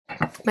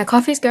My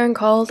coffee's going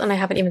cold and I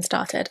haven't even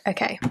started.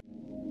 Okay.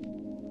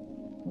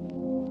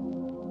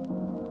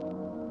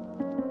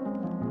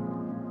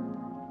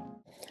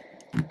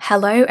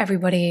 Hello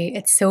everybody,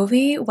 it's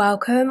Sylvie.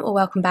 Welcome or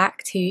welcome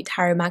back to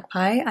Tarot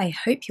Magpie. I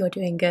hope you're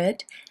doing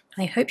good.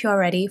 And I hope you're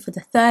ready for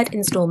the third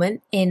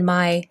installment in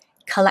my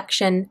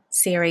collection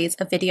series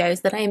of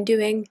videos that I am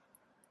doing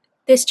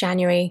this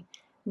January,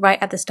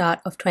 right at the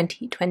start of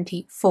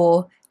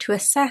 2024, to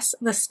assess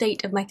the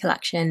state of my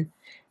collection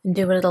and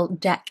do a little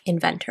deck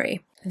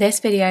inventory.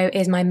 This video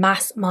is my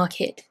mass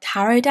market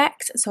tarot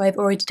decks, so I've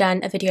already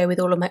done a video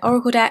with all of my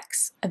oracle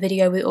decks, a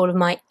video with all of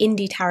my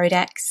indie tarot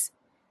decks,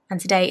 and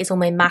today is all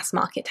my mass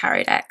market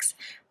tarot decks.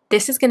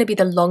 This is going to be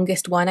the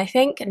longest one, I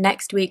think.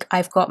 Next week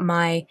I've got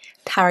my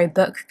tarot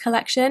book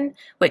collection,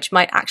 which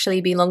might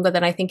actually be longer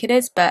than I think it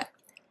is, but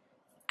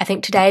I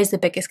think today is the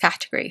biggest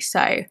category.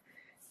 So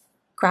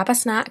grab a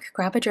snack,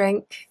 grab a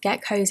drink,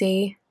 get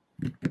cozy,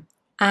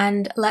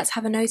 and let's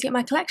have a nosy at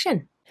my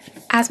collection.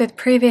 As with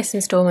previous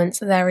installments,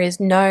 there is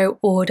no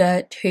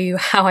order to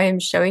how I am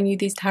showing you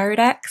these tarot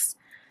decks,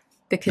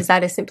 because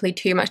that is simply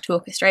too much to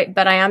orchestrate,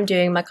 but I am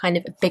doing my kind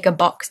of bigger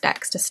box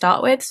decks to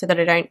start with so that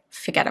I don't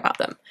forget about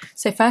them.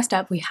 So first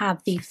up we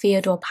have the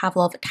Fyodor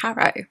Pavlov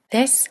Tarot.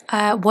 This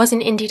was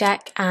an indie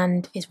deck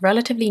and is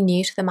relatively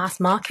new to the mass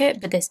market,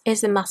 but this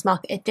is the mass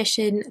market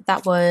edition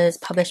that was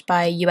published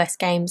by US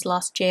Games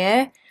last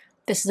year.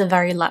 This is a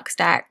very luxe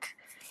deck.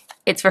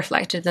 It's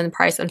reflected in the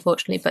price,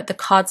 unfortunately, but the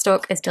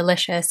cardstock is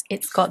delicious.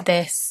 It's got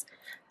this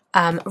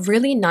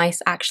really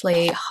nice,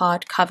 actually,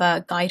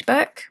 hardcover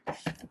guidebook.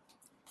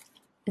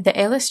 The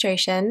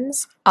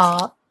illustrations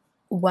are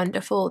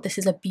wonderful. This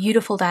is a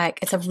beautiful deck.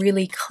 It's a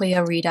really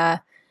clear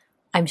reader.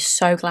 I'm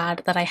so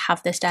glad that I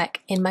have this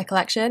deck in my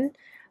collection.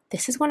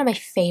 This is one of my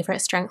favorite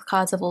strength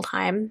cards of all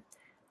time.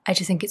 I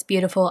just think it's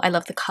beautiful. I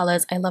love the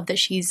colors. I love that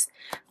she's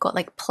got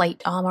like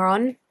plate armor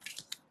on.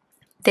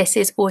 This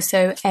is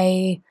also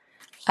a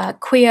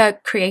queer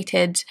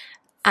created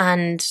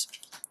and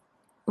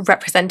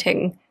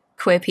representing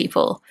queer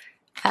people,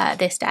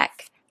 this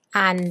deck,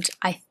 and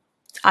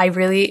I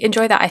really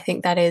enjoy that. I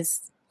think that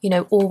is, you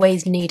know,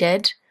 always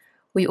needed.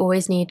 We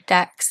always need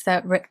decks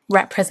that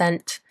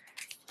represent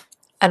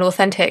an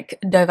authentic,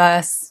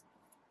 diverse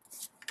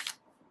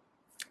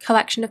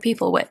collection of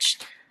people, which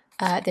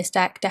this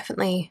deck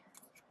definitely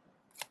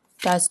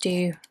does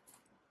do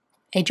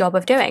a job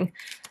of doing.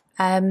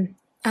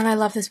 And I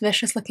love this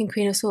vicious looking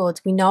Queen of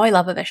Swords. We know I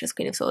love a vicious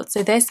Queen of Swords.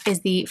 So this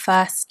is the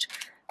first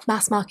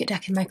mass market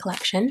deck in my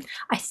collection.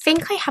 I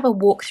think I have a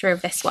walkthrough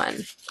of this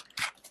one.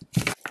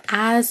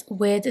 As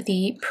with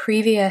the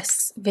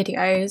previous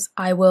videos,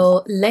 I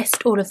will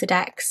list all of the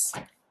decks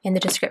in the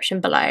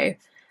description below,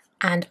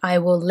 and I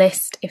will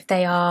list if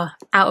they are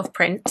out of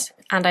print,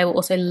 and I will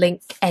also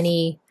link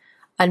any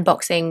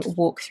unboxing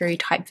walkthrough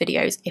type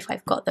videos if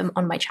I've got them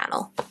on my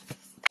channel.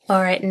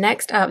 Alright,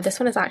 next up, this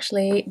one is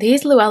actually,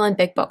 these Llewellyn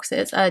big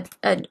boxes are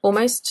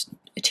almost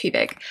too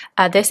big.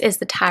 This is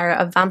the Tarot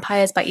of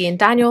Vampires by Ian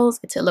Daniels.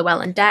 It's a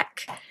Llewellyn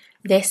deck.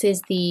 This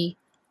is the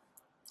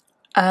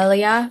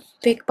earlier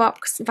big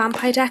box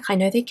vampire deck. I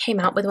know they came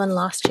out with one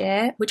last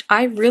year, which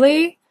I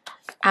really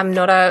am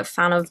not a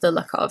fan of the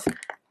look of.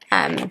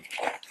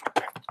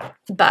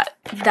 But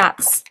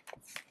that's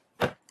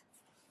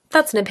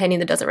an opinion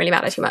that doesn't really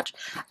matter too much.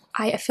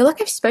 I feel like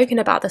I've spoken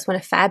about this one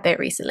a fair bit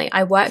recently.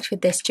 I worked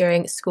with this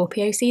during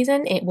Scorpio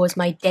season. It was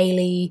my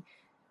daily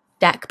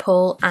deck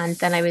pull, and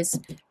then I was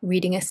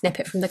reading a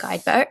snippet from the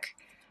guidebook.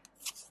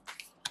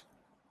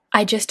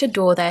 I just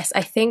adore this.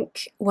 I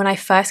think when I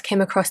first came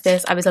across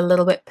this, I was a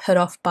little bit put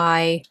off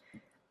by,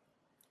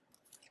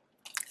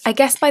 I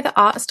guess, by the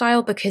art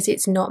style, because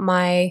it's not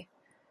my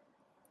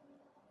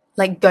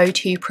like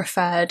go-to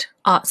preferred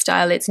art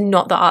style. It's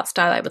not the art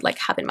style I would like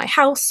have in my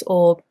house,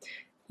 or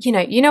you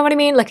know what I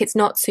mean? Like, it's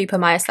not super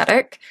my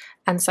aesthetic.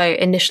 And so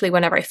initially,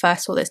 whenever I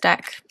first saw this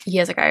deck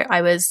years ago,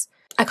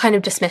 I kind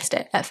of dismissed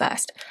it at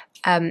first.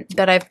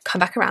 But I've come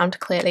back around,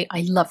 clearly.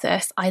 I love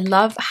this. I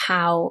love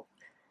how,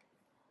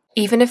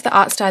 even if the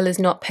art style is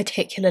not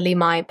particularly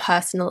my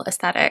personal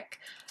aesthetic,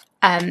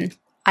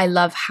 I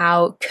love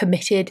how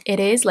committed it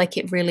is. Like,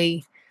 it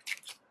really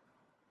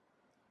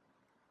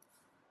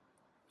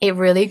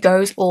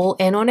goes all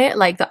in on it.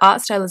 Like, the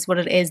art style is what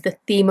it is. The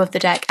theme of the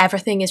deck,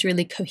 everything is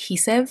really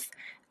cohesive.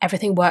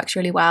 Everything works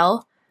really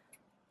well.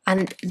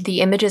 And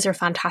the images are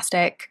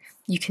fantastic.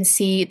 You can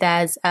see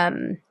there's,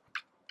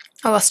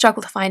 I'll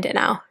struggle to find it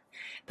now,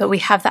 but we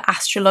have the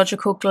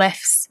astrological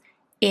glyphs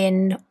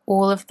in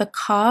all of the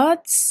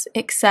cards,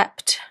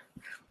 except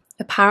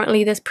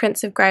apparently there's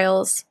Prince of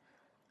Grails.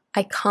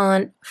 I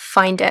can't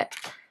find it,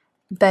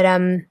 but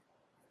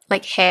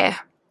like here,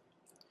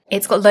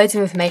 it's got loads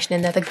of information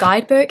in there. The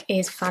guidebook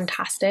is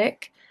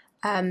fantastic.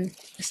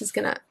 This is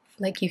gonna,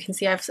 like, you can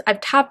see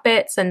I've tabbed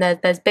bits, and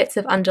there's bits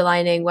of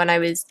underlining when I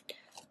was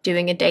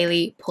doing a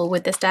daily pull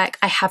with this deck.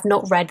 I have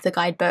not read the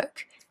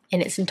guidebook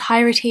in its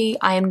entirety.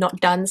 I am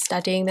not done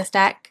studying this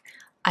deck.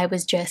 I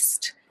was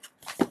just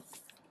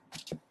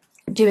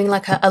doing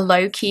like a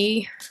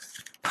low-key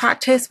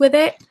practice with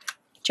it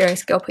during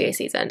Scorpio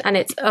season, and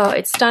it's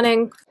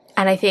stunning.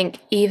 And I think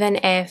even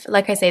if,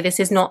 like I say, this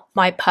is not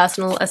my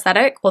personal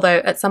aesthetic, although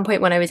at some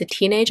point when I was a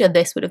teenager,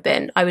 I would have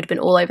been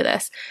all over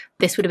this.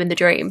 This would have been the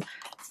dream.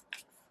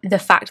 The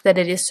fact that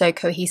it is so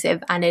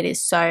cohesive and it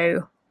is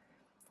so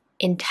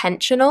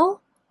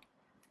intentional,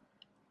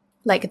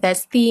 like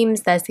there's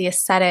themes, there's the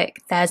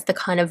aesthetic, there's the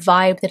kind of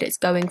vibe that it's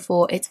going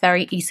for. It's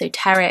very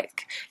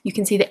esoteric. You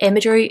can see the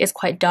imagery is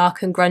quite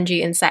dark and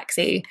grungy and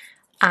sexy.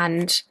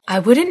 And I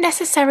wouldn't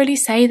necessarily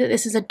say that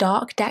this is a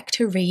dark deck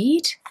to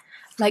read.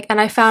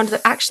 And I found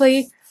that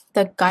actually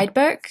the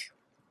guidebook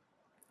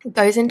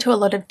goes into a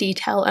lot of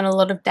detail and a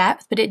lot of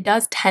depth, but it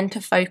does tend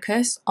to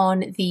focus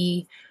on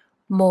the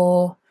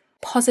more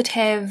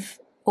positive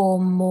or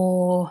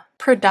more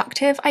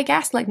productive, I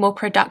guess, like more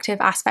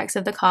productive aspects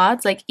of the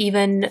cards. Like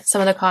even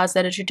some of the cards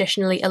that are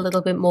traditionally a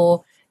little bit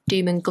more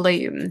doom and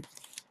gloom,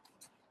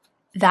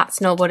 that's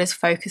not what is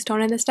focused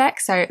on in this deck.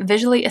 So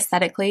visually,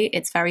 aesthetically,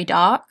 it's very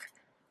dark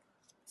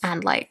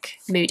and like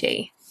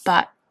moody,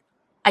 but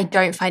I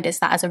don't find it's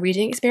that as a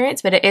reading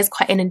experience, but it is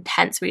quite an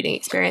intense reading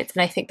experience.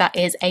 And I think that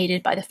is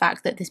aided by the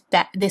fact that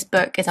this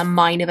book is a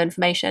mine of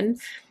information.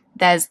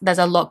 There's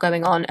a lot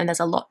going on, and it's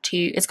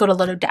got a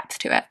lot of depth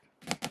to it.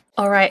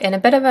 All right, in a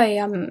bit of a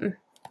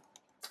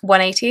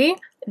 180,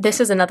 this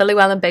is another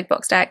Llewellyn big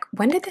box deck.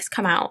 When did this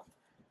come out?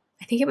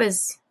 I think it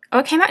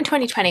came out in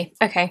 2020.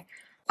 Okay.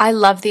 I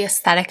love the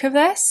aesthetic of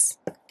this,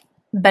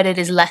 but it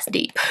is less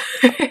deep.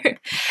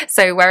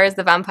 So whereas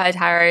the Vampire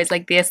Tarot is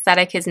like, the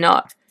aesthetic is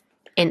not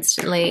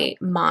instantly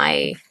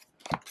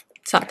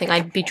something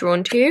I'd be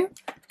drawn to,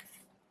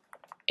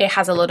 it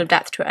has a lot of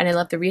depth to it, and I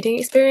love the reading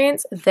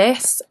experience.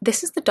 This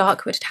is the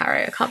Darkwood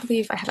Tarot. I can't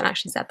believe I haven't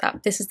actually said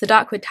that. This is the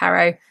Darkwood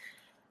Tarot.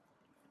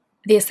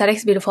 The aesthetic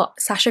is beautiful.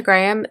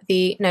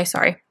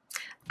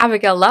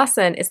 Abigail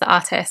Larson is the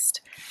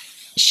artist.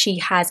 She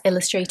has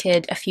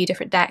illustrated a few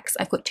different decks.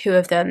 I've got 2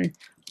 of them.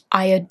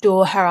 I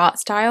adore her art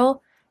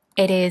style.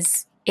 It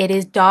is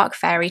dark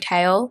fairy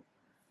tale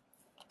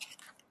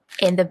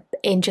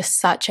in just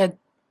such a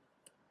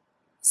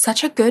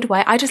good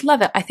way. I just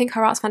love it. I think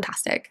her art's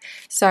fantastic.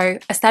 So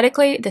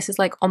aesthetically, this is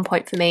like on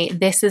point for me.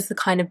 This is the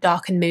kind of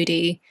dark and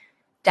moody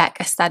deck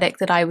aesthetic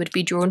that I would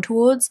be drawn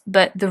towards,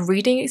 but the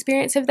reading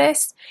experience of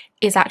this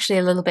is actually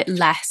a little bit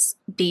less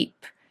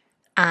deep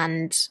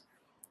and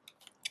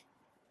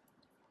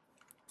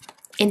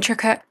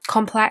intricate,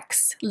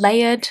 complex,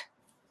 layered,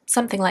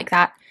 something like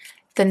that,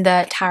 than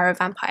the Tarot of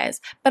Vampires.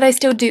 But I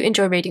still do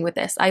enjoy reading with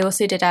this. I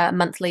also did a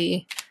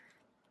month-long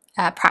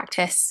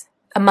practice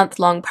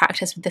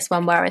with this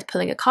one where I was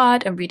pulling a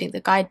card and reading the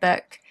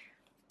guidebook.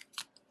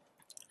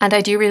 And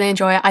I do really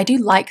enjoy it. I do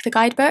like the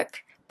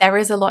guidebook. There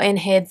is a lot in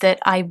here that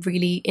I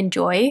really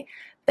enjoy,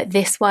 but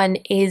this one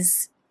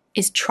is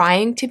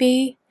trying to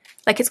be,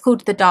 like, it's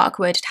called the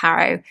Darkwood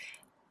Tarot.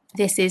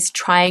 This is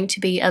trying to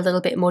be a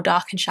little bit more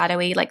dark and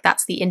shadowy. Like,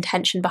 that's the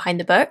intention behind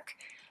the book.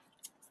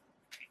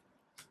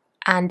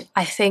 And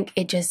I think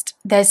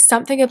there's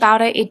something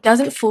about it. It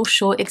doesn't fall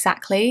short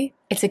exactly.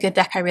 It's a good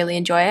deck. I really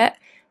enjoy it.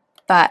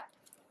 But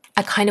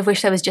I kind of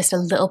wish there was just a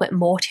little bit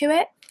more to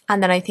it.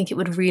 And then I think it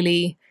would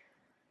really,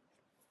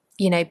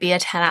 be a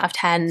 10 out of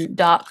 10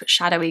 dark,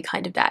 shadowy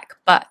kind of deck.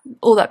 But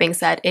all that being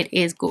said, it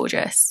is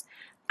gorgeous.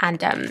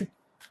 And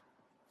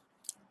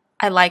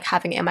I like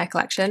having it in my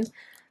collection.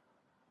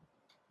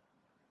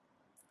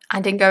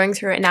 And in going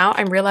through it now,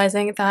 I'm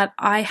realizing that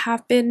I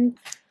have been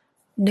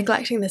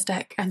neglecting this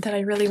deck and that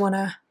I really want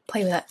to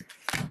play with it.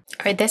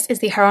 Alright, this is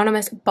the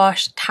Hieronymus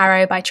Bosch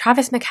Tarot by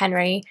Travis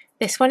McHenry.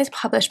 This one is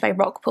published by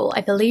Rockpool.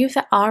 I believe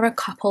there are a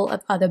couple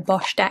of other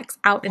Bosch decks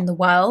out in the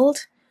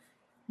world.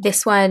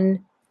 This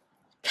one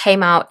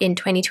came out in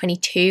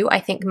 2022, I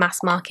think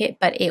mass market,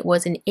 but it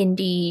was an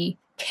indie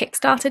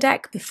Kickstarter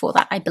deck before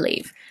that, I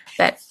believe.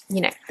 But,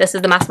 this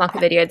is the mass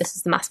market video, this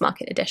is the mass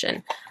market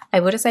edition.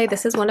 I would say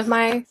this is one of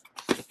my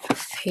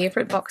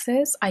favorite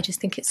boxes. I just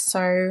think it's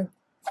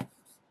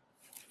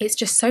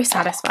just so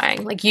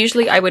satisfying. Like,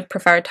 usually I would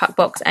prefer a tuck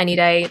box any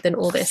day than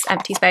all this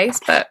empty space,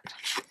 but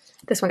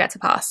this one gets a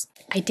pass.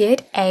 I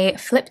did a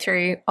flip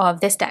through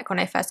of this deck when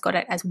I first got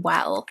it as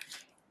well.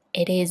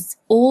 It is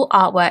all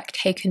artwork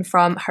taken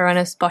from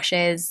Hieronymus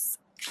Bosch's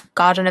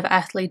Garden of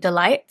Earthly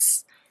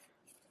Delights.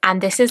 And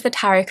this is the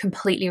tarot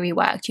completely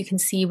reworked. You can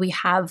see we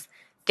have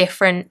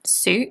different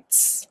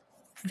suits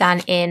than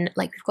in,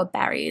 like, we've got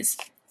berries.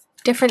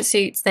 Different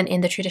suits than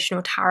in the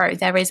traditional tarot.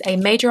 There is a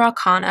major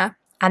arcana,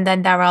 and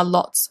then there are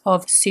lots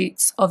of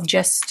suits of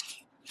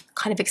just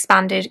kind of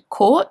expanded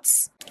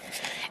courts.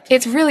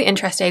 It's really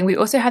interesting. We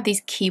also have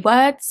these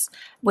keywords,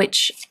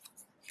 which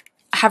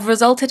have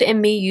resulted in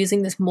me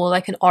using this more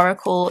like an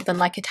oracle than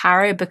like a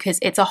tarot, because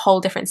it's a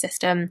whole different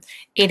system.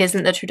 It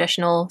isn't the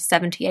traditional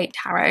 78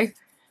 tarot.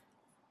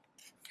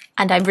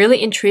 And I'm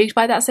really intrigued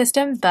by that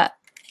system, but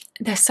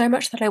there's so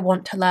much that I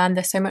want to learn.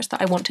 There's so much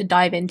that I want to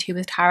dive into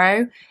with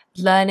tarot.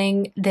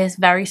 Learning this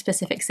very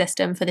specific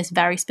system for this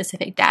very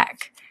specific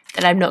deck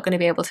that I'm not going to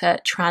be able to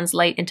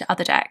translate into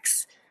other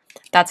decks.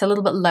 That's a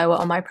little bit lower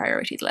on my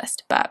priorities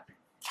list, but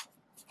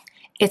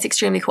it's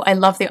extremely cool. I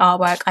love the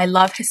artwork. I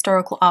love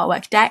historical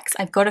artwork decks.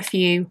 I've got a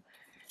few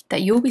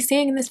that you'll be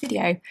seeing in this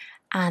video,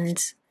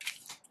 and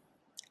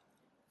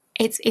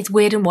it's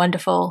weird and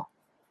wonderful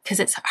because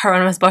it's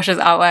Hieronymus Bosch's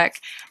artwork,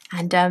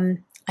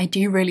 and I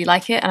do really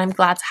like it, and I'm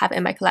glad to have it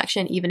in my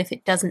collection even if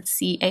it doesn't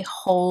see a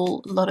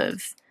whole lot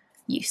of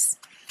use.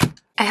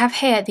 I have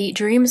here the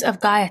Dreams of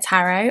Gaia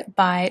Tarot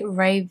by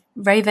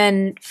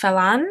Raven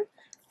Phelan,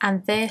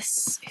 and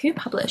this, who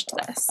published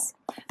this?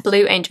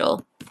 Blue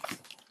Angel.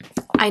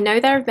 I know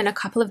there have been a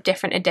couple of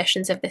different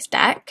editions of this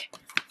deck,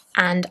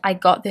 and I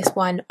got this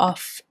one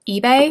off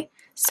eBay,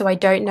 so I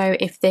don't know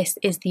if this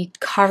is the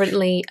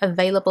currently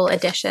available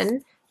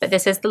edition, but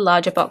this is the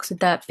larger box with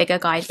the bigger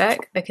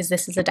guidebook because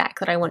this is a deck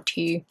that I want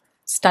to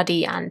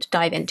study and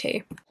dive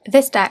into.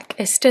 This deck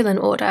is still in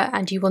order,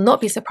 and you will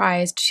not be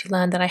surprised to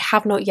learn that I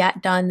have not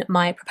yet done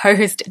my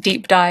proposed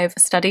deep dive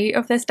study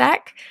of this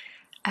deck.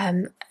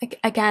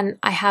 Again,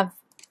 I have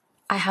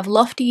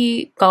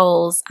lofty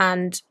goals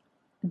and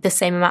the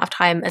same amount of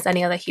time as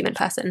any other human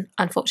person,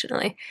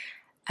 unfortunately.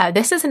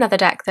 This is another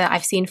deck that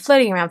I've seen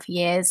floating around for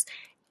years,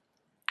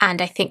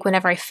 and I think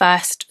whenever I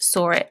first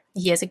saw it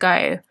years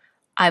ago,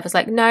 I was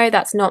like, no,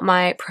 that's not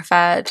my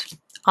preferred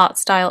art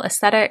style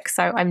aesthetic,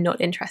 so I'm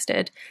not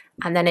interested.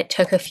 And then it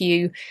took a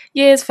few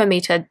years for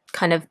me to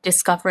kind of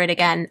discover it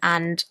again,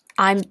 and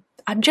I'm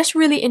just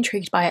really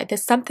intrigued by it.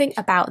 There's something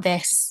about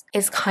this.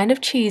 It's kind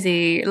of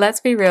cheesy, let's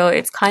be real.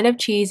 It's kind of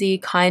cheesy,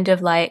 kind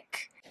of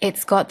like,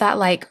 it's got that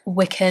like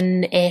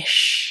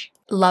Wiccan-ish,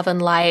 love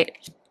and light,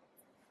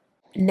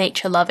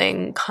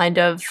 nature-loving kind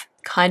of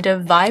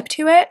vibe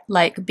to it,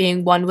 like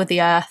being one with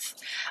the earth,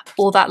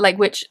 all that, like,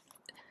 which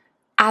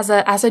as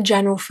a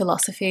general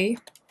philosophy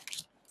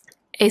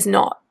is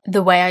not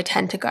the way I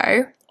tend to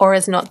go, or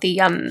is not the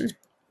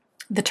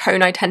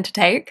tone I tend to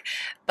take.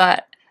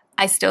 But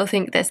I still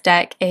think this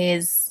deck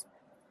is,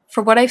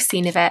 from what I've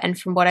seen of it and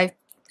from what I've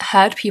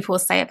heard people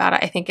say about it,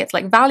 I think it's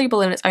like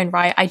valuable in its own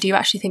right. I do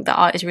actually think the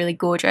art is really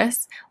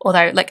gorgeous,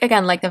 although, like,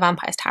 again, like the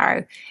Vampires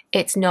Tarot,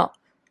 it's not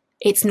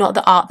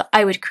the art that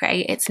I would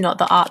create, it's not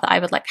the art that I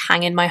would like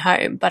hang in my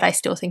home, but I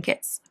still think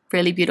it's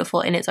really beautiful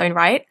in its own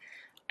right.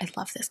 I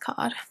love this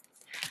card.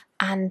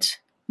 And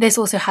this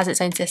also has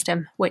its own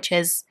system, which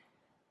is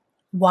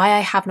why I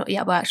have not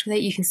yet worked with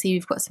it. You can see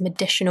we've got some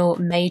additional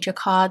major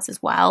cards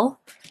as well.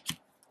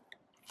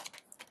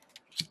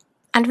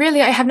 And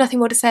really, I have nothing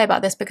more to say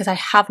about this because I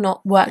have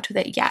not worked with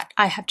it yet.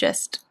 I have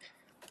just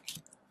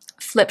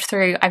flipped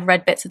through, I've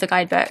read bits of the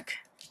guidebook.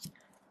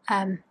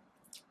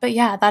 But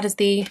yeah, that is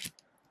the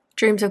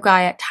Dreams of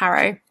Gaia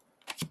Tarot,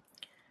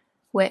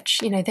 which,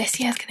 you know, this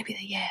year is going to be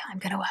the year I'm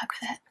going to work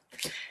with it.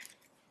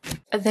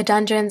 The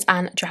Dungeons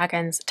and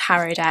Dragons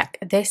Tarot deck.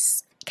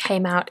 This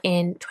came out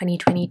in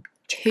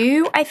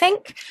 2022, I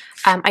think.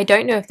 I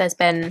don't know if there's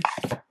been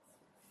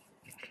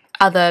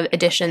other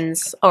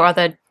editions or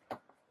other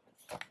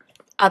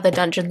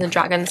Dungeons and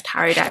Dragons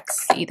tarot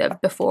decks either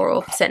before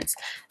or since,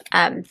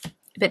 but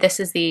this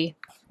is the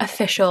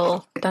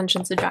official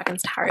Dungeons and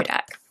Dragons tarot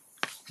deck.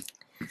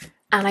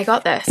 And I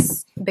got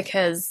this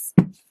because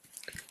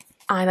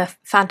I'm a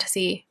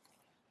fantasy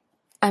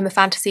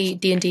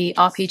D&D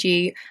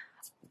RPG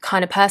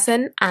kind of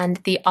person, and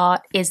the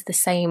art is the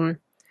same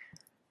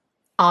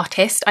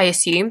artist, I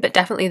assume, but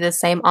definitely the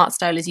same art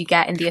style as you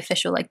get in the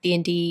official like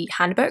D&D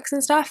handbooks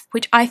and stuff,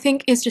 which I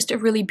think is just a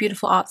really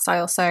beautiful art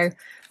style. So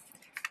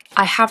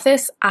I have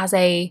this as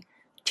a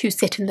to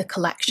sit in the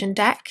collection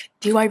deck.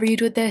 Do I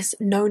read with this?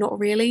 No, not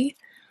really.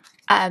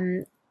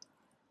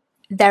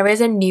 There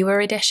is a newer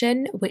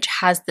edition which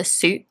has the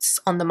suits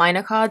on the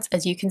minor cards.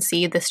 As you can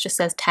see, this just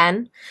says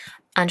 10,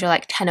 and you're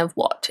like, 10 of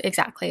what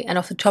exactly? And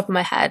off the top of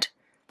my head,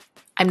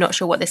 I'm not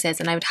sure what this is,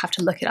 and I would have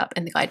to look it up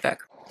in the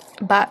guidebook.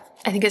 But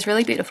I think it's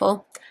really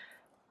beautiful.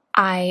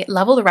 I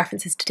love all the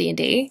references to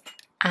D&D,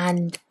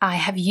 and I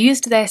have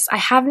used this. I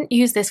haven't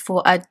used this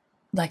for a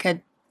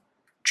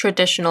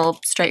traditional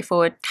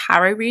straightforward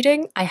tarot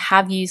reading. I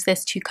have used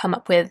this to come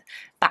up with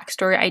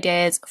backstory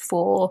ideas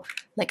for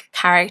like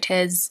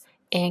characters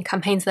in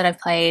campaigns that I've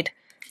played,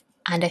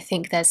 and I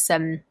think there's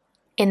some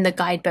in the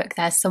guidebook,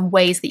 there's some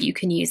ways that you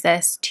can use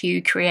this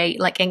to create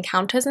like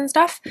encounters and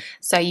stuff.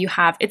 So you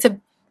have, it's a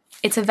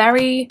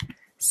very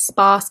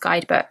sparse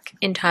guidebook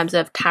in terms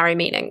of tarot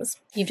meanings.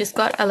 You've just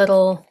got a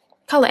little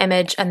color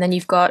image, and then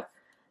you've got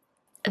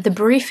the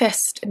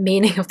briefest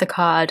meaning of the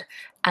card,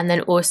 and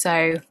then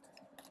also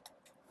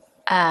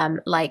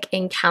like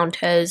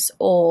encounters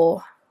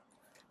or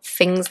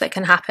things that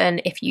can happen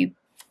if you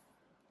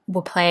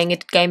were playing a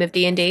game of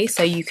D&D.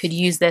 So you could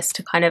use this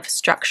to kind of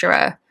structure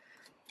an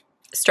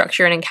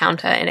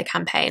encounter in a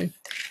campaign,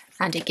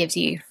 and it gives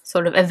you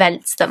sort of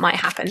events that might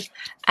happen.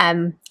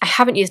 I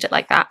haven't used it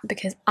like that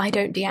because I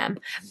don't DM,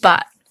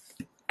 but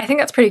I think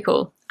that's pretty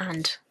cool.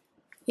 And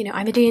you know,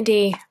 I'm a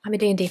D&D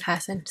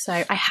person,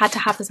 so I had to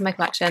have this in my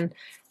collection,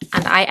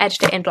 and I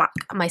edged it in black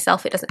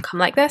myself. It doesn't come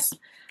like this.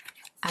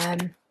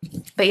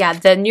 But yeah,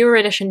 the newer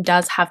edition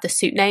does have the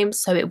suit names,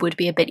 so it would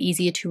be a bit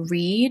easier to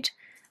read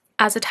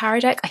as a tarot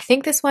deck. I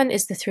think this one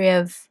is the three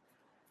of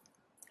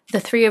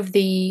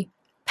the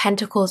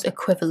Pentacles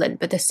equivalent,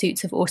 but the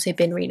suits have also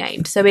been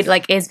renamed. So it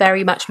like is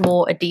very much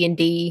more a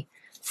D&D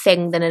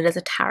thing than it is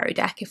a tarot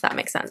deck, if that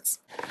makes sense.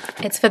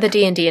 It's for the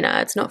D&D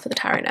nerds, not for the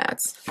tarot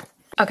nerds.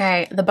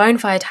 Okay, the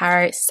Bonefire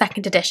Tarot,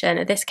 2nd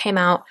edition. This came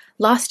out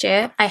last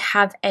year. I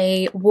have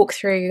a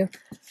walkthrough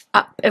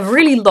up, a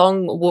really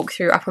long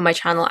walkthrough up on my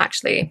channel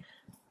actually.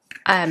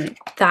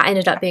 That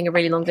ended up being a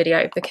really long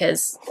video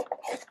because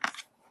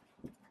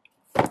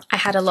I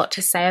had a lot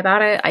to say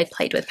about it. I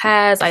played with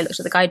pairs, I looked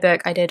at the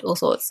guidebook, I did all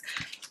sorts.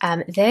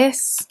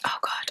 This, oh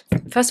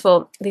god, first of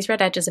all, these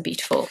red edges are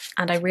beautiful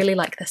and I really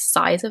like the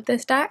size of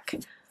this deck,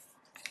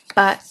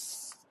 but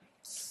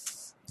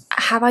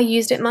have I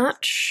used it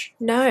much?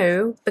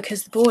 No,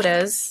 because the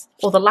borders,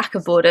 or the lack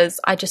of borders,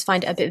 I just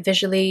find it a bit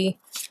visually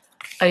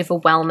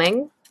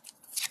overwhelming,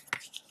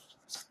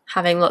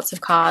 having lots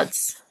of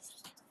cards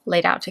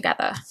laid out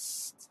together.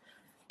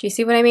 Do you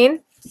see what I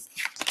mean?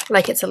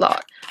 Like, it's a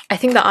lot. I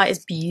think the art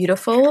is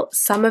beautiful.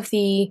 Some of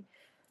the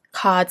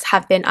cards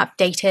have been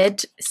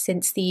updated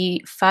since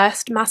the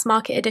first mass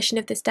market edition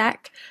of this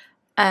deck.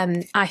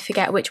 I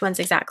forget which ones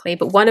exactly,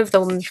 but one of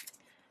them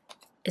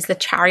is the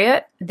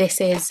Chariot. This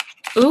is,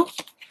 ooh,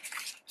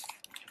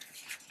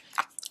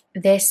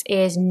 this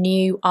is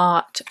new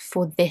art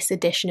for this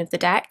edition of the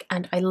deck,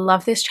 and I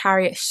love this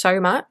Chariot so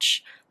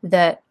much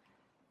that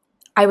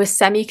I was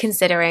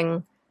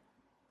semi-considering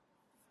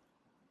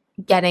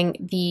getting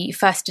the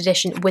first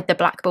edition with the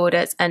black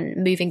borders and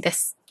moving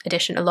this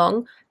edition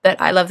along, but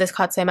I love this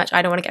card so much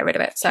I don't want to get rid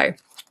of it, so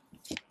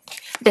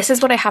this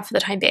is what I have for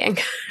the time being.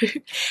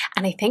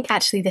 And I think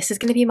actually this is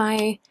going to be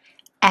my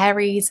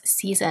Aries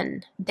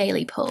season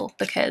daily pull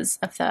because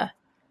of the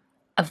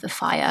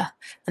fire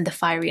and the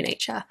fiery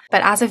nature.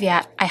 But as of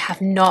yet, I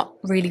have not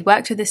really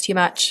worked with this too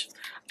much.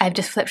 I've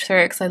just flipped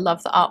through it because I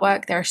love the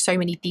artwork. There are so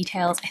many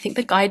details. I think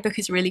the guidebook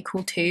is really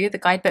cool too. The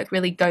guidebook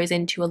really goes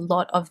into a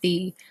lot of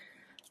the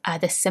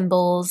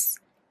symbols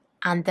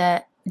and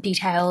the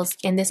details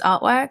in this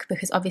artwork,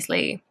 because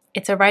obviously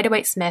it's a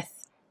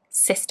Rider-Waite-Smith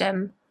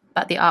system,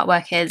 but the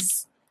artwork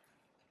is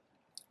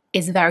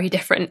very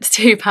different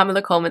to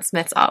Pamela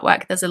Coleman-Smith's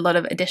artwork. There's a lot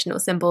of additional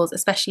symbols,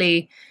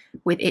 especially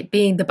with it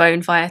being the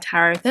Bonefire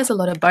Tarot. There's a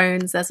lot of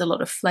bones, there's a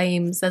lot of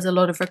flames, there's a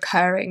lot of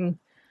recurring,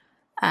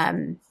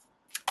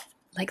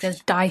 like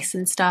there's dice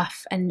and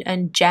stuff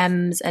and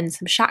gems and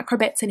some chakra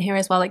bits in here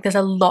as well. Like there's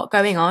a lot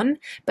going on,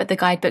 but the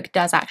guidebook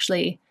does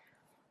actually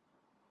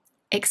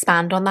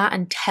expand on that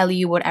and tell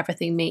you what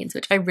everything means,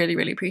 which I really,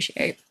 really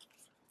appreciate.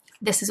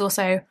 This is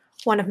also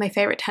one of my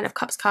favorite 10 of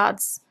Cups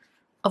cards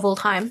of all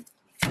time.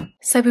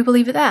 So we will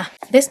leave it there.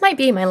 This might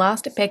be my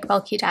last big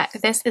bulky deck.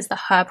 This is the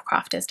Herb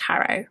Crafters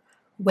Tarot,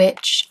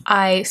 which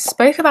I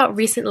spoke about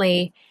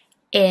recently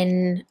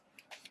in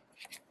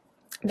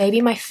maybe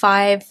my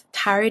 5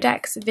 tarot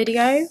decks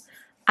video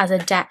as a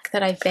deck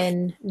that I've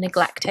been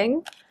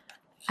neglecting,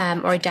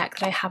 or a deck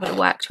that I haven't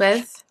worked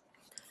with.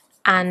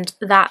 And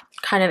that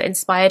kind of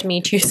inspired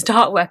me to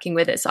start working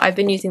with it. So I've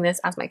been using this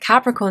as my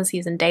Capricorn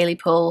season daily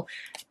pull,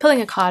 pulling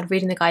a card,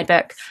 reading the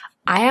guidebook.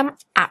 I am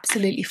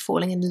absolutely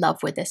falling in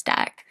love with this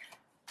deck.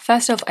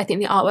 First off, I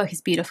think the artwork is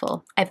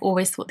beautiful. I've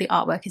always thought the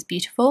artwork is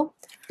beautiful,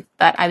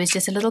 but I was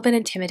just a little bit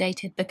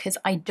intimidated because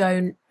I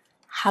don't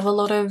have a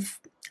lot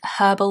of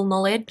herbal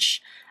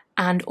knowledge,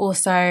 and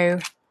also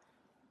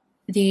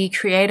the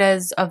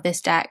creators of this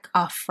deck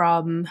are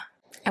from,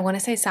 I want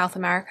to say South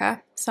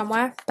America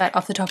somewhere, but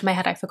off the top of my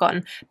head I've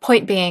forgotten.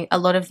 Point being, a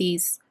lot of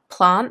these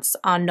plants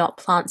are not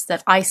plants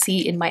that I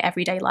see in my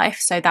everyday life,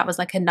 so that was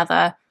like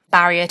another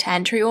barrier to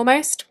entry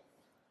almost,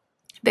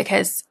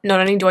 because not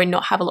only do I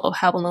not have a lot of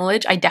herbal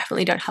knowledge, I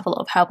definitely don't have a lot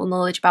of herbal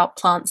knowledge about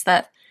plants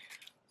that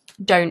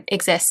don't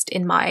exist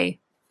in my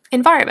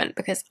environment,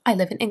 because I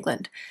live in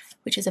England,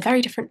 which is a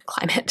very different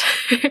climate.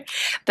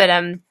 But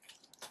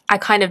I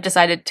kind of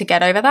decided to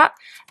get over that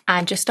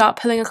and just start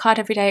pulling a card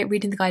every day,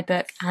 reading the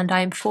guidebook, and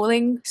I'm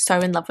falling so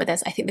in love with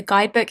this. I think the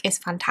guidebook is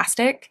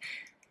fantastic.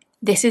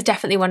 This is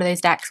definitely one of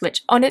those decks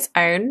which on its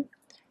own,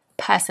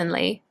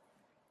 personally,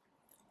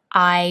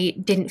 I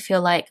didn't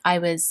feel like I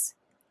was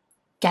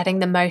getting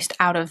the most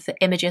out of the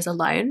images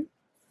alone.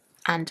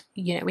 And,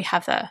 you know, we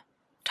have the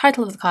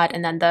title of the card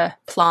and then the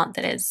plant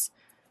that is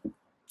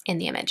in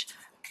the image.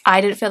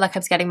 I didn't feel like I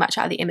was getting much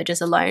out of the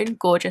images alone,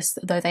 gorgeous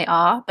though they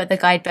are, but the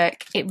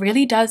guidebook, it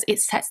really does, it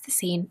sets the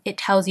scene. It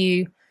tells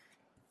you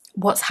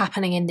what's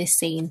happening in this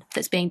scene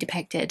that's being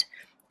depicted,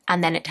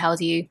 and then it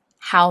tells you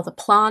how the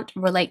plant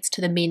relates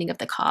to the meaning of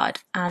the card.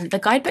 And the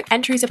guidebook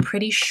entries are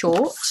pretty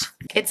short.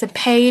 It's a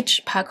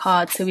page per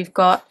card, so we've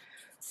got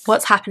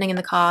what's happening in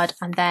the card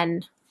and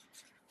then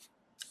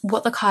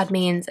what the card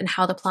means and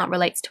how the plant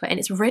relates to it, and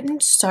it's written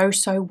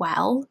so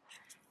well.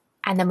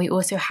 And then we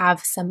also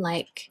have some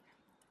like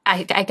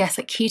I guess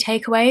like key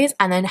takeaways,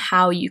 and then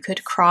how you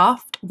could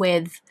craft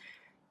with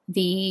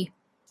the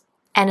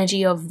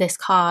energy of this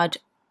card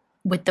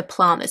with the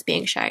plant that's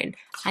being shown.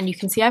 And you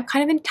can see I've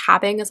kind of been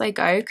tabbing as I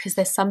go, because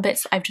there's some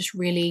bits I've just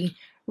really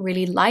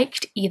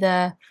liked,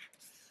 either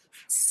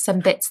some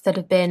bits that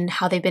have been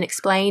how they've been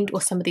explained,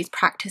 or some of these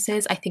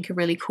practices I think are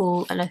really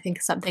cool, and I think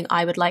is something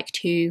I would like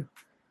to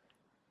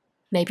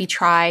maybe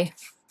try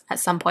at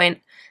some point.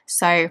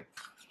 So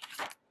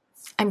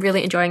I'm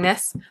really enjoying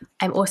this.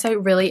 I'm also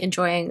really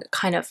enjoying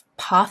kind of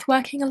path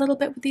working a little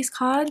bit with these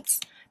cards.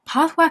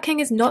 Path working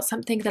is not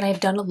something that I've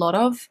done a lot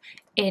of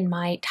in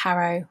my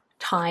tarot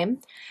time,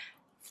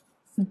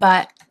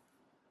 but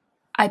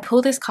I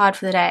pull this card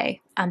for the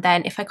day, and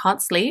then if I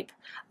can't sleep,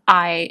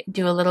 I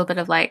do a little bit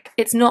of like,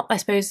 it's not, I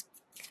suppose,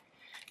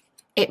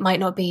 it might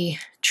not be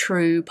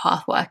true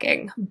path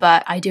working,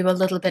 but I do a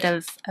little bit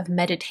of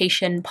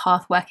meditation,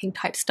 path working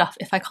type stuff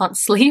if I can't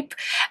sleep,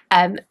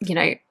 you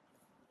know,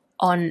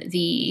 on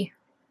the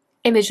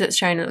image that's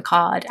shown in the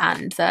card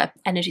and the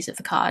energies of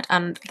the card,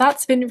 and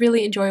that's been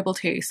really enjoyable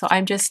too. So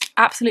I'm just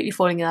absolutely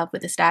falling in love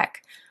with this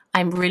deck.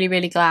 I'm really,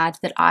 really glad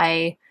that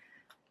I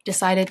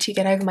decided to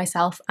get over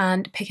myself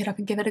and pick it up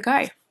and give it a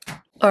go.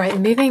 Alright,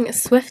 moving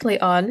swiftly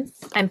on,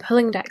 I'm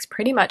pulling decks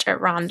pretty much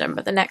at random,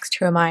 but the next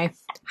two are my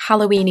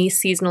Halloween-y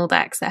seasonal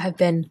decks that have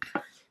been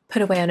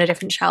put away on a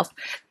different shelf.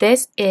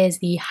 This is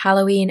the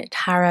Halloween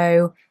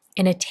Tarot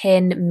in a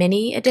Tin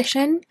mini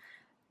edition,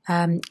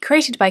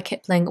 created by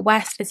Kipling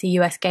West. It's a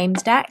US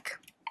Games deck.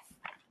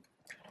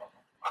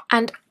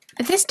 And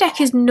this deck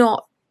is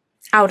not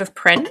out of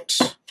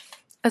print,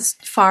 as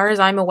far as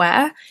I'm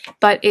aware,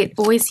 but it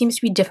always seems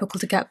to be difficult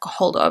to get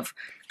hold of.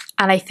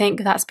 And I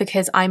think that's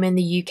because I'm in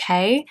the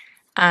UK,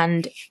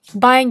 and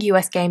buying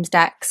US Games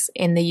decks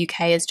in the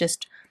UK is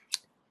just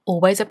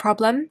always a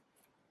problem.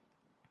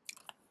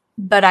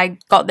 But I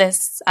got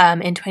this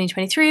in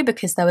 2023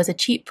 because there was a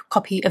cheap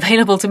copy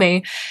available to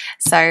me,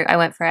 so I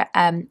went for it.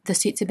 The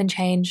suits have been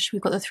changed.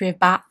 We've got the Three of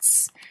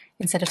Bats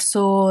instead of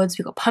swords,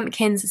 we've got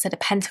pumpkins instead of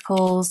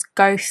pentacles,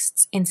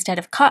 ghosts instead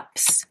of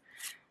cups,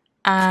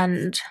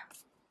 and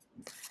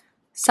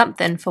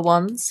something for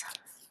wands,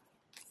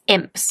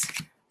 imps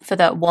for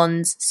the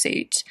wands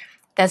suit.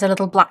 There's a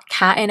little black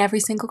cat in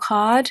every single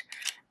card,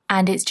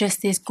 and it's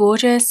just this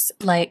gorgeous,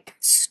 like,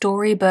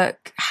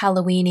 storybook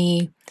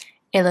Halloween-y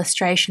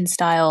illustration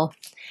style.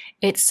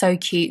 It's so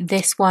cute.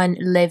 This one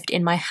lived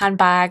in my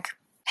handbag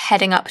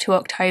heading up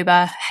to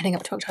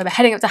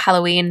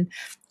Halloween.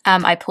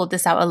 I pulled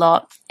this out a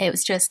lot. It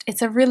was just,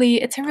 it's a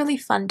really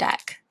fun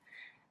deck.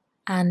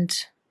 And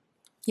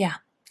yeah,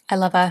 I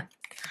love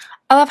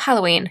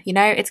Halloween, you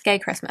know, it's gay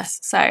Christmas,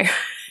 so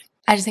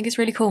I just think it's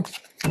really cool.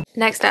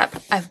 Next up,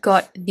 I've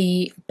got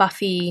the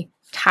Buffy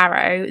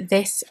Tarot.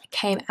 This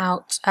came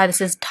out,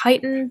 this is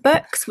Titan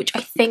Books, which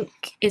I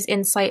think is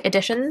Insight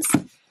Editions.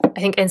 I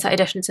think Insight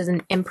Editions is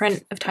an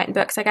imprint of Titan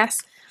Books, I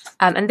guess.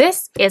 And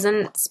this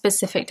isn't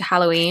specific to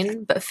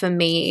Halloween, but for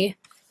me,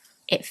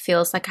 it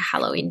feels like a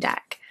Halloween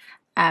deck.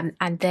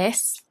 And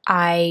this,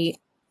 I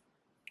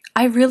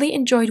really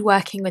enjoyed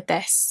working with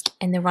this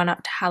in the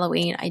run-up to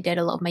Halloween. I did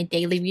a lot of my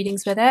daily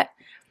readings with it.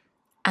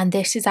 And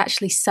this is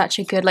actually such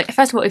a good, like,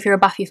 first of all, if you're a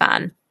Buffy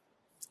fan,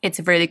 it's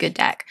a really good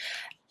deck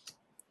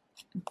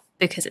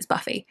because it's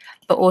Buffy.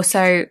 But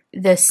also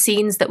the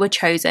scenes that were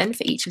chosen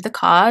for each of the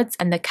cards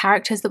and the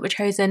characters that were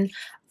chosen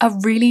are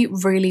really,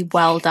 really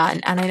well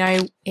done. And I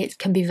know it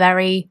can be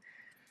very,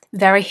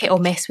 very hit or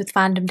miss with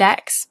fandom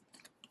decks,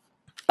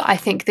 but I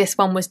think this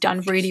one was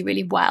done really,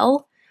 really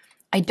well.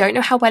 I don't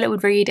know how well it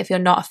would read if you're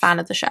not a fan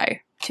of the show,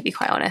 to be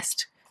quite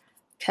honest.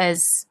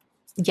 Because,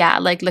 yeah,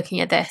 like,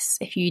 looking at this,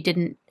 if you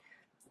didn't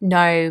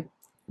know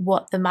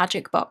what the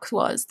magic box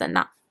was, then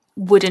that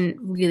wouldn't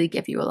really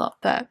give you a lot,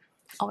 but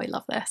oh, I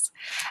love this.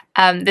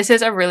 This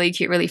is a really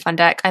cute, really fun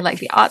deck. I like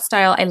the art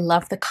style. I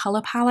love the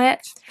color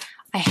palette.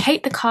 I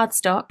hate the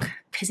cardstock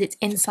because it's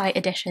Insight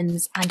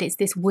Editions and it's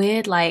this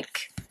weird,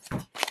 like,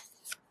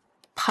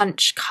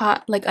 punch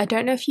cut. Like, I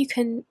don't know if you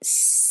can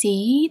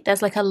see,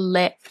 there's like a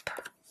lip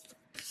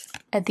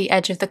at the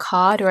edge of the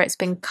card where it's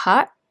been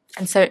cut,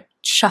 and so it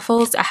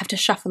shuffles. I have to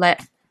shuffle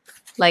it,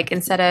 like,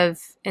 instead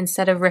of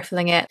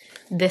riffling it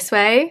this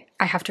way,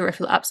 I have to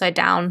riffle it upside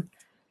down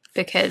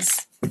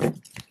because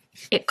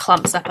it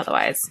clumps up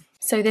otherwise.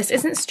 So this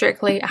isn't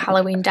strictly a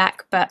Halloween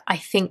deck, but I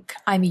think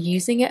I'm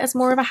using it as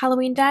more of a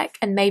Halloween deck,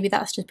 and maybe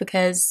that's just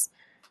because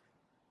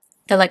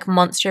the, like,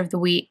 monster of the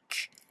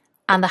week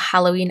and the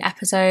Halloween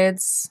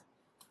episodes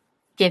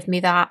give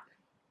me that.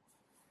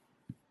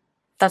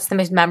 That's the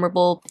most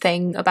memorable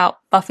thing about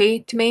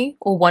Buffy to me,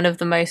 or one of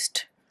the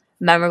most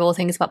memorable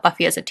things about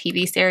Buffy as a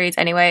TV series.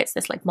 Anyway, it's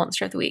this, like,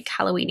 monster of the week,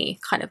 Halloween-y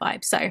kind of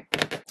vibe. So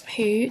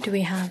who do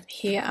we have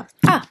here?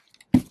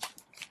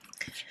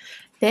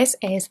 This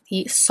is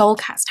the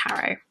Soulcast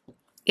Tarot.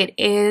 It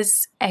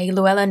is a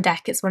Llewellyn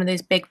deck. It's one of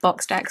those big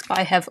box decks, but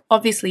I have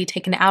obviously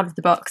taken it out of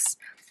the box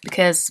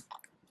because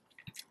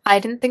I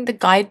didn't think the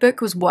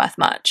guidebook was worth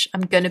much.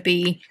 I'm going to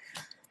be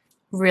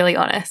really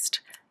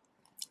honest.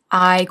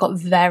 I got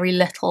very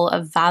little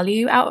of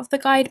value out of the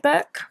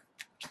guidebook.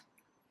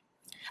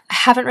 I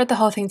haven't read the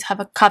whole thing to have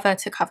a cover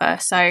to cover,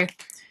 so,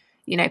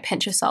 you know,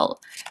 pinch of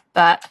salt,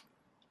 but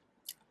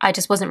I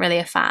just wasn't really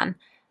a fan.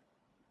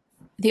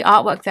 The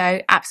artwork,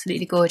 though,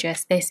 absolutely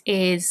gorgeous. This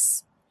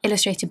is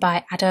illustrated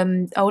by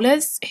Adam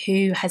Ohlers,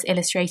 who has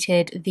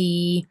illustrated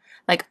the,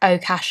 like,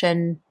 Oak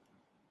Ashen,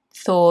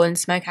 Thorn,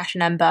 Smoke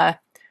Ashen Ember,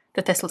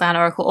 the Thistledown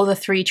Oracle, all the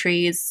Three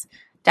Trees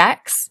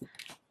decks.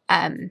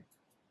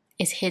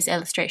 is his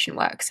illustration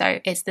work. So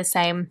it's the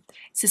same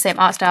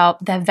art style.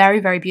 They're very,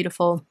 very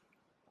beautiful.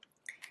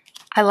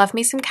 I love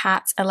me some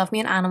cats. I love me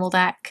an animal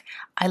deck.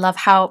 I love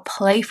how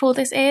playful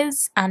this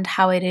is and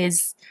how it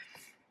is,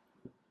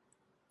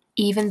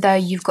 even though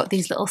you've got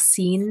these little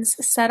scenes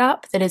set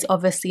up, that is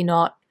obviously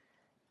not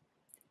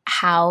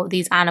how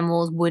these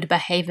animals would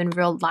behave in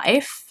real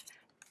life.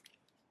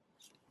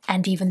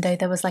 And even though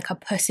there was like a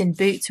Puss in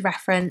Boots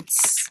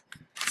reference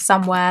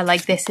somewhere,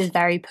 like this is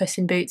very Puss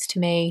in Boots to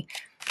me.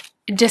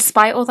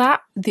 Despite all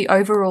that, the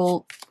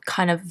overall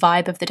kind of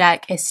vibe of the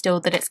deck is still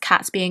that it's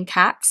cats being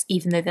cats,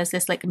 even though there's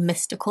this like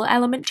mystical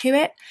element to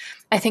it.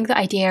 I think the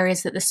idea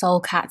is that the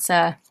soul cats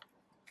are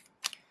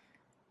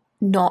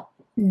not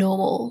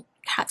normal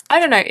cats. I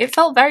don't know, it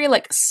felt very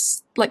like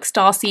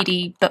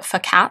Starseedy but for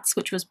cats,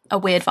 which was a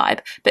weird vibe.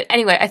 But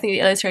anyway, I think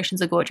the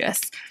illustrations are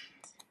gorgeous.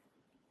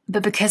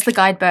 But because the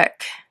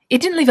guidebook,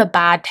 it didn't leave a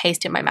bad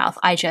taste in my mouth,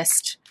 I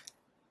just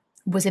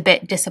was a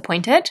bit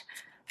disappointed.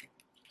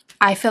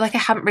 I feel like I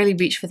haven't really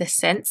reached for this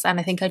since, and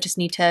I think I just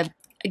need to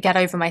get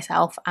over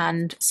myself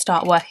and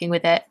start working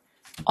with it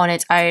on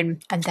its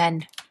own and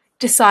then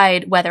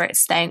decide whether it's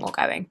staying or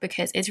going,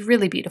 because it's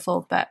really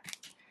beautiful, but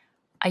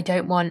I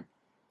don't want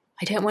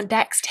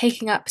decks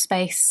taking up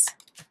space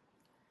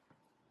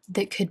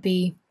that could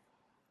be,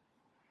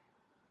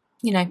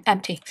 you know,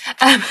 empty.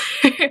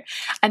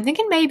 I'm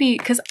thinking maybe,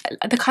 because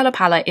the color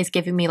palette is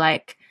giving me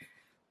like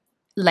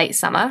late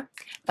summer,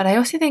 but I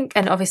also think,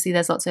 and obviously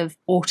there's lots of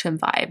autumn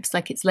vibes,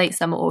 like it's late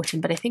summer, autumn,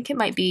 but I think it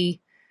might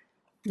be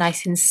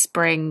nice in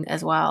spring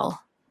as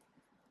well.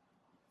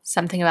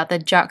 Something about the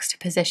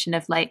juxtaposition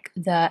of like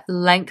the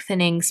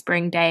lengthening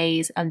spring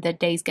days and the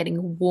days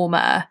getting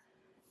warmer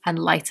and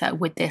lighter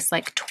with this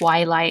like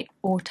twilight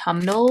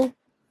autumnal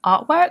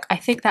artwork. I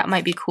think that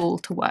might be cool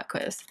to work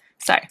with.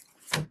 So,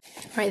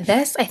 right,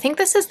 I think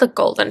this is the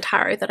Golden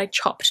Tarot that I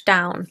chopped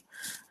down,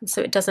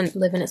 so it doesn't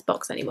live in its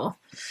box anymore.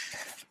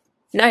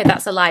 No,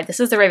 that's a lie. This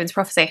is the Raven's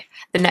Prophecy.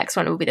 The next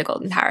one will be the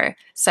Golden Tarot.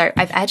 So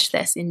I've edged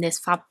this in this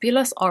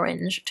fabulous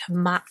orange to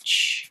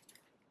match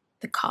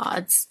the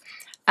cards.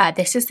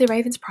 This is the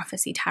Raven's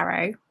Prophecy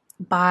Tarot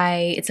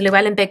it's a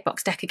Llewellyn Big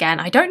Box deck again.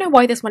 I don't know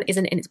why this one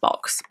isn't in its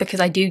box, because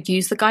I do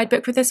use the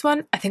guidebook with this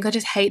one. I think I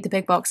just hate the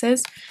big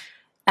boxes.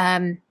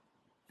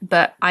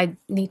 But I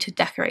need to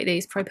decorate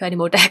these, probably put any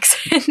more decks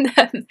in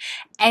them.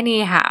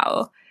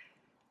 Anyhow,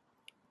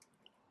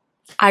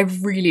 I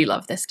really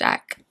love this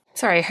deck.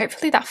 Sorry,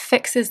 hopefully that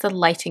fixes the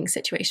lighting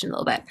situation a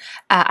little bit.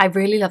 I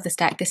really love this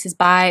deck. This is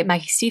by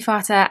Maggie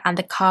Stiefvater, and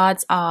the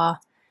cards are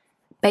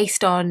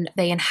based on,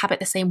 they inhabit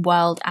the same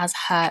world as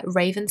her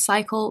Raven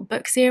Cycle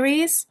book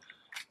series.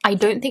 I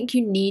don't think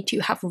you need to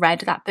have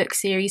read that book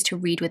series to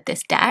read with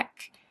this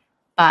deck,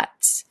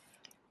 but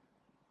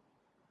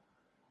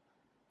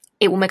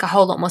it will make a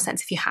whole lot more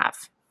sense if you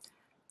have.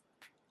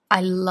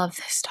 I love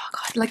this star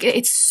card. Like,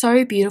 it's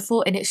so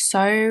beautiful, and it's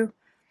so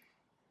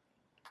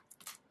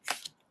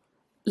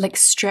like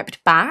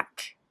stripped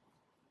back.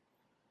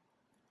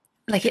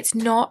 Like it's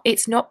not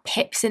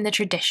pips in the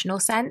traditional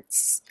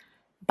sense,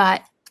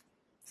 but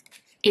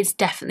it's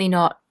definitely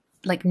not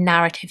like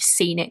narrative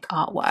scenic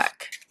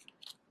artwork.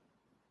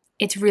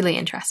 It's really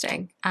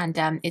interesting,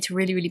 and it's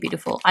really, really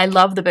beautiful. I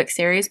love the book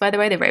series, by the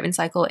way. The Raven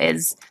Cycle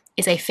is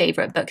a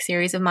favorite book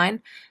series of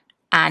mine,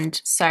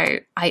 and so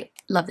I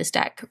love this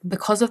deck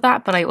because of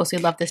that, but I also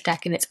love this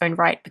deck in its own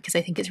right because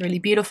I think it's really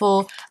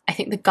beautiful. I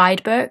think the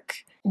guidebook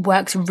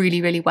works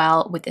really, really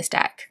well with this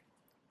deck.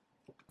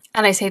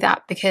 And I say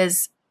that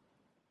because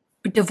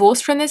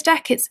divorced from this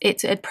deck, it's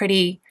a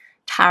pretty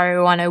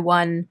Tarot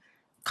 101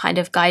 kind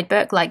of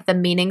guidebook. Like the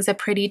meanings are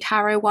pretty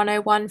Tarot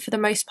 101 for the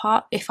most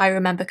part, if I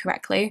remember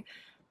correctly.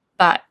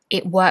 But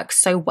it works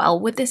so well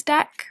with this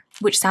deck,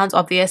 which sounds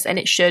obvious, and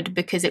it should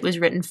because it was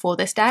written for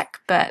this deck.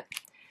 But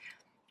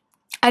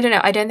I don't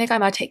know. I don't think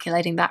I'm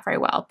articulating that very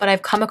well. But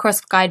I've come across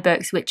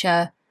guidebooks which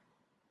are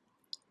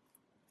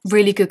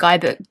really good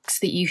guidebooks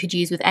that you could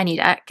use with any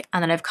deck,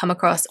 and then I've come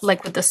across,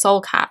 like with the Soul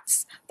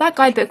Cats, that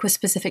guidebook was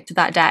specific to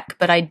that deck,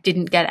 but I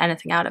didn't get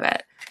anything out of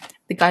it.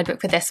 The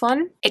guidebook for this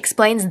one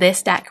explains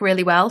this deck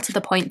really well, to the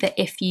point that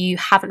if you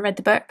haven't read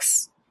the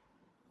books,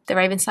 the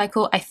Raven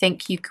Cycle, I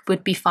think you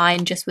would be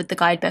fine just with the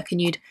guidebook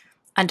and you'd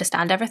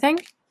understand everything.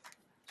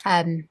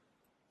 But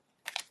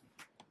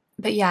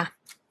yeah,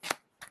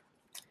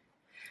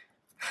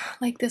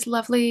 like this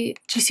lovely,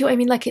 do you see what I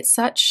mean? Like it's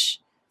such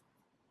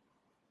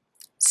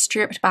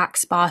stripped back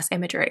sparse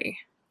imagery,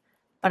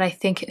 but I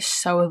think it's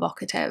so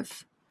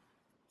evocative.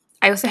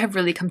 I also have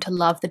really come to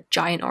love the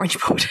giant orange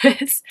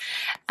borders.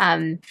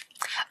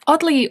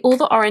 Oddly, all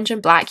the orange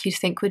and black you'd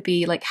think would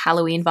be like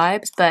Halloween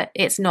vibes, but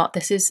it's not.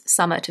 This is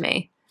summer to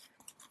me.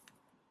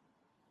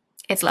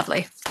 It's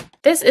lovely.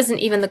 This isn't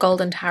even the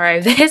Golden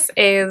Tarot. This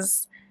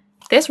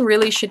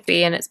really should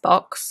be in its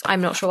box.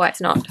 I'm not sure why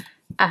it's not.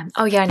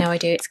 Oh yeah, no, I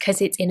do. It's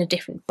because it's in a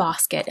different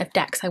basket of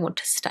decks I want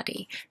to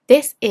study.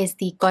 This is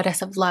the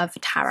Goddess of Love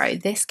Tarot.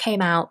 This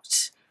came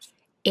out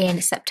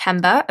in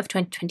September of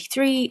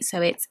 2023,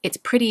 so it's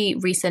pretty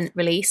recent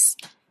release.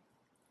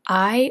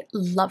 I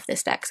love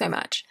this deck so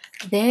much.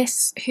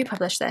 This, who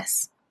published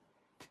this?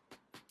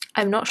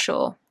 I'm not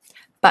sure,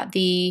 but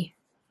the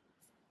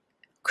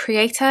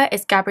creator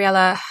is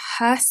Gabriella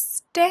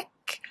Herstick,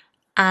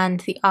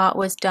 and the art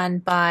was done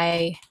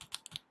by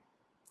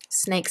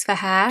Snakes for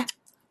Hair.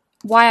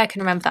 Why I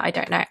can remember that, I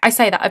don't know. I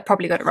say that, I've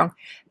probably got it wrong.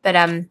 But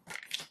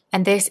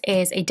and this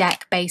is a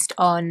deck based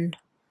on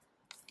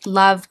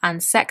love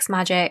and sex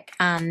magic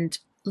and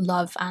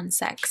love and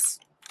sex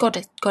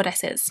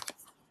goddesses.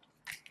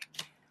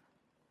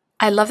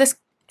 I love this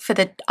for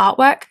the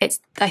artwork.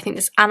 I think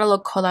this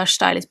analog collage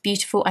style is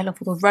beautiful. I love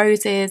all the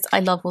roses.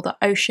 I love all the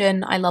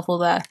ocean. I love all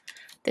the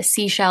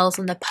seashells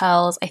and the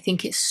pearls. I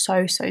think it's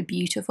so, so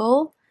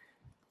beautiful.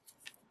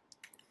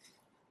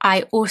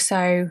 I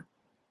also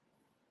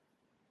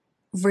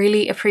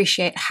really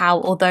appreciate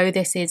how, although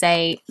this is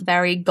a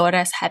very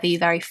goddess heavy,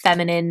 very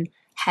feminine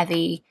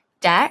heavy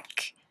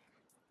deck,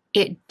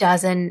 it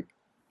doesn't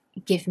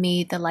give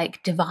me the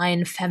like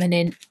divine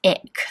feminine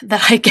ick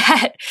that I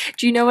get.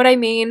 Do you know what I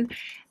mean?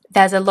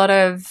 There's a lot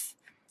of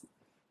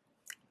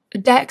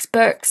decks,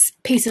 books,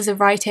 pieces of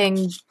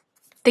writing,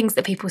 things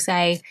that people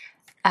say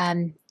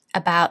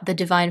about the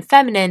divine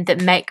feminine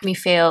that make me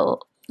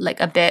feel like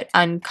a bit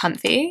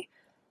uncomfy.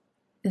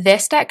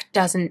 This deck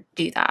doesn't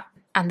do that,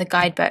 and the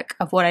guidebook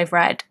of what I've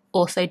read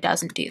also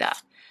doesn't do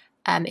that.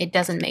 It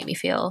doesn't make me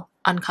feel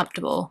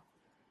uncomfortable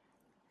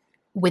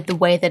with the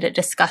way that it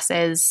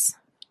discusses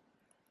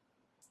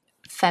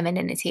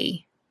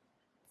femininity.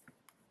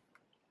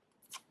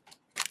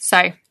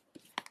 So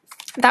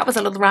that was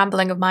a little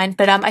rambling of mine,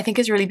 but I think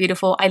it's really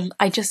beautiful. I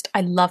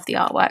love the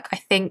artwork. I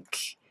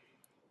think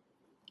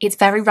it's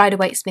very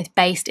Rider-Waite-Smith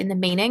based in the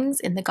meanings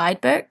in the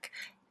guidebook.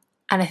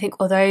 And I think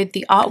although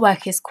the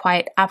artwork is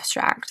quite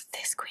abstract,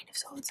 this Queen of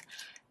Swords,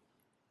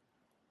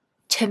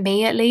 to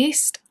me at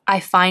least, I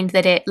find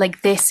that it,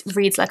 like, this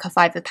reads like a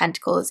Five of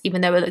Pentacles,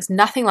 even though it looks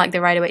nothing like the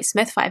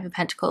Rider-Waite-Smith Five of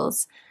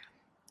Pentacles.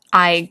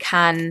 I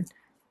can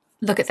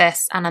look at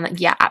this and I'm like,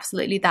 yeah,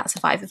 absolutely, that's a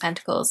Five of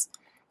Pentacles.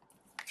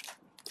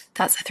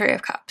 That's a Three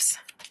of Cups.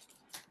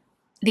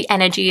 The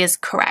energy is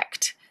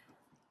correct.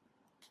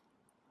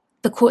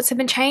 The courts have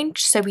been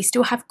changed, so we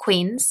still have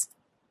queens,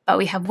 but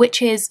we have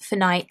witches for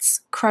knights,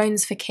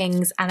 crones for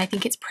kings, and I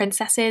think it's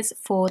princesses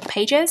for the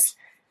pages.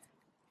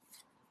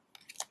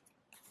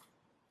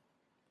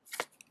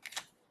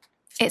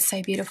 It's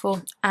so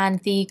beautiful. And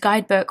the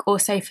guidebook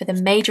also for the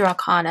major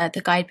arcana, the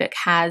guidebook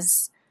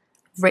has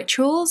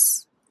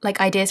rituals,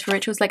 like ideas for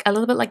rituals, like a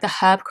little bit like the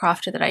herb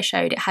crafter that I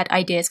showed. It had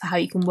ideas for how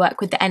you can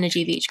work with the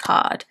energy of each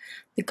card.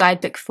 The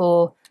guidebook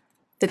for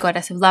the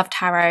Goddess of Love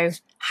Tarot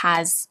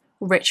has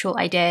ritual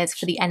ideas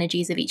for the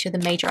energies of each of the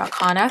major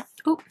arcana.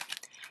 Ooh.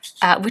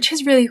 Which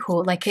is really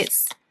cool. Like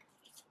it's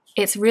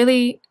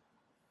really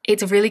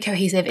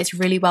cohesive. It's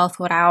really well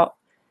thought out.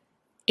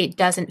 It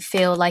doesn't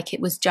feel like it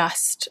was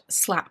just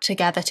slapped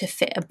together to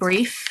fit a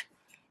brief.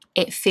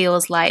 It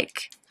feels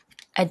like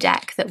a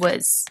deck that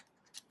was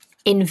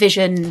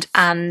envisioned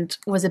and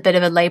was a bit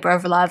of a labor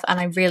of love, and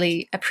I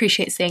really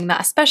appreciate seeing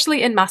that,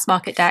 especially in mass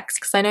market decks,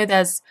 because I know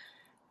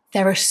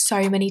there are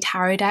so many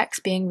tarot decks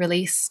being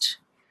released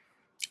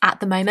at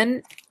the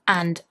moment,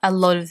 and a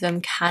lot of them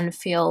can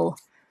feel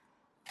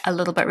a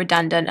little bit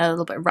redundant, a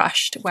little bit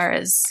rushed,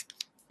 whereas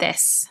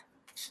this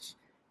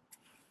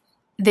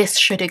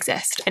should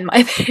exist, in my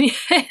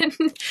opinion,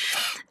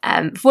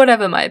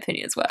 whatever my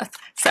opinion is worth.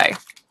 So,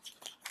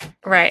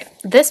 right,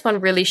 this one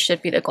really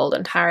should be the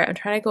Golden Tarot. I'm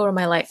trying to go to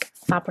my like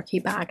fabric-y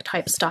bag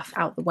type stuff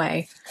out the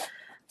way.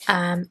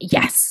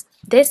 Yes,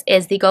 this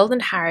is the Golden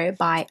Tarot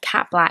by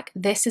Cat Black.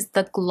 This is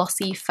the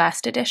glossy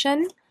first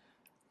edition,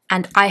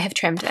 and I have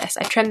trimmed this.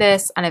 I've trimmed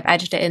this and I've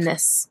edged it in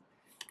this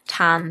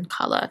tan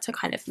colour to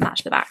kind of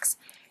match the backs.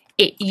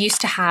 It used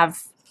to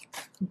have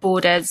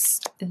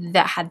borders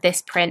that had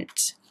this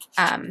print,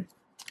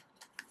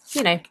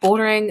 you know,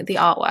 bordering the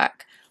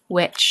artwork,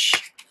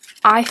 which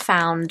I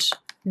found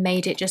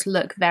made it just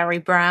look very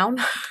brown,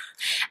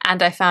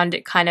 and I found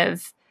it kind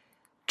of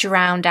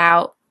drowned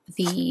out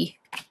the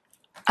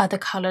other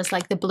colours,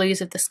 like the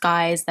blues of the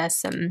skies. There's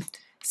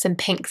some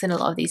pinks in a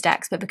lot of these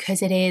decks, but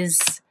because it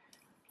is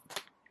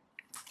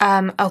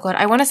oh god,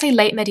 I want to say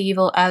late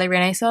medieval, early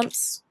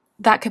Renaissance.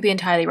 That could be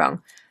entirely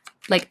wrong.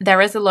 Like,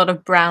 there is a lot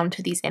of brown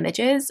to these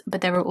images,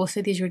 but there are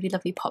also these really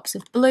lovely pops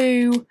of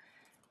blue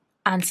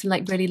and some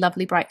like really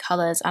lovely bright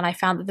colours, and I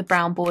found that the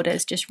brown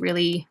borders just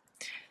really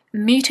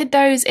muted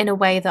those in a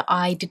way that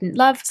I didn't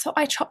love, so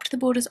I chopped the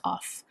borders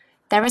off.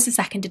 There is a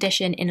second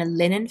edition in a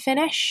linen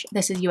finish.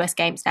 This is US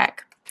Games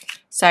deck.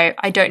 So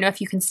I don't know if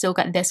you can still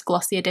get this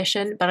glossy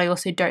edition, but I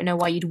also don't know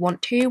why you'd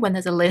want to when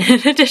there's a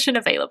linen edition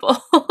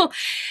available.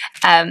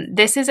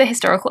 This is a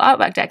historical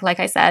artwork deck. Like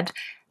I said,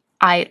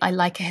 I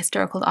like a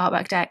historical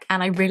artwork deck,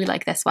 and I really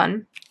like this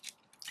one.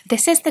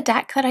 This is the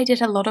deck that I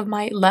did a lot of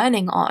my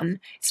learning on.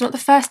 It's not the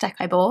first deck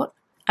I bought.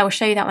 I will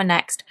show you that one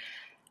next.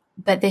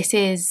 But this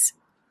is,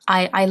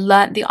 I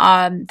learnt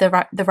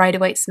the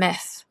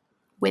Rider-Waite-Smith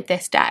with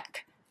this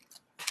deck,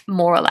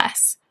 more or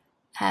less.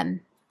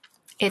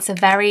 It's a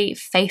very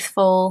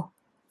faithful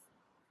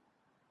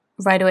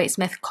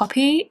Rider-Waite-Smith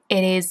copy.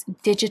 It is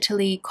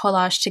digitally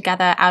collaged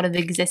together out of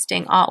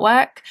existing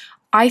artwork.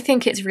 I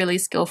think it's really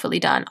skillfully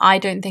done. I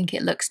don't think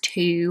it looks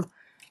too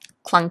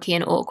clunky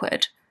and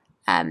awkward.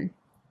 And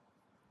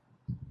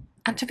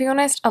to be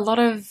honest, a lot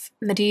of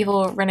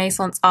medieval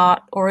Renaissance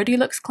art already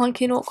looks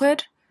clunky and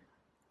awkward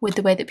with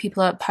the way that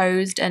people are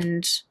posed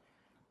and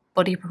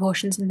body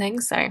proportions and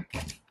things, so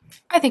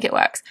I think it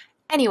works.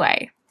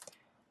 Anyway,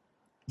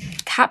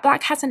 Cat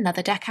Black has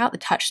another deck out, the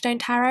Touchstone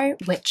Tarot,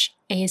 which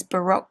is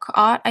Baroque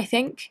art, I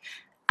think,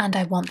 and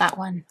I want that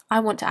one. I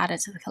want to add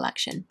it to the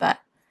collection, but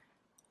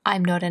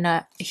I'm not in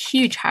a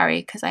huge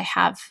hurry because I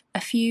have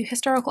a few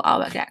historical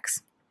artwork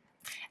decks.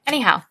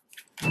 Anyhow,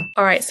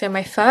 alright, so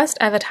my first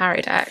ever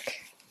tarot deck.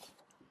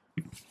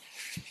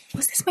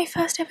 Was this my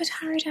first ever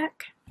tarot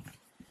deck?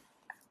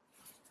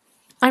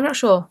 I'm not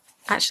sure,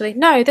 actually.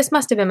 No, this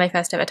must have been my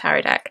first ever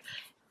tarot deck.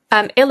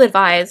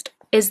 Ill-advised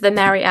is the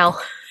Mary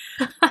L.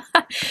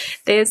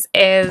 This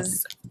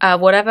is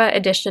whatever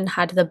edition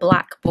had the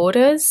black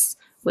borders,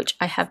 which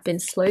I have been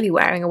slowly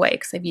wearing away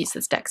because I've used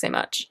this deck so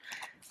much.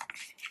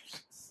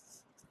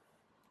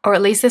 Or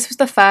at least this was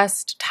the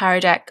first tarot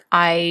deck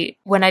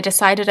when I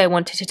decided I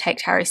wanted to take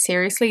tarot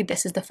seriously,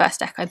 this is the first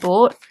deck I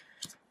bought.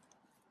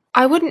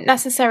 I wouldn't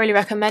necessarily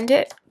recommend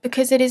it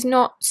because it is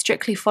not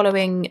strictly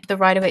following the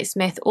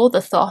Rider-Waite-Smith or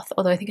the Thoth,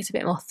 although I think it's a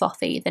bit more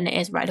Thothy than it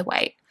is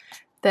Rider-Waite.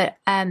 But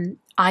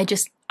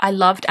I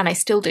loved, and I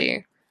still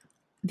do,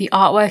 the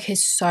artwork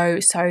is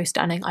so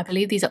stunning. I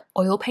believe these are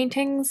oil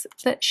paintings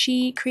that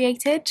she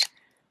created.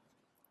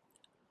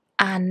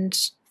 And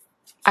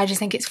I just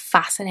think it's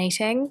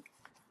fascinating.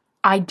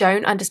 I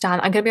don't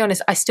understand, I'm going to be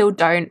honest, I still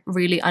don't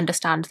really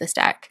understand this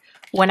deck.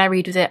 When I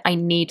read with it, I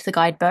need the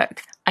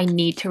guidebook. I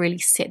need to really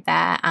sit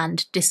there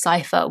and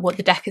decipher what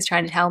the deck is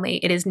trying to tell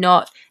me. It is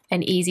not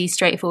an easy,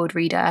 straightforward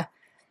reader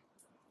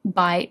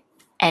by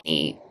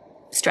any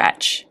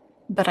stretch,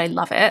 but I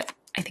love it.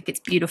 I think it's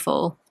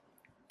beautiful.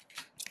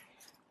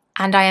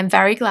 And I am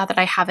very glad that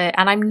I have it.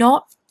 And I'm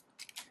not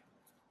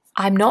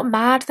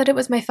mad that it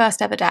was my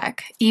first ever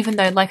deck, even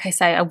though, like I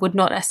say, I would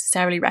not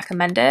necessarily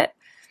recommend it.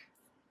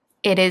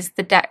 It is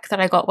the deck that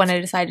I got when I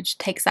decided to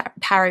take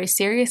tarot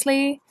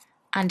seriously,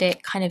 and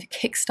it kind of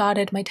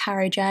kick-started my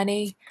tarot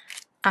journey,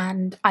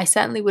 and I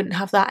certainly wouldn't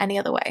have that any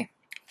other way.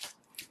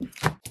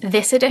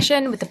 This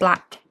edition with the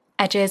black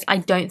edges, I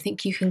don't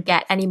think you can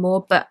get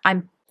anymore, but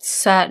I'm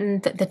certain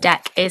that the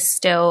deck is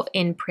still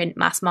in print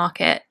mass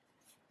market,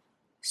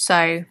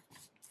 so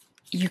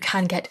you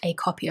can get a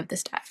copy of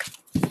this deck.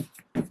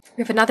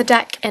 We have another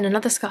deck in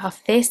another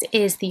scarf. This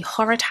is the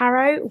Horror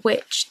Tarot,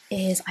 which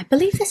is, I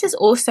believe this is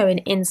also an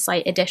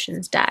Insight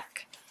Editions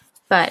deck,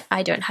 but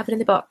I don't have it in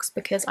the box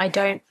because I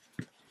don't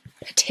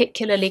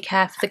particularly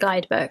care for the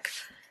guidebook.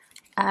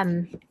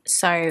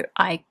 So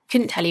I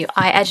couldn't tell you.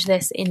 I edged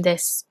this in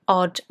this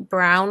odd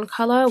brown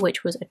colour,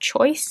 which was a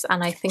choice,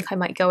 and I think I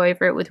might go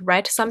over it with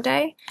red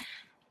someday.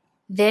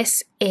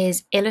 This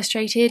is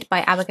illustrated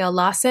by Abigail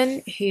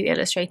Larson, who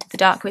illustrated the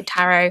Darkwood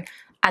Tarot.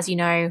 As you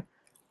know,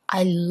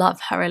 I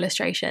love her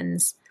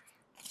illustrations.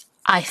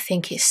 I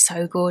think it's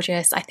so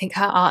gorgeous. I think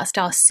her art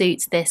style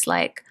suits this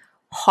like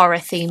horror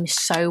theme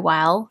so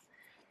well.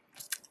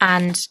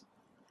 And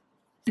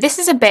this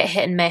is a bit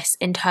hit and miss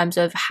in terms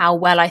of how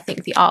well I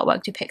think the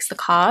artwork depicts the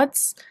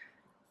cards.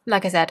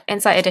 Like I said,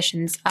 Insight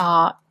Editions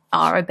are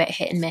a bit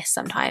hit and miss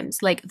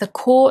sometimes. Like the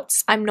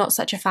Courts, I'm not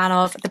such a fan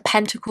of. The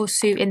Pentacle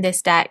suit in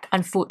this deck,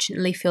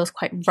 unfortunately, feels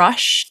quite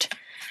rushed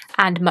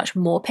and much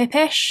more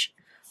pippish.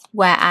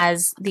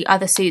 Whereas the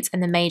other suits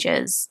and the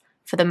Majors,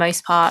 for the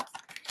most part,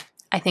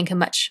 I think are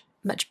much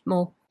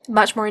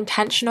more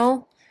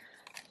intentional.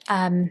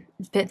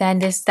 But then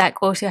this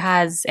deck also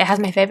has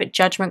my favorite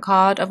Judgment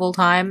card of all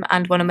time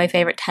and one of my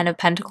favorite Ten of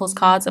Pentacles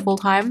cards of all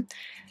time.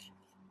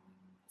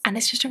 And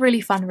it's just a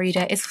really fun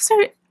reader. It's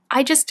also,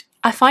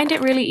 I find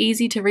it really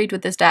easy to read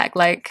with this deck.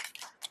 Like,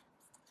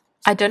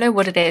 I don't know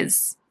what it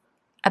is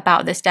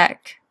about this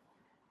deck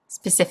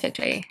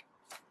specifically,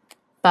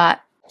 but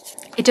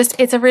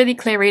it's a really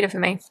clear reader for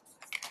me.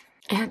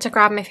 I had to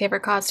grab my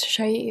favorite cards to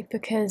show you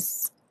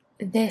because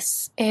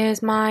this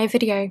is my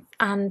video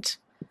and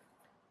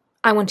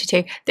I wanted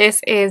to. This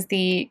is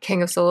the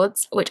King of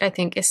Swords, which I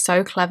think is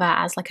so clever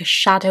as like a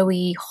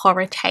shadowy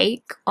horror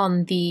take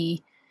on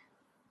the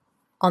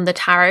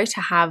tarot,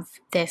 to have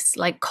this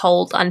like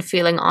cold,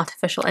 unfeeling,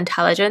 artificial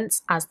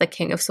intelligence as the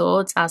King of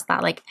Swords, as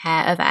that like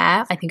air of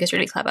air. I think is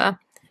really clever.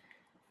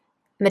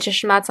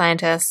 Magician, Mad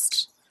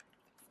Scientist,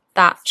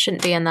 that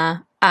shouldn't be in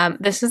there.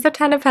 This is the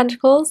Ten of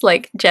Pentacles,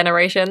 like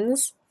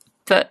Generations,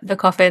 but the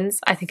coffins.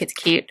 I think it's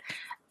cute.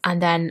 And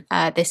then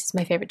this is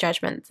my favorite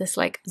Judgment, this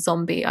like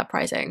zombie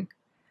uprising.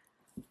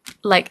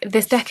 Like,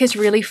 this deck is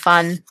really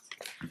fun,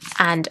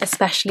 and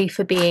especially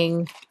for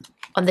being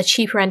on the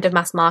cheaper end of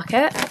mass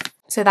market.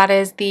 So that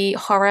is the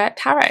Horror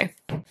Tarot.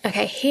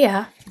 Okay,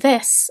 here,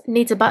 this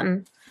needs a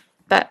button,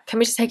 but can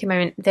we just take a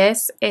moment?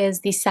 This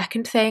is the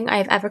second thing I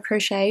have ever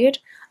crocheted.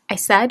 I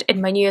said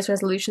in my New Year's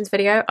resolutions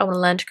video, I want to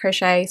learn to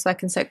crochet so I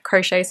can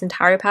crochet some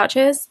tarot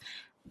pouches,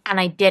 and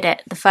I did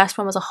it. The first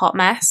one was a hot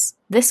mess.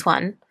 This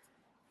one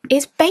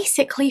is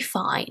basically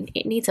fine.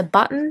 It needs a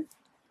button,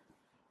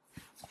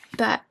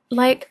 but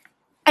like,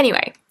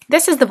 anyway,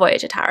 this is the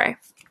Voyager Tarot,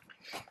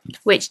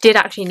 which did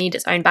actually need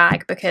its own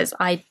bag because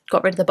I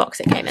got rid of the box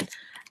it came in.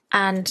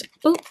 And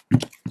ooh,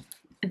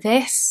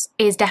 this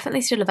is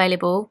definitely still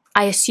available.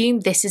 I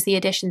assume this is the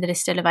edition that is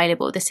still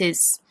available. This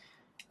is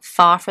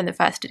far from the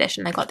first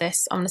edition. I got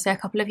this, I want to say, a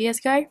couple of years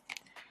ago.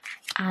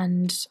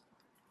 And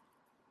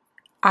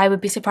I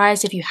would be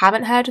surprised if you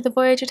haven't heard of the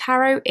Voyager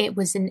Tarot. It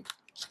was in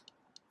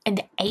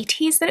the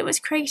 80s that it was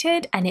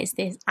created, and it's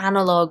this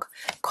analog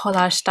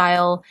collage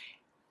style.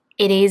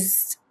 It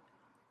is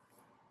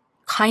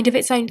kind of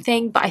its own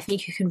thing, but I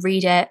think you can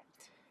read it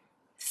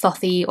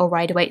Thothi or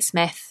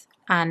Rider-Waite-Smith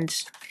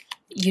and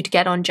you'd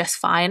get on just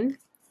fine.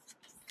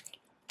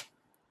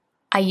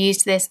 I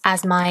used this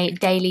as my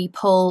daily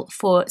pull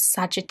for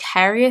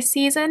Sagittarius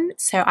season,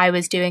 so I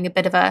was doing a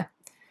bit of a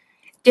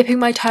dipping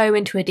my toe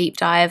into a deep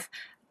dive.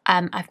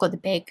 I've got the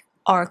big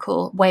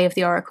Oracle, Way of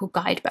the Oracle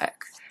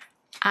guidebook,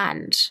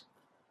 and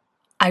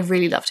I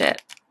really loved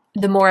it.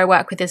 The more I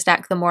work with this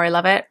deck, the more I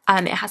love it.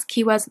 It has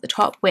keywords at the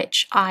top,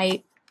 which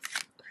I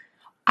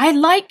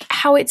like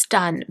how it's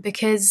done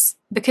because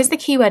the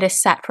keyword is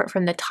separate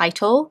from the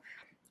title.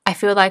 I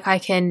feel like I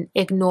can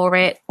ignore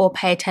it or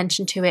pay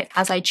attention to it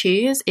as I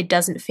choose. It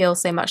doesn't feel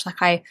so much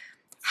like I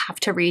have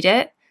to read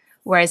it.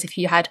 Whereas if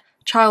you had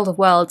Child of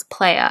Worlds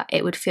player,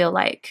 it would feel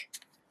like,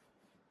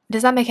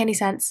 does that make any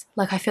sense?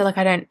 Like, I feel like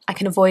I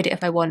can avoid it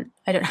if I want.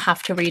 I don't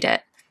have to read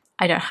it.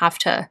 I don't have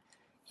to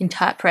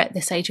interpret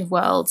the Sage of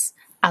Worlds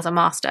as a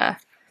master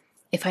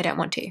if I don't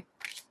want to.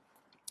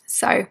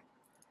 So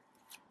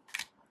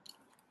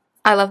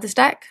I love this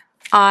deck.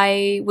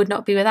 I would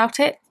not be without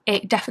it.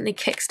 It definitely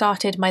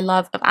kickstarted my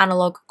love of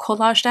analog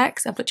collage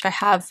decks, of which I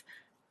have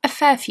a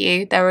fair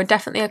few. There are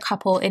definitely a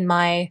couple in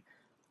my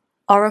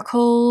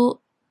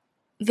Oracle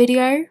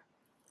video,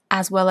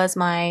 as well as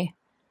my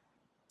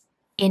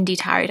indie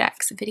tarot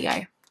decks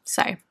video.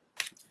 So,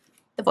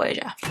 the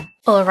Voyager.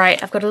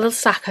 Alright, I've got a little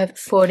stack of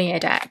Fournier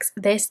decks.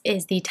 This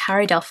is the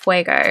Tarot del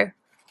Fuego,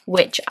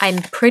 which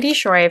I'm pretty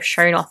sure I've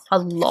shown off a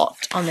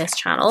lot on this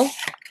channel.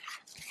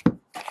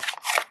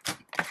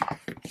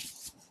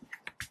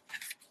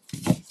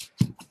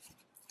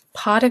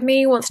 Part of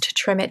me wants to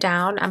trim it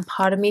down and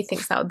part of me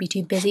thinks that would be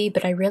too busy,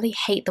 but I really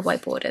hate the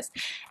white borders.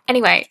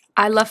 Anyway,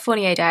 I love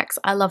Fournier decks.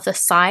 I love the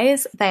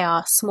size. They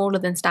are smaller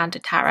than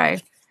standard tarot.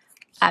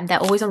 They're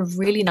always on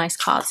really nice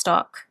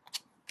cardstock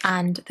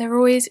and they're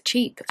always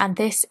cheap. And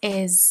this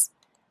is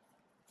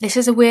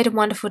a weird and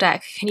wonderful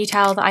deck. Can you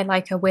tell that I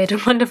like a weird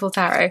and wonderful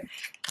tarot?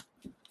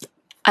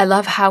 I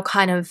love how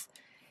kind of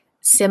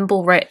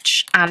symbol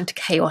rich and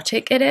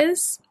chaotic it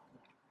is.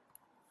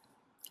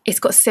 It's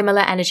got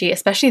similar energy,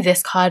 especially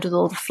this card with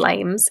all the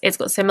flames. It's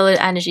got similar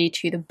energy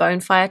to the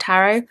Bonefire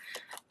Tarot.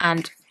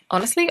 And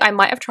honestly, I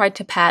might have tried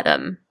to pair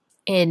them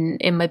in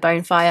my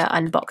Bonefire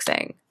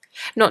unboxing.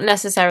 Not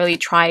necessarily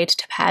tried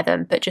to pair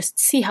them, but just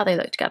see how they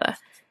look together.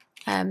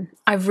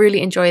 I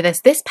really enjoy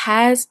this. This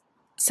pairs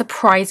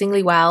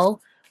surprisingly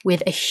well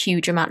with a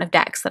huge amount of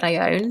decks that I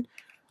own,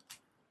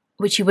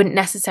 which you wouldn't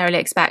necessarily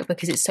expect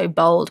because it's so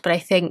bold. But I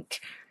think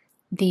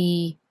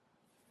the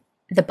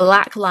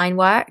black line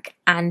work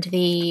and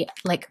the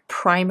like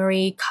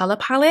primary color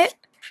palette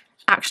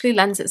actually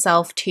lends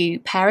itself to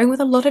pairing with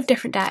a lot of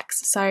different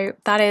decks. So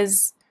that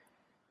is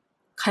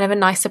kind of a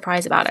nice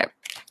surprise about it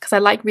because I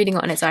like reading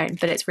it on its own,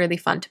 but it's really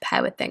fun to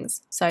pair with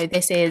things. So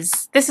this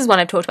is one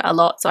I've talked about a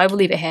lot, so I will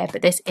leave it here,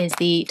 but this is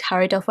the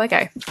Tarot del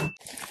Fuego.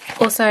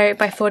 Also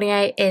by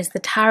Fournier is the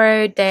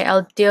Tarot de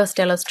el Dios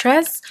de los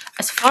Tres.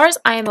 As far as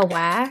I am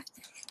aware,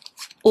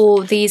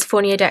 all these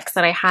Fournier decks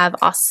that I have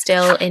are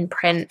still in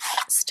print,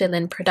 still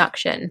in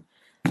production.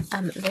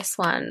 This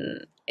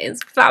one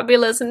is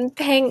fabulous in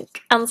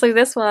pink. And so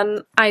this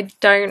one, I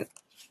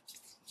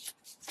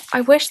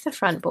wish the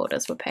front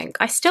borders were pink.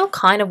 I still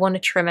kind of want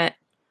to trim it.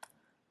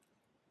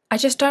 I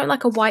just don't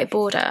like a white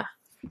border.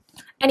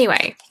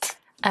 Anyway,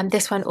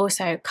 this one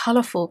also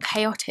colourful,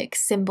 chaotic,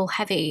 symbol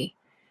heavy.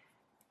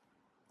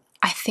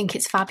 I think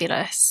it's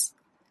fabulous.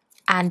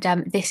 And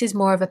this is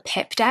more of a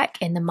pip deck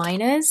in the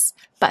minors,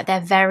 but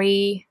they're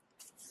very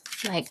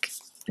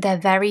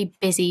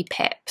busy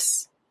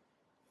pips.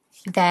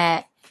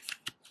 There's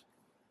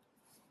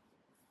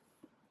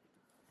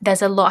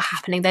a lot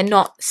happening. They're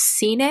not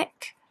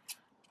scenic,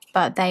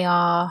 but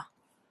there's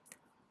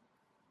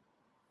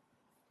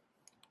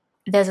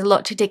a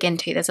lot to dig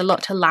into. There's a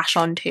lot to latch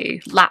onto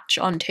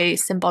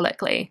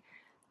symbolically.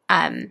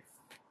 And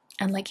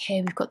like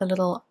here we've got the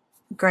little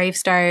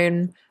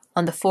gravestone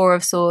on the Four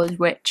of Swords,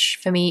 which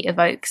for me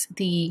evokes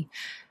the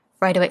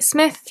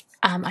Rider-Waite-Smith.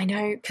 I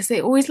know, because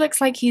it always looks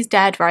like he's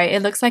dead, right?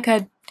 It looks like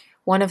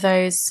one of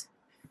those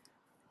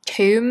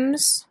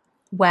tombs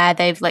where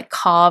they've like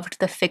carved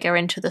the figure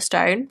into the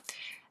stone.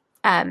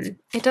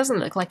 It doesn't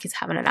look like he's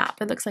having a nap.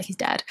 It looks like he's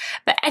dead.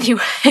 But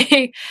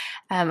anyway,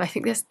 I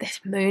think this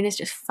moon is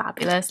just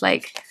fabulous.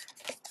 Like,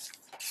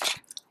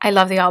 I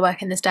love the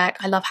artwork in this deck.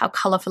 I love how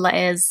colourful it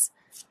is,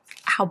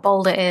 how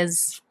bold it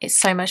is. It's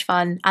so much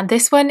fun. And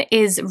this one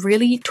is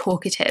really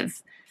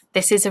talkative.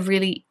 this is a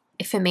really,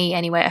 for me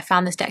anyway, I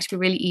found this deck to be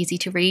really easy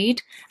to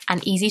read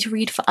and easy to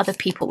read for other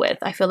people with.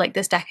 I feel like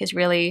this deck is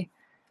really,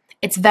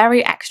 it's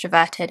very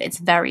extroverted, it's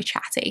very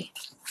chatty.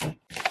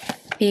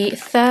 The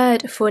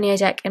third Fournier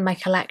deck in my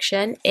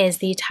collection is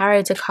the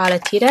Tarot de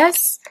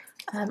Carletides.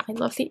 I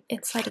love the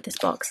inside of this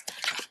box.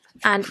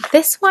 And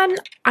this one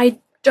I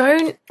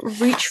don't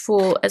reach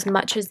for as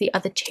much as the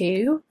other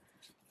two,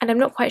 and I'm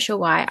not quite sure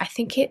why. I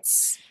think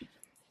it's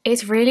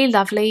really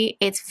lovely.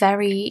 It's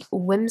very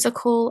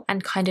whimsical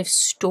and kind of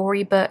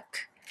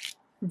storybook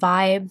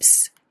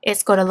vibes.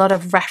 It's got a lot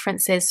of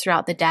references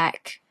throughout the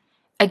deck.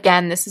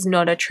 Again, this is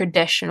not a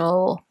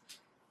traditional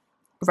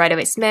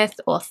Rider-Waite-Smith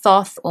or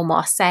Thoth or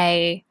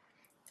Marseille.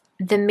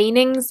 The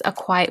meanings are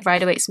quite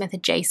Rider-Waite-Smith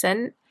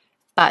adjacent,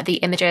 but the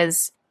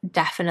images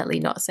definitely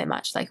not so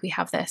much. Like we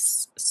have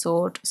this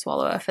sword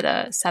swallower for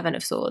the Seven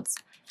of Swords.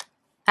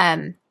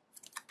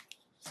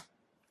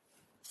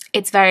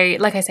 It's very,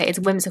 like I say, it's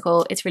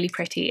whimsical, it's really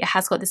pretty. It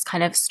has got this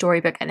kind of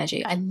storybook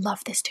energy. I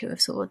love this Two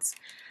of Swords.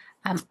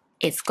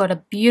 It's got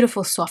a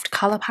beautiful soft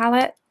colour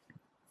palette.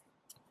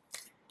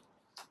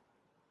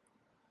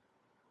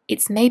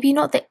 It's maybe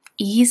not the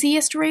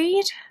easiest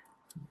read,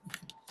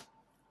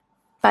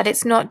 but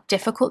it's not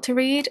difficult to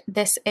read.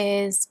 This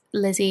is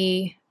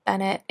Lizzie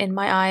Bennett in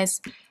my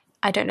eyes.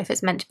 I don't know if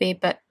it's meant to be,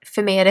 but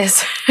for me it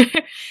is.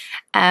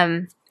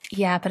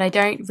 Yeah, but I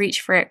don't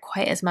reach for it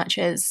quite as much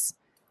as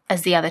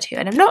the other two,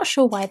 and I'm not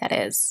sure why that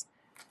is.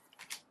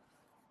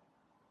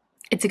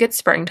 It's a good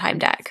springtime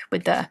deck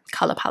with the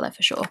colour palette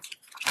for sure.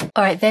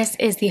 Alright, this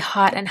is the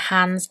Heart and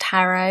Hands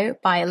Tarot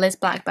by Liz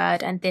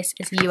Blackbird, and this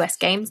is a US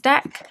Games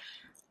deck.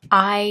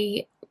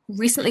 I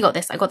recently got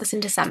this. I got this in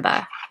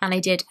December, and I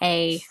did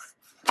a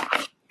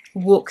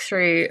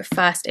walkthrough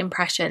first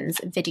impressions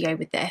video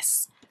with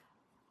this.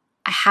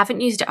 I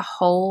haven't used it a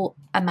whole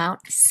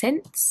amount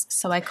since,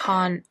 so I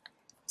can't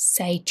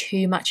say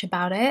too much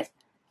about it.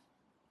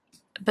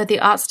 But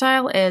the art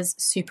style is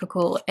super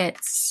cool.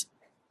 It's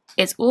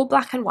all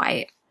black and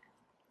white.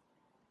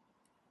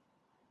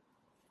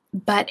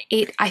 But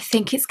I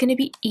think it's going to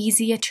be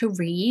easier to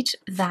read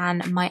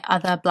than my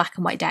other black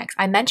and white decks.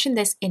 I mentioned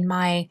this in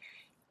my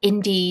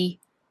indie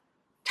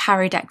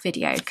tarot deck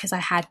video because I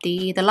had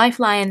the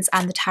Lifelines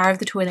and the Tarot of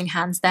the Toiling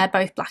Hands. They're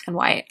both black and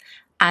white.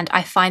 And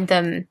I find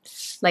them,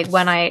 like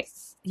when I,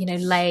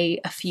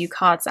 lay a few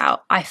cards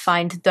out, I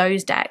find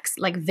those decks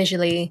like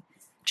visually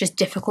just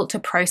difficult to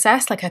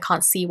process. Like I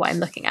can't see what I'm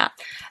looking at.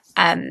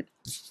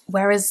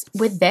 Whereas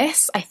with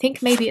this, I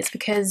think maybe it's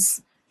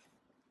because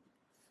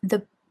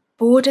the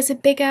borders are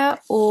bigger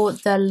or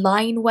the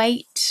line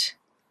weight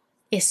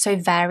is so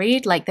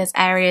varied. Like there's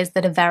areas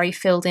that are very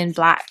filled in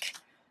black,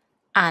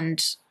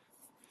 and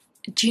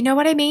do you know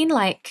what I mean?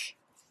 Like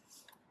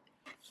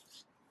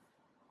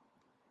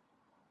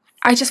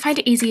I just find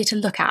it easier to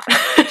look at.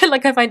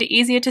 Like I find it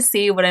easier to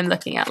see what I'm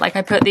looking at. Like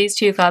I put these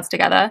two cards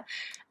together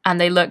and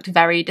they looked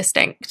very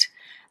distinct,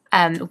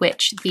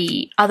 which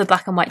the other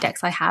black and white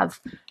decks I have,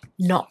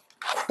 not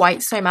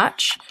quite so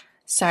much.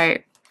 So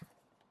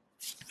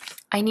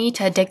I need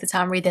to dig this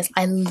out and read this.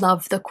 I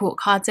love the court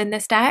cards in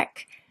this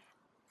deck.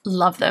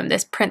 Love them.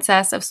 This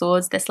Princess of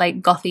Swords, this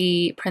like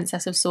gothy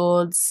Princess of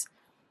Swords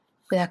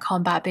with her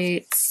combat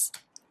boots.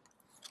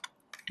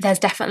 There's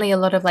definitely a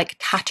lot of like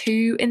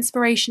tattoo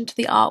inspiration to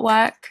the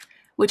artwork,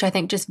 which I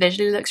think just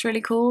visually looks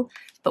really cool.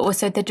 But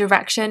also the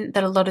direction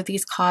that a lot of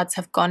these cards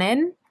have gone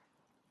in,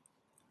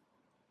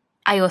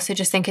 I also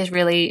just think is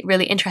really,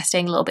 really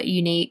interesting, a little bit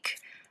unique.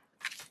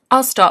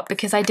 I'll stop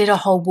because I did a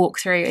whole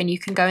walkthrough and you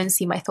can go and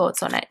see my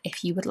thoughts on it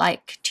if you would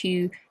like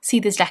to see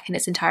this deck in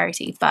its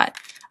entirety. But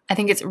I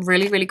think it's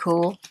really, really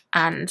cool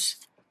and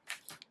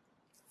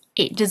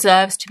it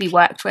deserves to be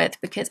worked with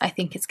because I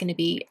think it's going to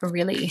be a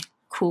really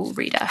cool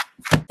reader.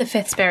 The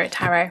Fifth Spirit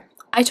Tarot.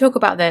 I talk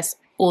about this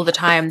all the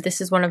time. This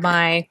is one of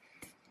my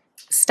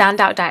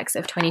standout decks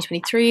of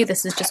 2023.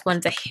 This is just one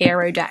of the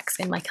hero decks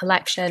in my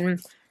collection.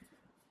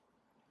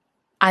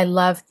 I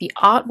love the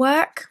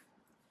artwork.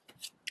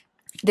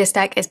 This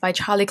deck is by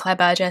Charlie Claire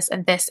Burgess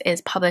and this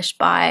is published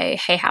by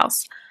Hay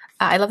House.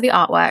 I love the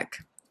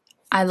artwork.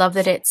 I love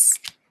that it's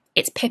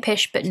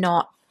pippish but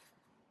not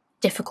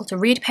difficult to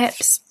read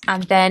pips.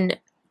 And then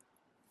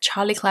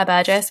Charlie Claire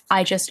Burgess,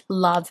 I just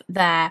love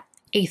their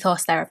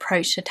ethos, their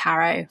approach to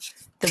tarot,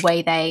 the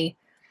way they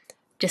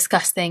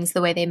discuss things,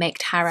 the way they make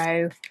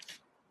tarot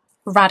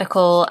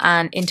radical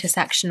and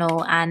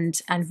intersectional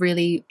and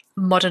really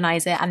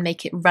modernize it and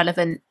make it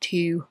relevant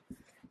to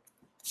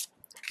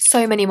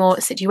so many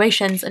more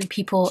situations and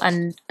people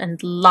and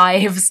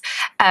lives.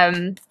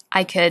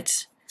 I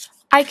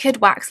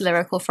could wax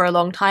lyrical for a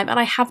long time, and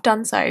I have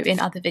done so in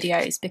other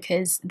videos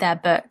because their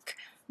book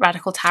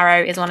Radical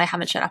Tarot is one I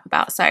haven't shut up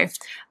about. So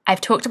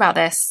I've talked about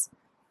this.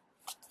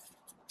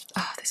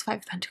 Oh, this Five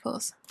of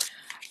Pentacles.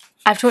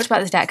 I've talked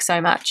about this deck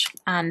so much,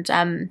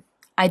 and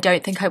I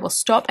don't think I will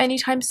stop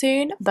anytime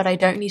soon, but I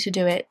don't need to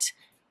do it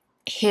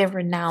here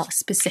and now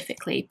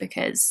specifically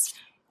because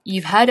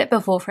you've heard it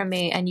before from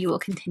me and you will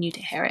continue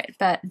to hear it.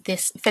 But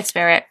this Fifth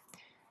Spirit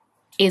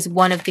is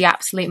one of the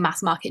absolute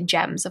mass market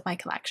gems of my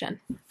collection.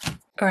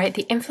 All right,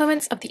 the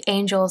Influence of the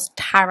Angels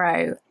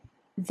Tarot.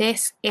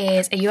 This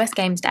is a US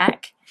Games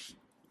deck,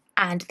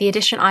 and the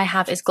edition I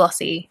have is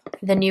glossy.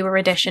 The newer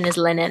edition is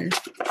linen,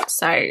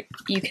 so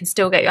you can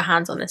still get your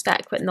hands on this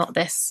deck, but not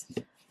this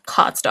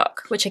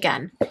cardstock, which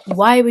again,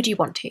 why would you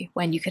want to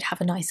when you could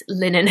have a nice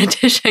linen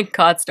edition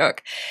cardstock?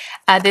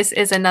 This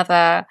is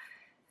another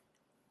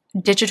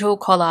digital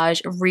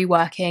collage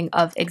reworking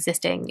of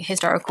existing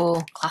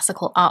historical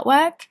classical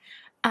artwork,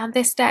 and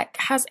this deck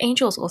has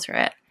angels all through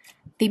it.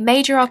 The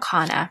major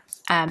arcana,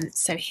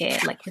 so here,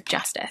 like with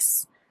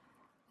Justice,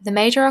 the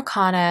major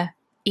arcana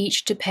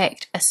each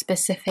depict a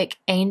specific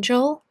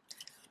angel.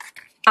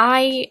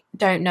 I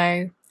don't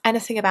know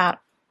anything about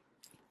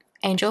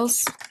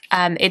angels.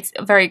 It's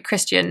very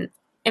Christian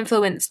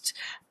influenced,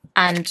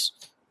 and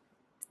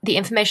the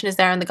information is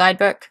there in the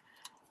guidebook.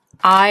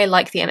 I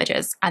like the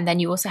images, and then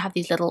you also have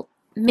these little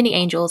mini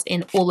angels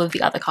in all of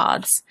the other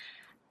cards,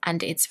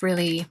 and it's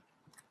really,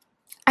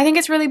 I think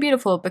it's really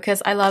beautiful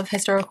because I love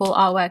historical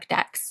artwork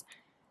decks.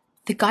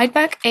 The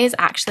guidebook is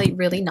actually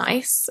really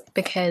nice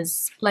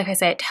because, like I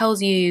say, it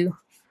tells you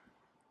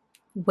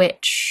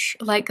which,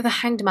 like the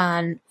Hanged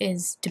Man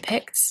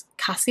depicts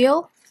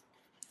Cassiel,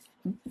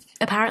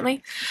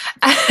 apparently.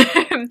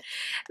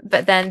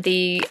 But then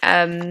the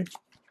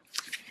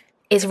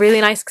is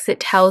really nice because it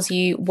tells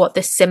you what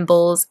the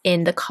symbols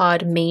in the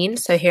card mean.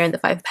 So here in the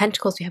Five of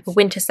Pentacles, we have a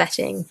winter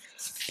setting,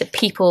 the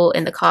people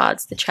in the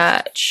cards, the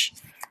church,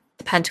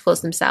 the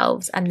pentacles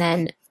themselves, and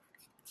then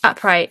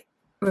upright,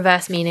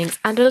 reverse meanings,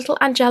 and a little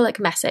angelic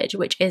message,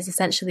 which is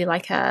essentially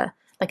like an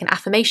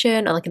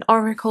affirmation or like an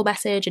oracle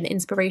message, an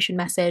inspiration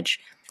message,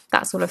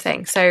 that sort of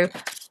thing. So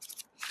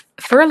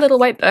for a little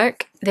white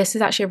book, this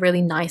is actually a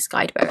really nice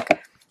guidebook.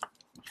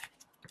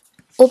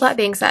 All that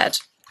being said,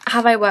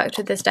 have I worked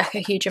with this deck a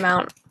huge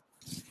amount?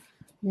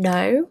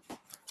 No.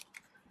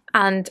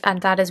 And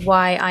that is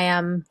why I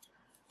am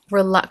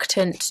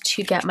reluctant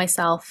to get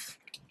myself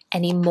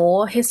any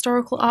more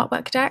historical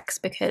artwork decks,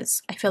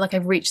 because I feel like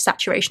I've reached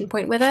saturation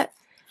point with it.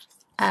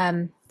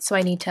 So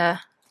I need to...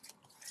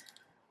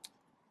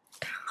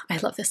 I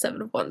love this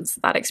Seven of Wands.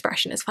 That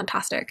expression is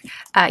fantastic.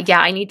 Yeah,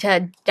 I need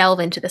to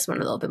delve into this one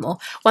a little bit more.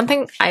 One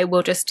thing I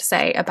will just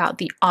say about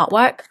the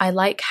artwork, I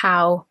like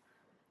how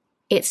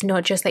it's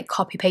not just like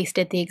copy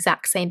pasted the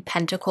exact same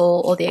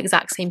pentacle or the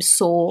exact same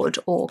sword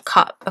or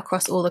cup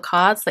across all the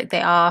cards. Like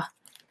they are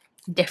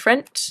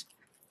different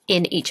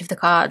in each of the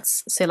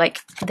cards. So like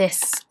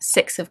this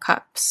Six of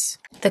Cups,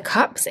 the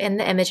cups in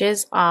the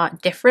images are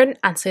different,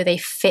 and so they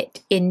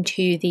fit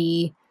into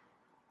the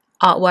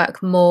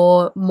artwork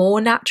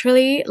more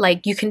naturally.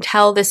 Like you can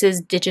tell this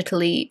is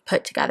digitally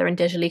put together and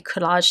digitally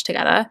collaged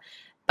together,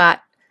 but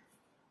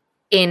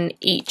in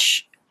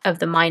each of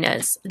the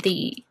minors,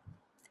 the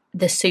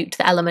suit,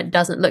 the element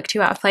doesn't look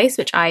too out of place,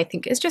 which I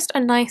think is just a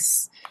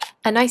nice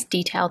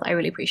detail that I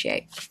really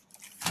appreciate.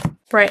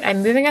 Right,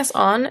 I'm moving us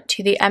on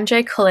to the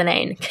MJ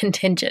Cullinane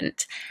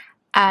contingent.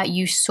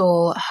 You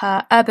saw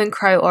her Urban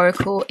Crow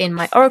Oracle in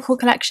my Oracle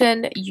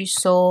collection. You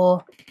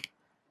saw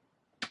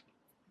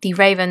the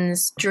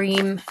Raven's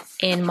Dream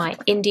in my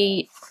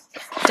indie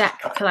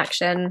deck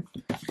collection.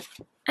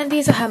 And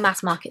these are her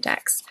mass market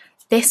decks.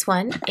 This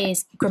one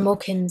is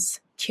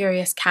Grimalkin's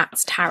Curious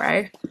Cats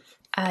Tarot.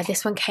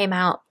 This one came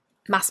out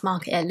mass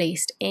market at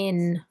least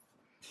in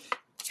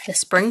the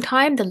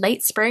springtime, the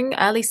late spring,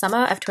 early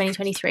summer of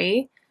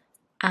 2023.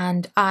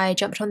 And I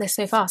jumped on this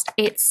so fast.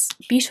 It's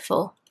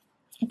beautiful.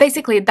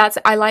 Basically,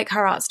 I like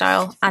her art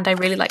style, and I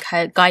really like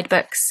her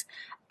guidebooks,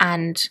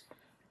 and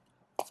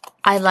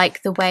I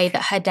like the way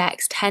that her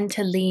decks tend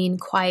to lean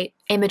quite,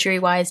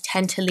 imagery-wise,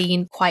 tend to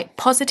lean quite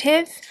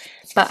positive,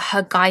 but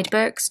her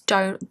guidebooks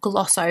don't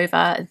gloss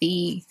over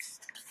the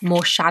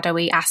more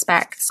shadowy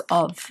aspects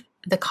of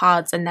the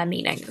cards and their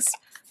meanings,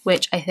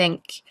 which I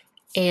think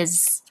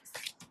is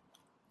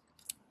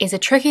a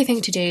tricky thing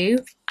to do,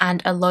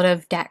 and a lot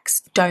of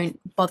decks don't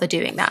bother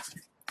doing that.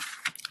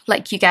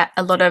 Like you get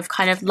a lot of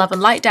kind of love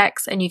and light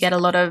decks, and you get a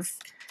lot of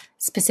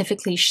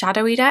specifically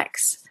shadowy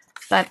decks,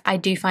 but I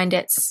do find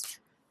it's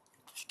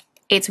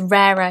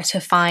rarer to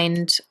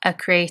find a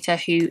creator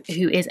who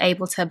is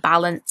able to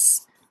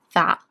balance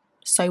that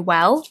so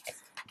well.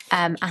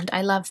 And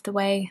I love the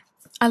way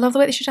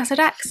that she does her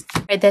decks.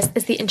 This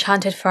is the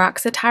Enchanted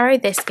Firaxa Tarot.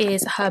 This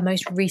is her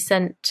most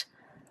recent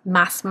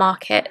mass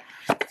market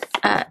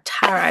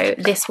tarot.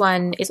 This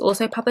one is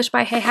also published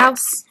by Hay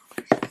House.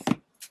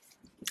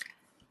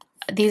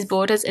 These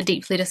borders are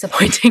deeply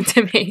disappointing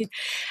to me,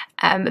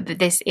 but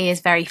this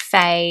is very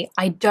fey.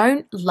 I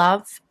don't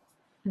love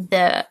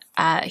the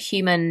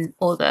human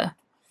or the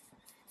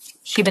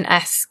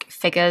human-esque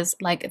figures.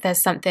 Like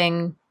there's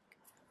something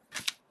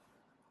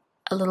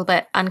a little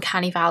bit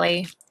uncanny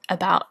valley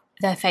about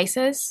their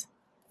faces.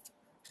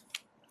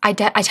 I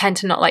tend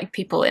to not like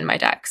people in my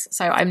decks,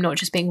 so I'm not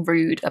just being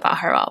rude about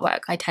her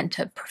artwork. I tend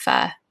to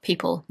prefer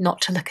people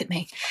not to look at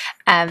me.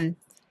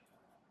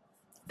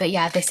 But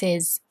yeah, this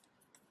is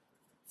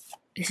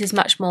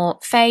much more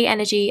fey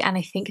energy, and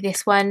I think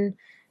this one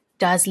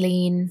does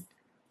lean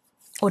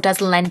or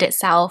does lend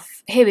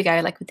itself. Here we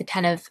go, like with the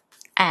Ten of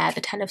air,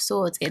 the Ten of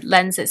Swords, it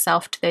lends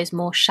itself to those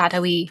more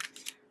shadowy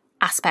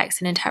aspects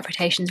and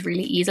interpretations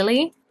really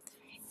easily,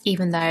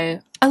 even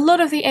though a lot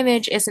of the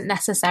image isn't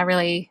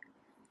necessarily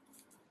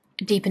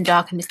deep and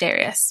dark and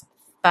mysterious,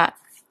 but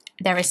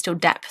there is still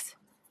depth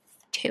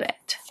to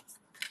it.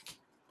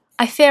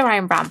 I fear I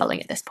am rambling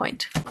at this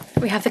point.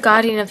 We have the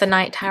Guardian of the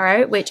Night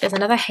Tarot, which is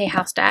another Hay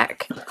House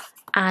deck,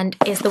 and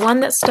is the one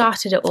that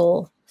started it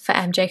all for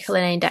MJ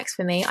Cullinane decks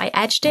for me. I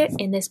edged it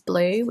in this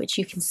blue, which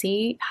you can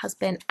see has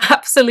been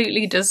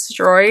absolutely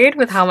destroyed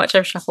with how much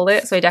I've shuffled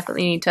it, so I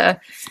definitely need to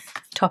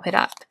top it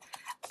up.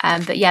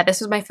 But yeah, this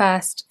was my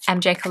first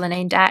MJ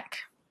Cullinane deck,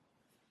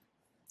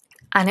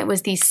 and it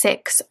was the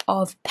Six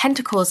of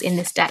Pentacles in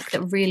this deck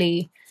that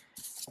really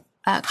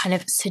kind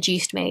of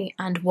seduced me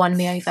and won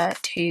me over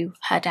to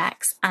her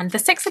decks. And the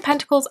Six of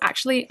Pentacles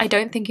actually I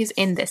don't think is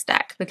in this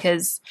deck,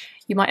 because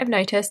you might have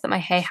noticed that my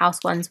Hay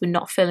House ones were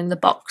not filling the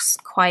box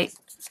quite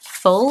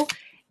full.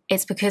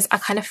 It's because I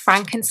kind of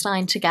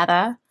Frankenstein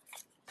together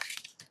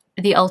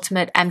the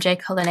ultimate MJ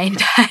Cullinane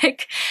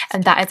deck,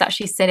 and that is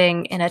actually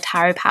sitting in a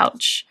tarot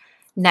pouch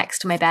next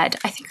to my bed.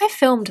 I think I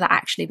filmed that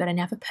actually, but I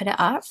never put it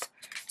up.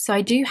 So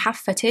I do have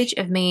footage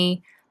of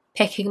me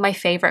picking my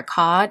favorite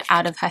card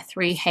out of her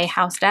 3 Hay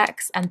House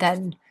decks and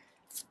then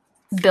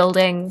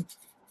building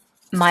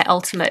my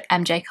ultimate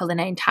MJ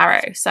Cullinane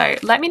tarot. So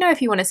let me know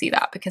if you want to see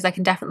that, because I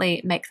can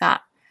definitely make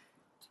that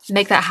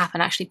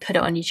happen, actually put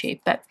it on YouTube.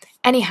 But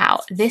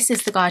anyhow, this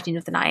is the Guardian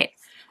of the Night.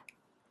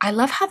 I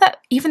love how that,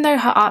 even though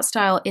her art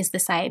style is the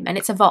same and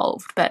it's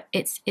evolved, but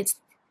it's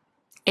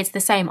the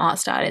same art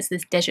style, it's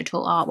this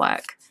digital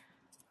artwork.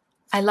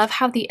 I love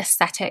how the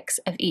aesthetics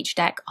of each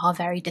deck are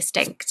very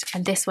distinct,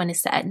 and this one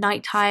is set at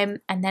nighttime,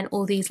 and then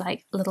all these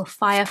like little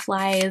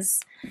fireflies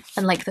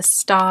and like the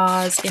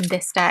stars in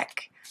this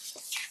deck.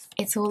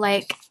 It's all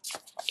like,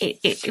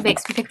 it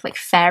makes me think of like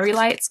fairy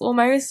lights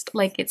almost,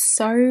 like it's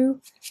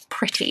so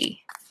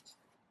pretty.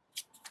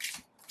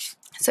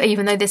 So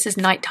even though this is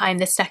nighttime,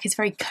 this deck is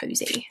very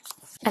cozy.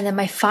 And then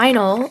my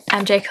final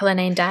MJ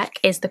Cullinane deck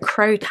is the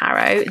Crow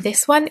Tarot.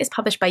 This one is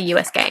published by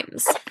US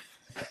Games,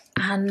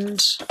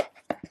 and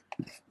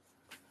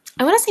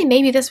I want to say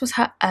maybe this was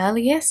her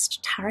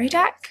earliest tarot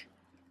deck,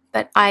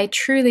 but I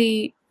could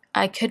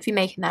be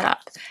making that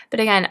up. But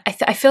again,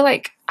 I feel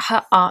like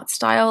her art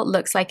style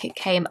looks like it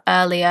came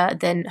earlier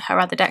than her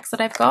other decks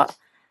that I've got,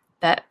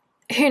 but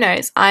who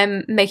knows?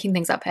 I'm making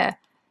things up here.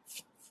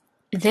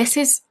 I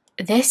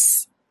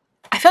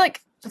feel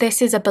like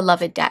this is a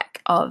beloved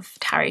deck of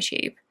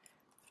TarotTube,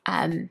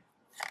 and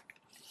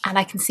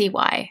I can see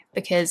why,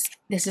 because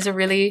this is a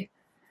really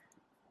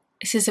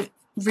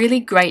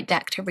great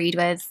deck to read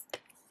with,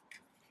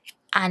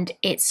 and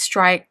it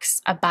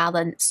strikes a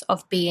balance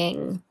of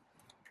being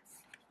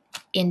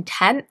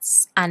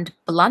intense and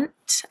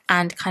blunt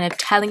and kind of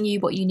telling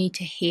you what you need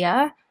to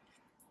hear,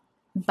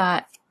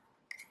 but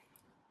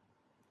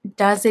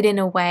does it in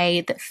a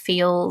way that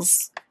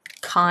feels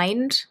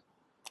kind.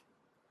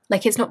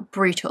 Like, it's not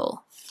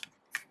brutal.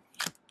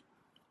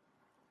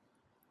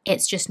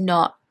 It's just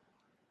not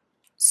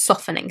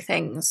softening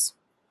things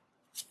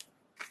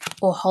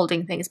or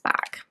holding things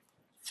back.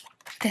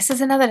 This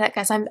is another deck,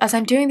 as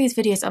I'm doing these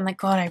videos, I'm like,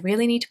 God, I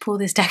really need to pull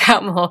this deck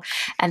out more,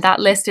 and that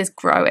list is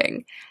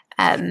growing.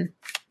 But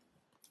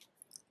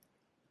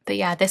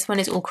yeah, this one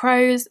is all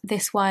crows.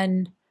 This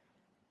one,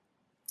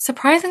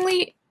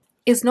 surprisingly,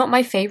 is not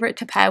my favorite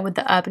to pair with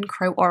the Urban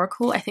Crow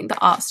Oracle. I think the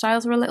art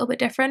styles are a little bit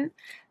different,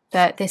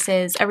 but this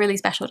is a really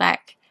special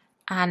deck,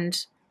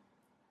 and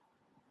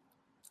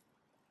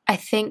I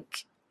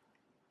think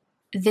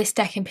this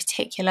deck in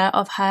particular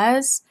of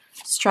hers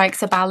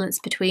strikes a balance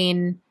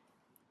between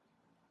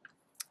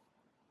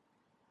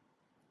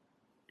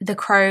the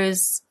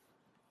crows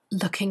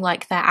looking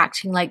like they're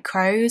acting like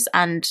crows,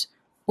 and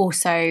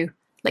also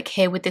like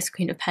here with this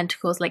Queen of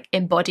Pentacles, like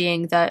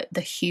embodying the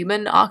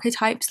human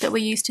archetypes that we're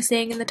used to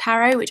seeing in the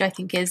tarot, which I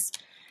think is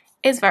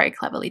very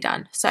cleverly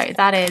done. So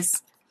that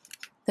is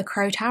the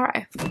Crow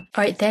Tarot. All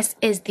right, this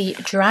is the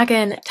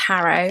Dragon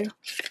Tarot,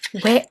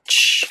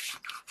 which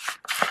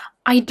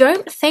I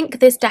don't think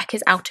this deck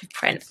is out of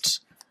print.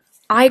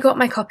 I got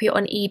my copy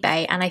on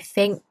eBay, and I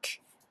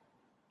think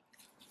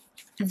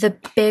the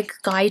big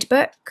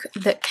guidebook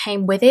that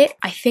came with it,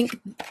 I think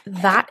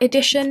that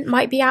edition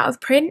might be out of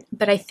print,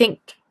 but I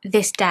think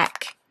this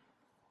deck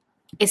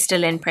is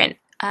still in print.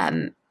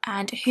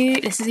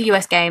 This is a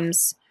US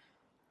Games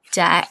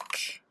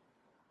deck.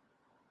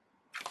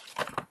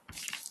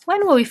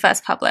 When were we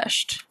first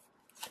published?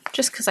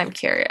 Just because I'm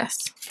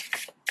curious.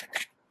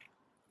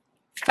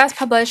 First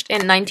published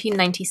in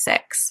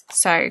 1996,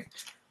 so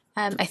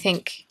I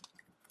think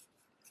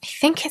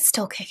it's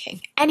still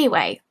kicking.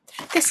 Anyway,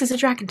 this is a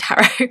Dragon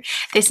Tarot.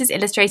 This is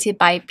illustrated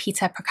by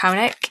Peter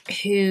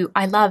Prokownik, who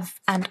I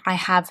love, and I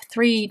have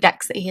 3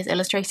 decks that he has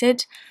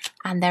illustrated,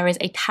 and there is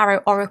a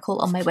Tarot Oracle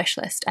on my wish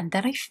list, and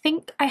then I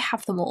think I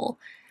have them all.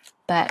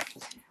 But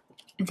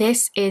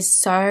this is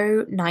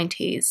so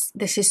 90s.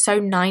 This is so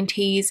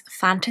 90s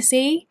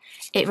fantasy.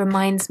 It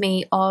reminds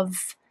me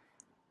of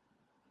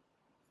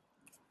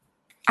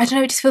I don't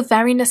know, it just feels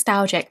very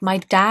nostalgic. My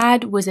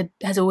dad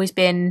has always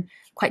been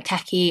quite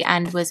techie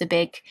and was a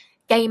big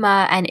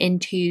gamer and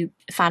into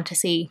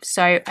fantasy,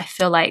 so I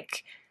feel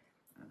like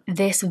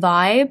this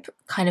vibe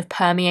kind of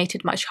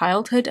permeated my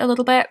childhood a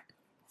little bit,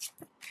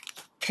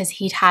 because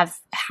he'd have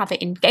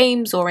it in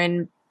games or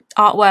in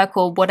artwork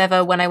or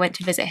whatever when I went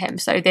to visit him.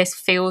 So this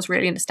feels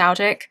really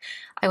nostalgic.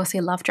 I also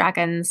love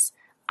dragons.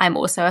 I'm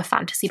also a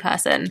fantasy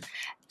person.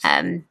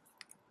 And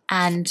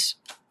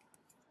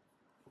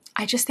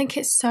I just think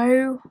it's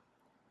so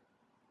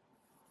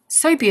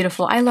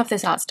beautiful. I love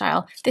this art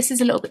style. This is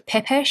a little bit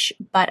pippish,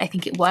 but I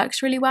think it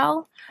works really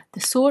well.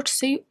 The sword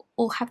suit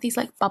all have these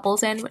like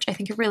bubbles in, which I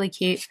think are really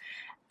cute.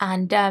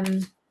 And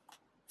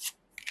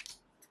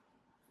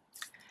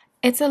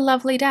it's a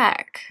lovely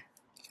deck.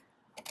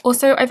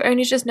 Also, I've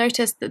only just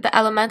noticed that the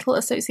elemental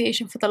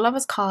association for the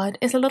Lovers card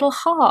is a little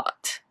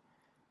heart,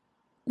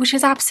 which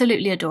is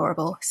absolutely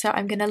adorable. So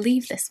I'm going to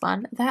leave this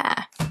one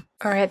there.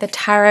 All right, the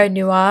Tarot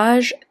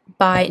Nuage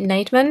by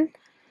Nademan.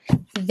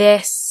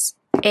 This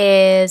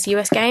is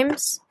US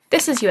Games.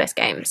 This is US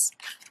Games.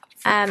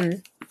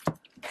 And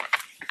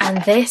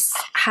this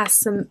has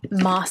some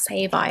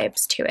Marseille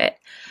vibes to it.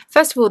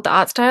 First of all, the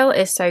art style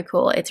is so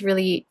cool. It's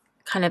really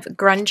kind of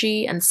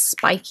grungy and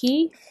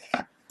spiky.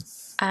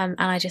 And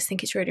I just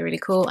think it's really, really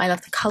cool. I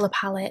love the color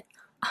palette.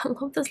 I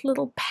love this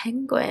little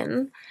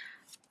penguin.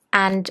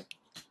 And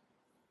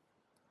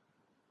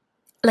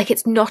like,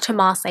 it's not a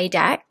Marseille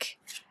deck,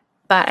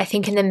 but I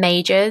think in the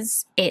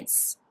majors,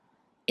 it's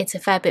a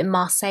fair bit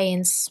Marseille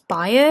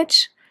inspired.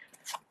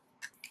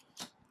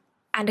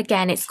 And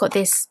again, it's got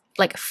this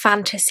like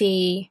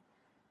fantasy,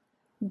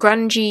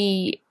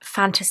 grungy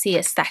fantasy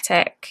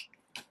aesthetic.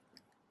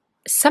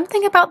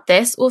 Something about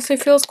this also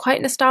feels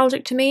quite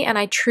nostalgic to me, and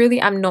I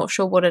truly am not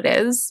sure what it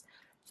is,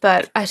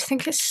 but I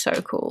think it's so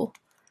cool.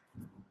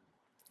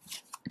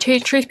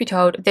 Truth be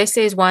told, this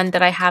is one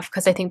that I have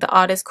because I think the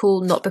art is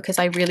cool, not because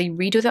I really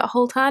read with it a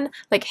whole ton.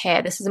 Like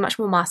here, this is a much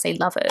more Marseille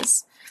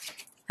Lovers.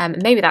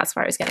 Maybe that's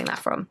where I was getting that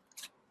from.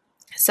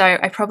 So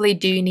I probably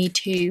do need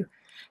to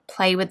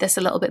play with this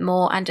a little bit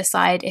more and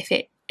decide if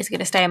it is going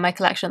to stay in my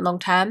collection long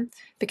term,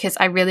 because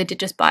I really did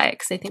just buy it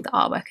because I think the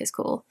artwork is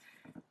cool.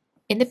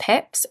 In the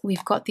pips,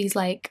 we've got these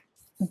like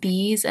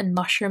bees and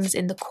mushrooms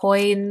in the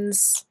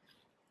coins,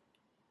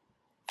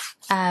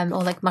 or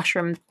like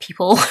mushroom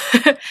people.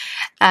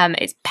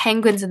 It's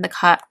penguins in the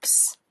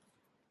cups,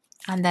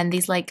 and then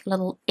these like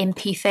little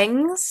impy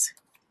things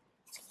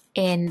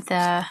in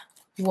the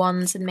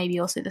wands and maybe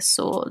also the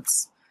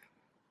swords.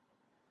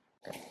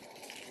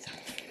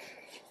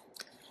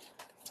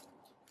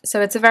 So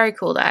it's a very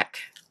cool deck.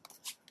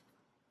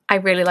 I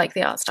really like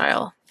the art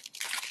style.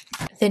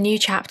 The New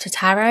Chapter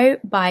Tarot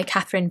by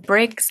Catherine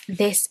Briggs.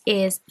 This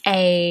is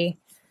a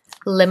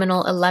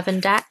Liminal 11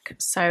 deck,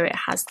 so it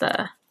has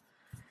the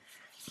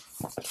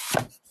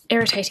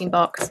irritating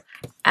box.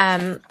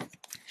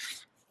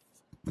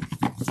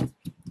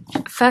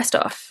 First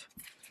off,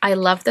 I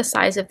love the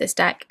size of this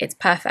deck. It's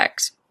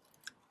perfect,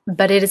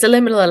 but it is a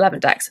Liminal 11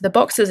 deck, so the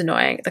box is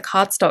annoying. The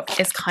cardstock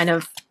is kind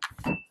of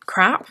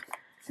crap,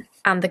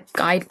 and the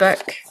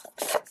guidebook,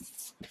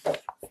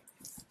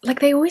 like,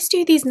 they always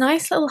do these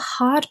nice little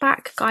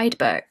hardback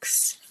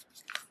guidebooks,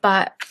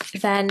 but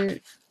then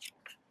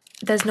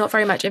there's not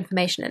very much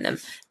information in them.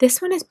 This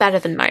one is better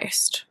than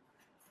most.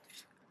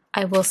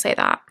 I will say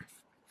that.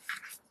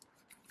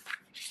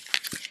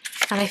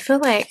 And I feel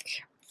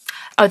like,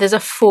 oh, there's a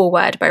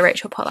foreword by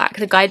Rachel Pollack.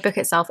 The guidebook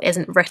itself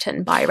isn't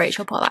written by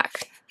Rachel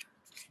Pollack.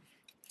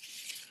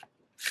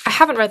 I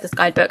haven't read this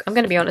guidebook, I'm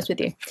going to be honest with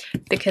you,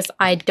 because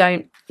I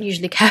don't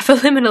usually care for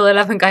Liminal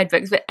 11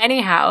 guidebooks. But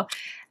anyhow,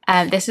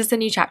 this is the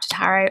New Chapter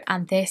Tarot,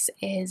 and this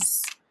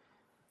is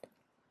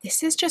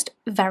just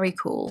very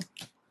cool.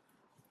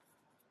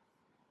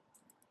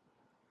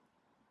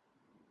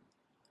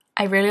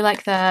 I really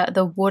like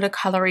the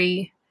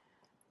watercolory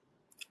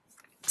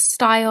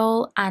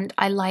style, and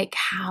I like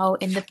how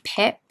in the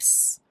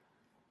pips,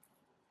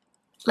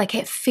 like,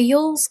 it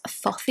feels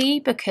thothy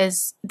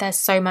because there's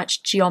so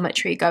much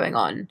geometry going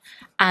on.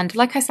 And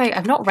like I say,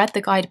 I've not read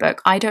the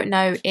guidebook. I don't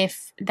know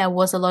if there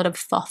was a lot of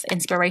Thoth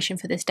inspiration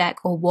for this deck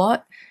or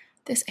what.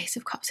 This Ace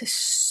of Cups is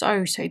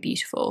so, so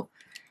beautiful.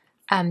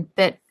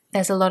 But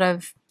there's a lot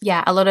of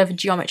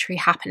geometry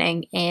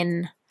happening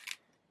in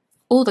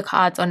all the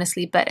cards,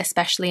 honestly, but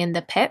especially in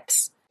the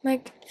pips.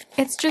 Like,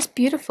 it's just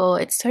beautiful.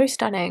 It's so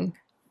stunning.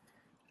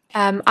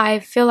 I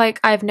feel like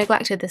I've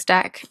neglected this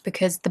deck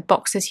because the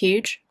box is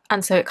huge,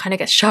 and so it kind of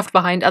gets shoved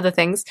behind other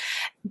things.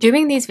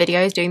 Doing these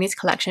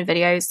collection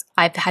videos,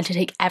 I've had to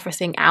take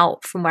everything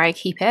out from where I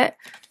keep it,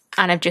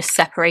 and I've just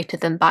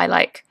separated them by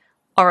like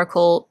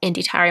Oracle,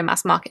 Indie Tarot,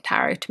 Mass Market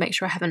Tarot to make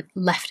sure I haven't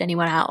left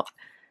anyone out.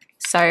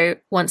 So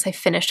once I've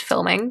finished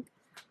filming,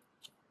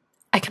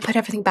 I can put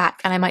everything back,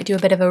 and I might do a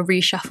bit of a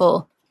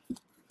reshuffle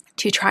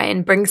to try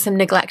and bring some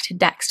neglected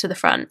decks to the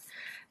front.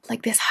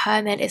 Like, this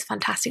Hermit is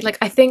fantastic. Like,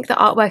 I think the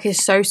artwork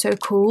is so, so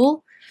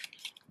cool,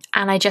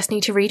 and I just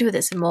need to read with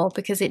it some more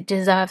because it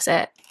deserves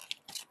it.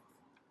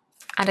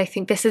 And I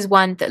think this is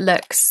one that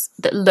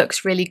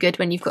looks really good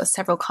when you've got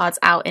several cards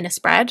out in a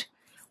spread,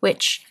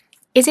 which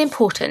is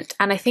important.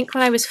 And I think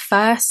when I was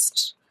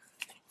first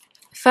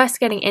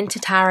getting into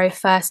tarot,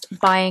 first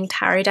buying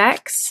tarot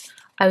decks,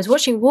 I was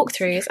watching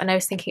walkthroughs and I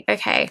was thinking,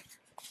 okay,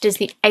 does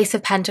the Ace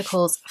of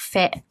Pentacles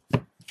fit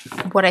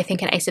what I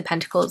think an Ace of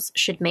Pentacles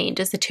should mean?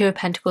 Does the Two of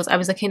Pentacles, I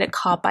was looking at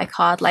card by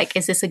card, like,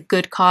 is this a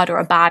good card or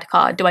a bad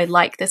card? Do I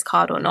like this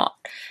card or not?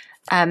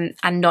 And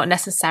not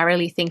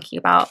necessarily thinking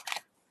about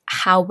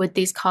how would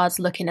these cards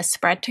look in a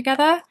spread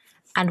together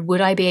and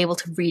would I be able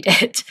to read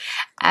it?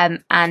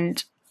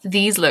 And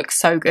these look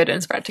so good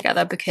in spread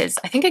together because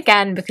I think,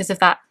 again, because of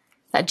that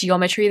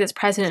geometry that's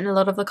present in a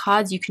lot of the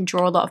cards, you can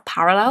draw a lot of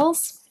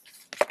parallels.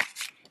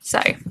 So,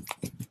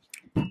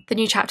 the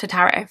New Chapter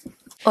Tarot.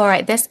 All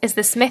right, this is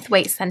the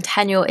Smith-Waite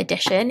Centennial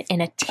Edition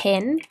in a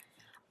tin.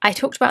 I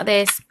talked about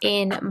this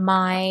in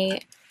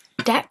my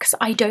decks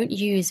I don't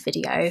use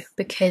video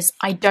because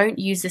I don't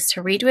use this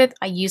to read with.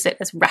 I use it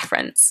as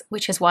reference,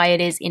 which is why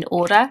it is in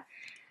order.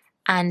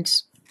 And,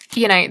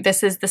 you know,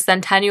 this is the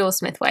Centennial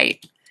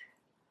Smith-Waite.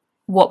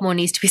 What more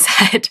needs to be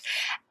said?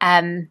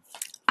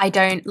 I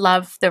don't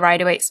love the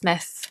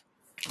Rider-Waite-Smith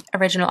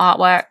original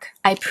artwork.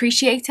 I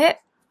appreciate it.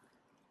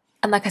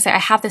 And like I say, I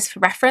have this for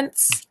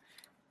reference,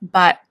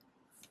 but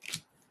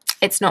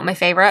it's not my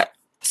favorite.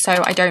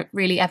 So I don't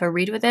really ever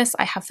read with this.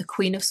 I have the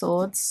Queen of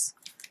Swords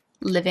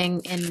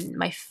living in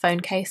my phone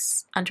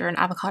case under an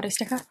avocado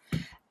sticker.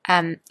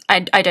 I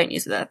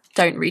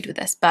don't read with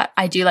this, but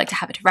I do like to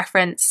have it to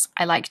reference.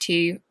 I like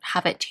to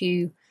have it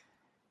to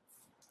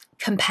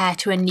compare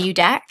to a new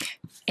deck,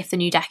 if the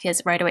new deck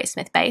is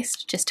Rider-Waite-Smith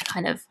based, just to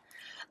kind of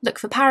look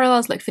for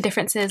parallels, look for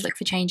differences, look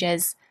for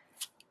changes.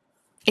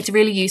 It's a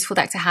really useful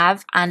deck to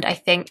have, and I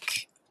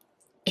think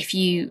if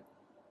you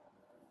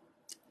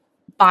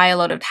buy a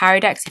lot of tarot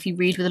decks, if you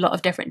read with a lot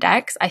of different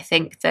decks, I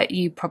think that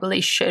you probably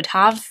should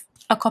have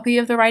a copy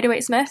of the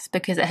Rider-Waite-Smith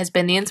because it has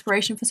been the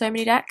inspiration for so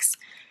many decks,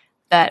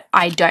 but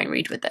I don't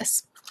read with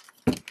this.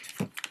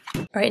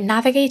 All right,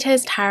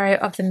 Navigators Tarot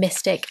of the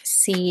Mystic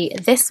Sea.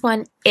 This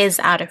one is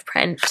out of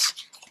print.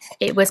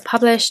 It was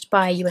published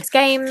by US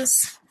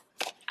Games.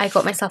 I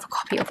got myself a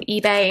copy off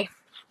eBay.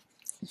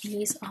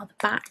 These are the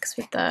backs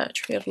with the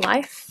Tree of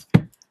Life.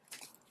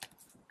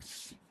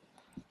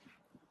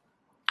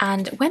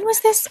 And when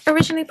was this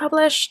originally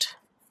published?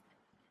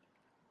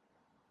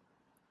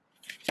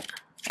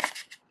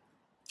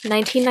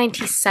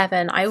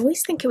 1997. I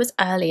always think it was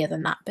earlier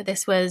than that, but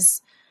this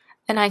was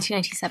a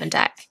 1997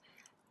 deck.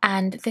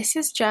 And this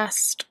is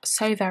just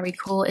so very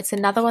cool. It's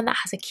another one that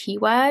has a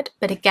keyword,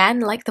 but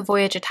again, like the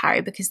Voyager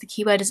Tarot, because the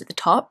keyword is at the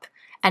top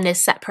and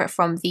is separate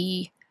from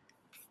the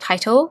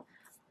title,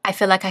 I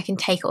feel like I can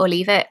take it or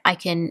leave it. I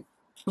can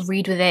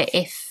read with it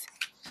if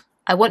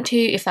I want to,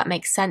 if that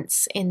makes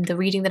sense in the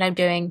reading that I'm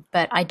doing,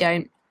 but I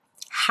don't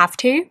have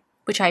to,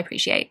 which I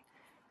appreciate.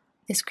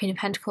 This Queen of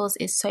Pentacles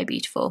is so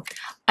beautiful.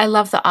 I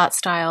love the art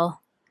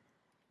style.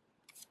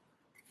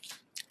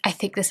 I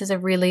think this is a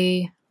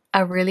really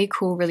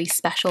cool, really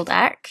special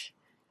deck.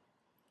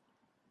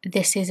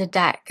 This is a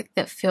deck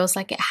that feels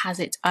like it has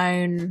its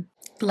own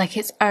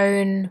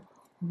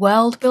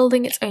world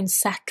building, its own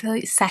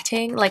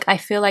setting. Like, I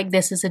feel like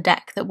this is a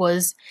deck that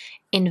was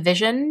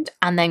envisioned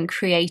and then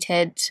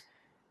created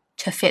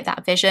to fit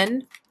that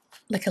vision,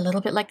 like a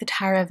little bit like the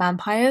Tarot of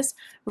Vampires,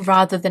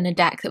 rather than a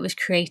deck that was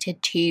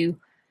created to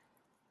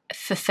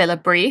fulfill a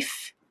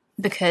brief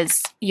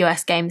because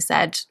US Games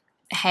said,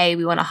 hey,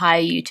 we want to hire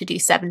you to do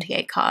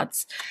 78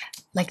 cards.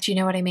 Like, do you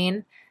know what I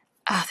mean?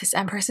 Oh, this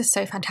Empress is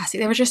so fantastic.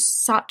 There were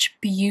just such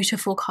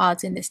beautiful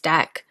cards in this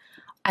deck.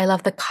 I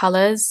love the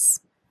colours.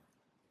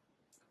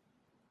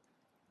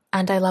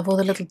 And I love all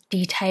the little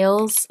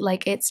details.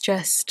 Like, it's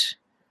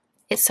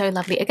so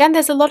lovely. Again,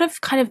 there's a lot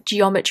of kind of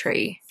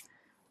geometry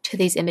to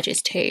these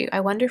images too. I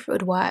wonder if it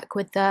would work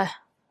with the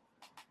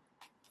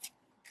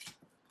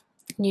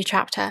New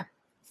Chapter,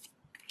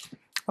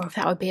 or if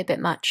that would be a bit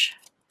much.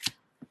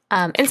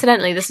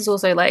 Incidentally, this is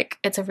also like,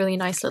 it's a really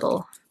nice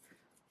little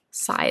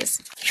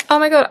size. Oh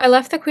my god, I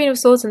left the Queen of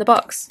Swords in the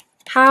box.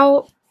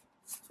 How?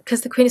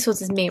 Because the Queen of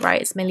Swords is me,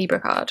 right? It's my Libra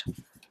card.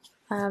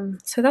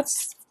 So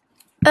that's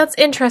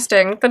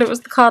interesting that it was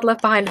the card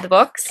left behind in the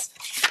box.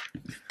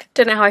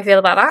 Don't know how I feel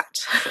about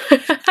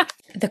that.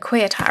 The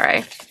Queer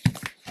Tarot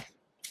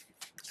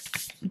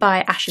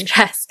by Ash and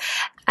Jess.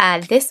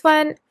 This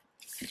one,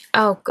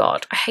 oh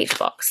god, I hate the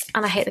box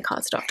and I hate the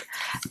cardstock.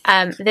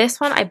 This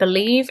one I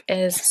believe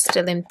is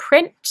still in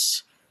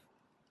print.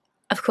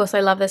 Of course, I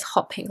love this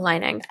hot pink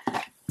lining.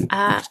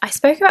 I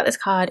spoke about this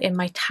card in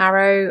my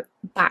tarot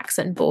backs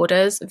and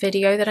borders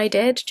video that I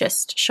did,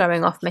 just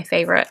showing off my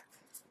favourite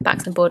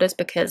backs and borders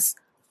because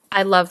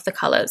I love the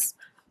colours.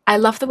 I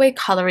love the way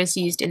colour is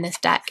used in this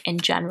deck in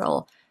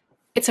general.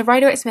 It's a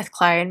Rider-Waite-Smith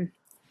clone,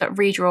 but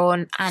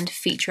redrawn and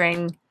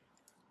featuring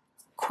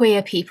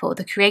queer people.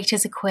 The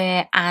creators are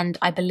queer, and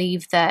I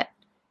believe that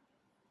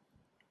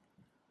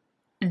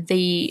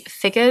the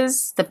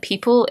figures, the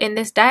people in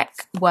this deck,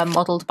 were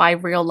modelled by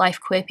real life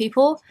queer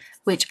people,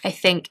 which I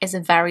think is a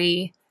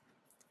very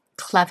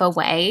clever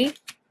way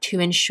to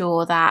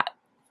ensure that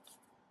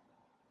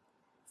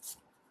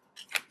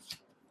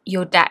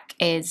your deck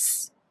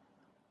is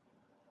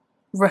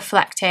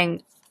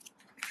reflecting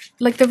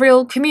like the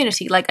real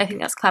community. Like, I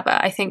think that's clever.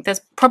 I think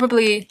there's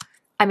probably,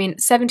 I mean,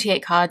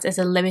 78 cards is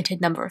a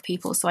limited number of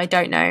people, so I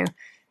don't know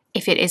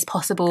if it is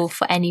possible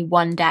for any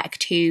one deck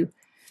to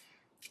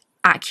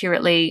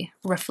accurately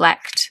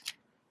reflect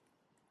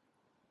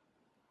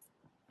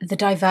the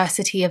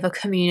diversity of a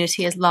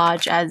community as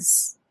large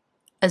as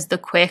the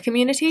queer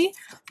community.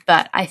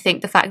 But I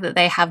think the fact that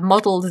they have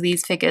modeled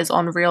these figures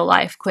on real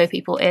life queer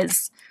people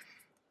is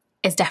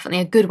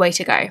definitely a good way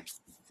to go.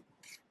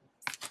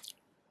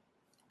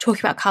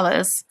 Talking about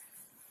colors,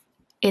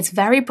 it's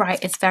very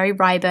bright, it's very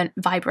vibrant,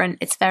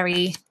 it's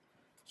very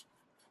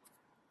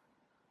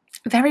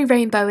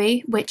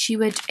rainbowy, which you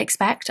would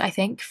expect, I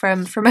think,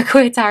 from a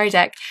queer tarot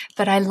deck.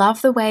 But I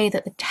love the way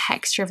that the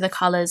texture of the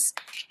colors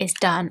is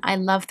done. I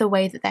love the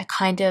way that they're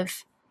kind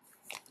of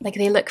like,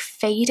 they look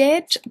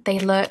faded, they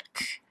look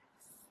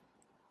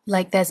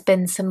like there's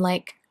been some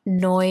like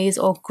noise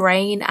or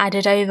grain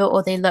added over,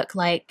 or they look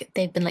like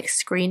they've been like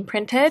screen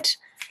printed.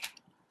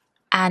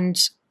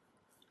 And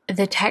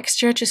the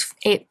texture just,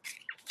 it,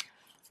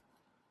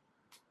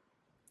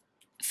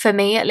 for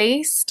me at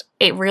least,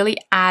 it really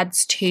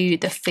adds to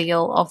the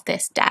feel of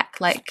this deck.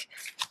 Like,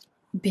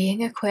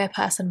 being a queer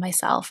person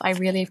myself, I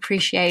really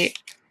appreciate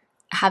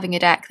having a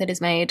deck that is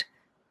made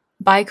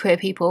by queer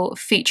people,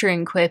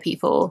 featuring queer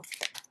people,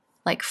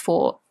 like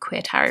for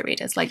queer tarot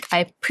readers. Like, I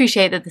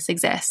appreciate that this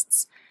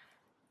exists.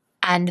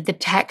 And the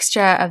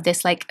texture of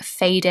this like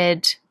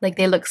faded, like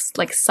they look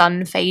like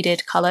sun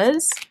faded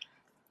colors,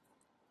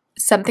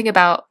 something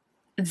about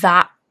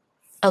that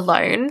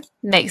alone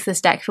makes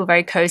this deck feel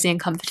very cozy and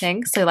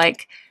comforting. So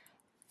like,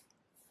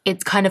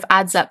 it kind of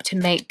adds up to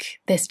make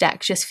this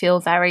deck just feel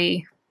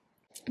very,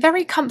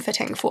 very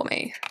comforting for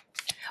me,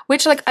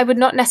 which like I would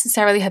not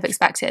necessarily have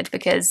expected,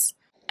 because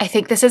I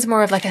think this is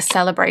more of like a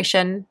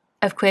celebration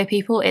of queer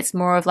people. It's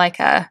more of like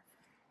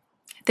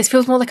this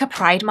feels more like a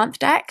Pride Month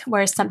deck,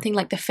 whereas something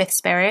like the Fifth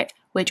Spirit,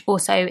 which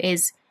also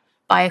is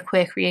by a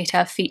queer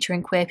creator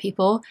featuring queer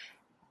people,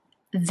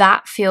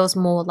 that feels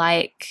more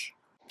like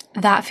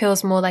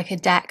a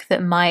deck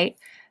that might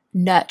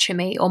nurture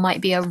me or might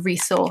be a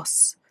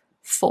resource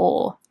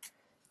for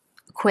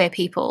queer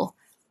people.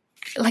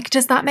 Like,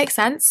 does that make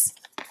sense?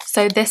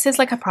 So this is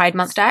like a Pride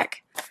Month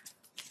deck.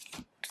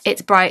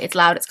 It's bright, it's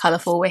loud, it's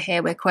colourful, we're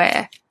here, we're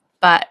queer.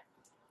 But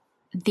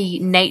the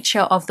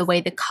nature of the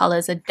way the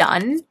colours are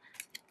done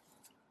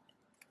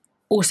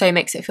also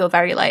makes it feel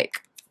very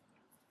like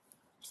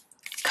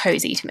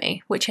cozy to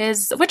me, which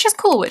is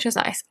cool, which is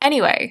nice.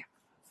 Anyway,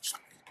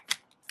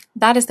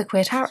 that is the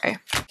Queer Tarot.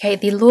 Okay,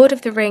 the Lord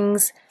of the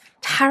Rings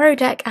tarot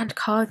deck and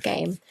card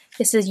game.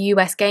 This is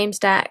US Games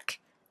deck.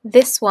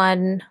 This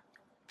one,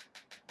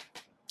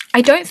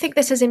 I don't think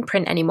this is in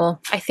print anymore.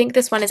 I think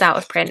this one is out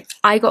of print.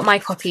 I got my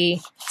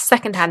copy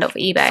secondhand off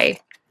eBay,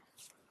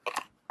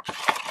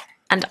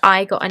 and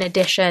I got an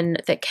edition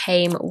that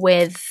came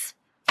with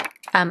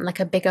like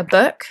a bigger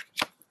book.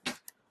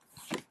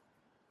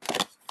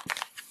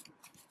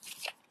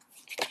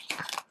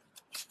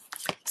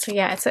 So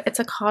yeah, it's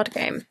a card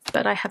game,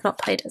 but I have not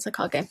played it as a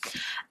card game.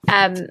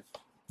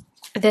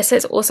 This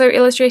is also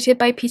illustrated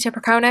by Peter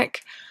Prokonic,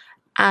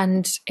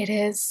 and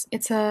it's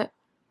a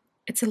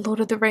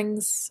Lord of the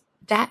Rings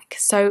deck,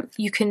 so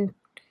you can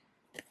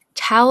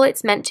tell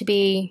it's meant to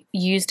be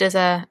used as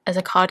a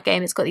card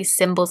game. It's got these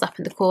symbols up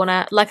in the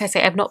corner. Like I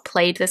say, I've not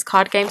played this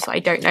card game, so I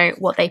don't know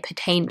what they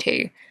pertain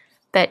to,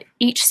 but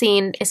each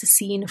scene is a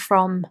scene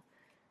from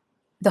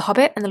The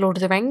Hobbit and The Lord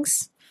of the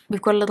Rings.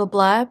 We've got a little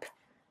blurb.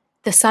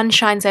 The sun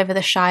shines over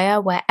the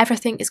Shire, where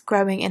everything is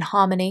growing in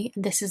harmony,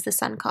 and this is the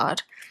sun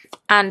card.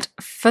 And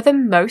for the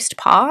most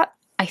part,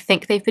 I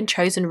think they've been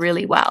chosen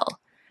really well.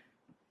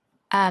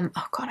 Oh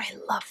god, I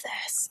love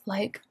this.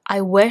 Like, I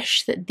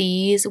wish that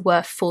these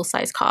were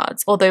full-size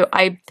cards, although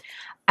I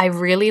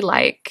really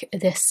like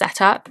this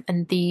setup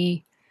and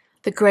the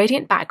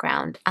gradient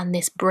background and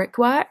this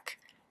brickwork.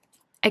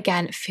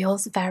 Again, it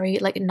feels very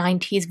like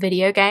 90s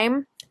video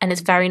game, and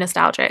it's very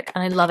nostalgic,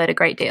 and I love it a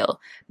great deal.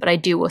 But I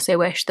do also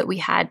wish that we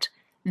had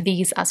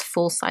these as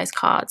full-size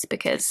cards,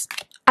 because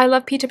I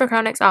love Peter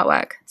Prokonic's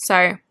artwork.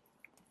 So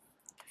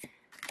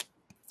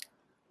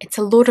it's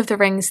a Lord of the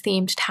Rings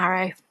themed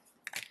tarot,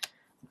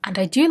 and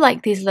I do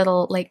like these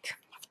little like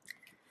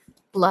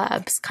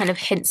blurbs, kind of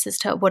hints as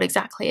to what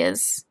exactly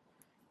is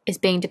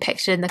being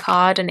depicted in the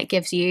card, and it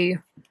gives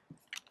you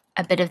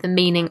a bit of the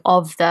meaning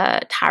of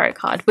the tarot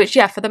card, which,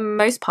 yeah, for the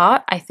most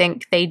part, I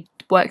think they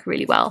work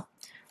really well.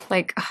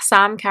 Like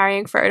Sam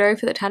carrying Frodo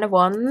for the Ten of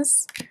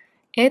Wands.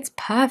 It's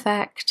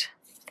perfect.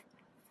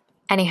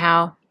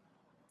 Anyhow,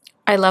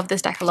 I love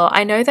this deck a lot.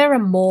 I know there are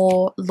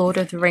more Lord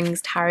of the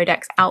Rings tarot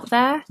decks out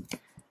there.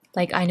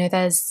 Like, I know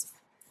there's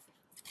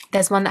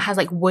one that has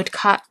like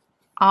woodcut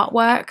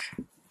artwork,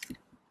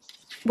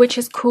 which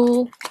is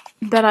cool,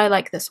 but I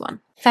like this one.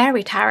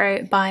 Fairy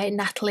Tarot by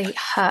Natalie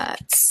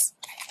Hertz.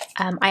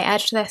 I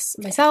edged this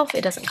myself.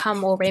 It doesn't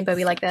come all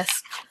rainbowy like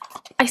this.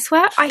 I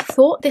swear I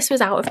thought this was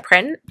out of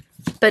print,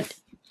 but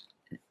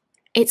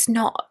It's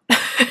not.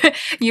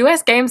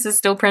 US Games is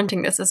still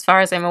printing this as far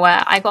as I'm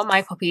aware. I got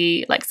my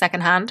copy like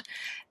secondhand,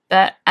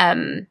 but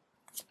I'm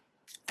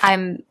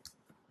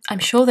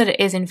sure that it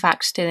is in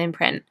fact still in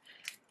print.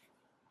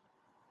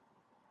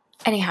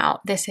 Anyhow,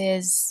 this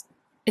is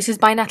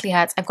by Natalie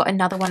Hertz. I've got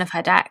another one of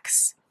her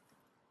decks.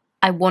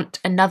 I want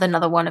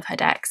another one of her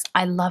decks.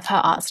 I love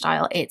her art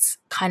style. It's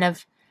kind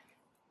of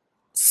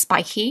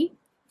spiky.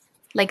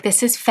 Like,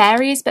 this is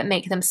fairies, but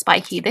make them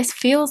spiky. This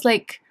feels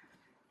like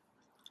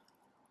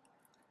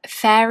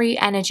fairy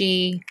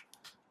energy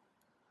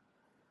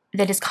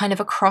that is kind of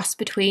a cross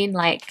between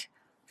like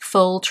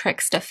full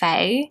trickster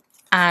fae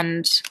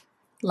and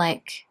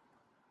like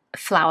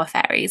flower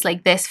fairies.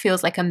 Like, this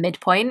feels like a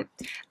midpoint.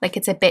 Like,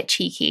 it's a bit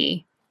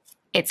cheeky.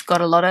 It's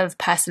got a lot of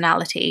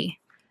personality,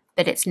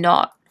 but it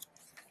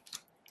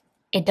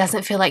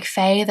doesn't feel like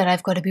fae that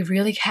I've got to be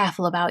really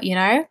careful about, you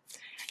know?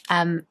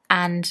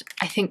 And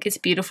I think it's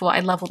beautiful. I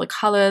love all the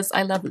colors.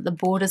 I love that the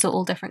borders are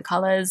all different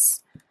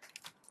colors.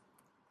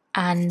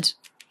 And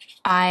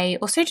I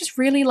also just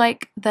really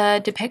like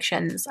the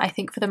depictions. I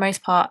think for the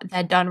most part,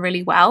 they're done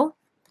really well.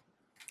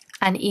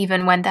 And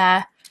even when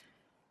they're,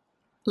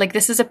 like,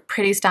 this is a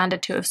pretty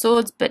standard Two of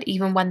Swords, but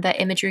even when the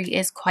imagery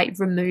is quite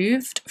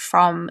removed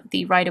from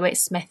the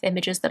Rider-Waite-Smith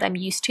images that I'm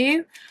used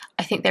to,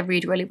 I think they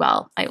read really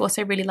well. I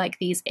also really like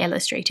these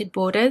illustrated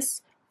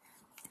borders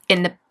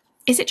in the,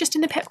 is it just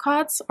in the pip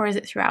cards or is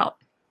it throughout?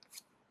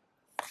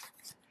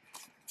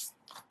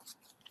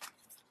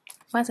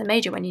 Where's a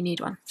major when you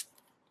need one?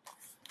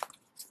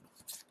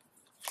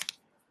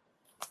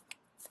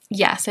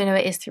 Yeah, so no,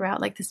 it is throughout,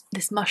 like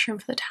this mushroom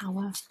for the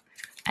tower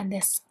and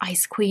this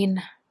Ice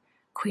Queen,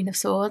 Queen of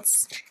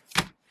Swords.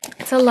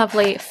 It's a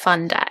lovely,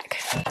 fun deck.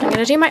 I'm going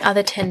to do my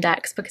other tin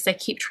decks because I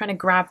keep trying to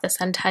grab the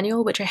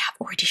Centennial, which I have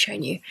already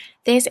shown you.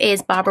 This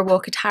is Barbara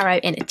Walker Tarot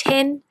in a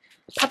tin,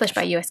 published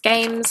by US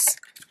Games,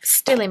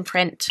 still in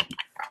print,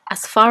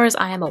 as far as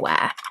I am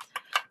aware.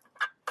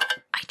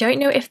 I don't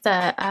know if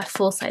the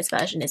full-size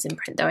version is in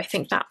print, though. I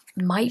think that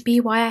might be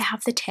why I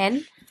have the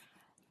tin.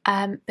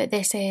 But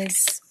this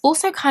is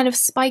also kind of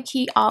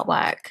spiky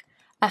artwork,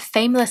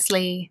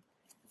 famously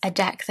a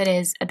deck that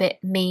is a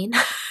bit mean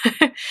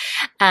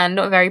and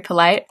not very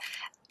polite.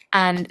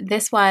 And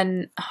this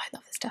one, oh, I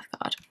love this death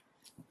card,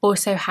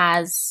 also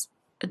has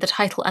the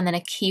title and then a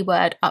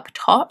keyword up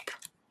top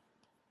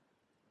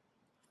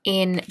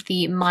in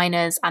the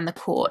minors and the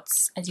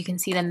quarts. As you can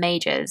see, the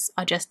majors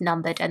are just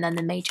numbered and then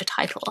the major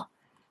title.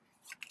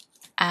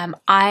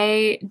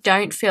 I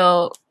don't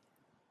feel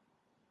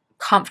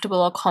comfortable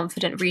or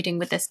confident reading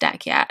with this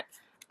deck yet,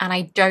 and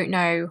I don't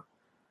know,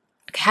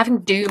 okay, having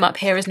Doom up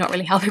here is not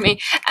really helping me,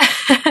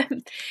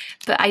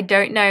 but I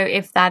don't know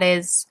if that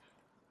is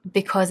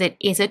because it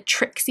is a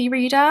tricksy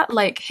reader.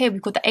 Like, here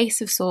we've got the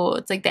Ace of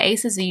Swords, like the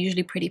aces are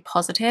usually pretty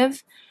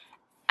positive,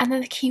 and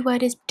then the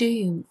keyword is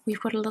Doom. We've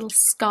got a little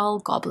skull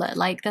goblet,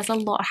 like there's a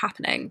lot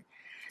happening.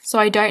 So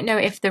I don't know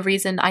if the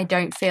reason I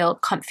don't feel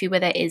comfy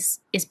with it is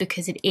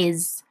because it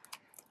is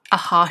a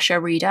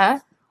harsher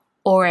reader,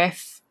 or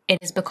if it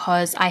is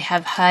because I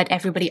have heard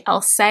everybody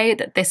else say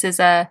that this is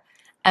a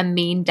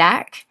mean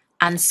deck,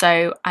 and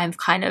so I've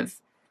kind of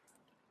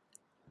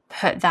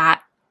put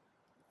that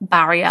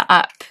barrier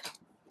up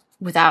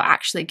without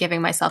actually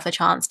giving myself a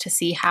chance to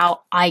see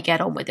how I get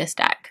on with this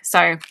deck.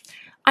 So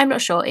I'm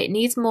not sure. It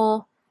needs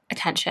more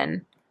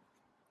attention.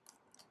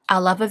 I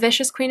love a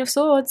vicious Queen of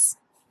Swords.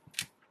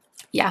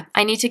 Yeah,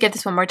 I need to give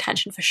this one more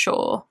attention for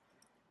sure.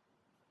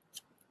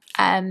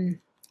 And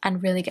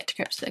really get to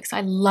grips with it because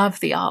I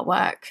love the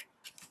artwork.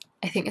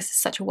 I think this is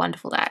such a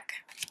wonderful deck,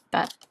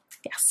 but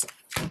yes.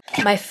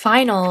 My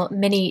final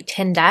mini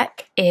tin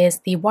deck is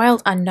the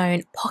Wild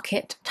Unknown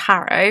Pocket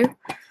Tarot,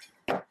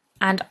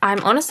 and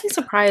I'm honestly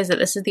surprised that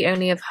this is the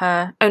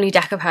only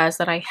deck of hers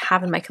that I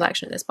have in my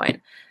collection at this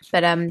point.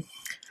 But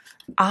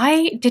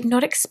I did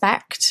not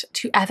expect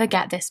to ever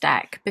get this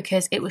deck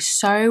because it was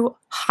so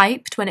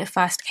hyped when it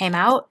first came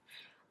out,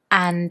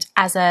 and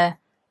as a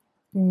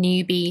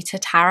newbie to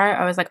tarot,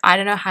 I was like, I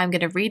don't know how I'm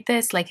going to read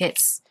this. Like,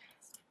 it's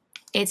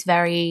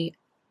very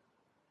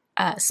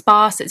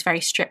sparse, it's very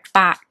stripped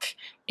back,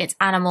 it's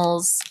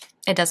animals,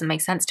 it doesn't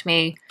make sense to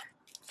me,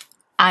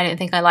 I don't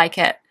think I like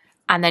it.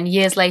 And then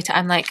years later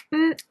I'm like,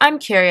 I'm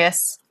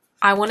curious,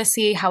 I want to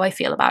see how I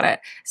feel about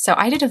it. So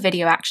I did a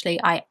video actually.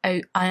 I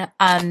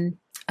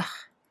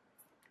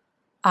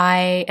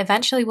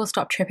eventually will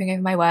stop tripping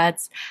over my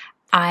words.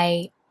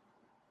 I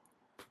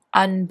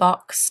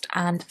unboxed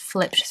and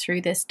flipped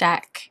through this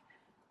deck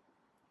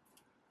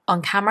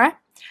on camera,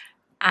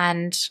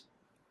 and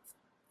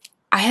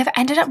I have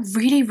ended up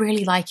really,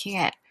 really liking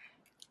it.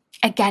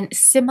 Again,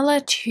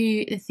 similar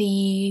to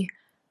the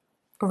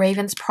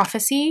Raven's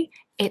Prophecy,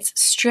 it's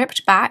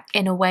stripped back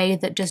in a way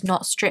that does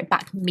not strip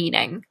back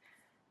meaning.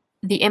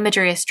 The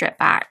imagery is stripped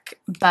back,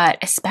 but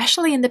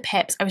especially in the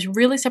pips, I was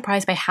really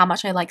surprised by how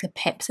much I like the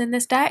pips in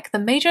this deck. The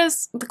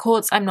majors, the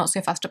chords, I'm not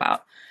so fussed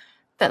about,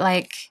 but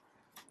like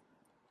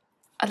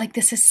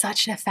this is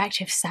such an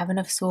effective Seven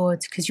of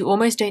Swords because you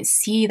almost don't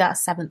see that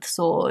seventh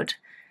sword,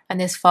 and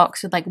this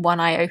fox with like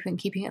one eye open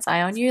keeping its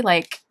eye on you.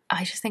 Like,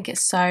 I just think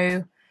it's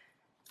so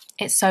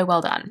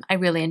well done. I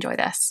really enjoy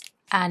this.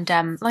 And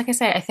like I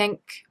say, I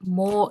think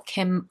more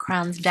Kim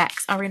Crowns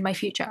decks are in my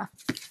future.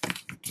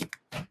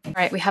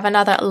 Right, we have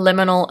another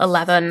Liminal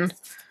 11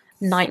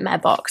 Nightmare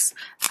box.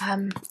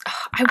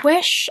 I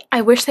wish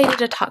they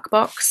did a tuck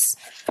box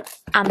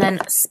and then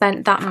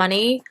spent that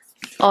money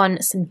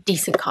on some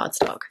decent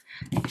cardstock.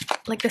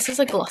 Like, this is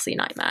a glossy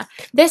nightmare.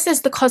 This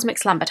is the Cosmic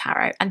Slumber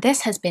Tarot, and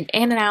this has been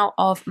in and out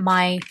of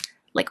my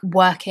like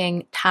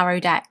working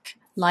tarot deck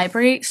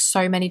library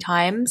so many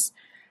times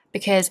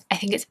because I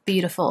think it's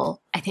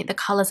beautiful. I think the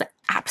colors are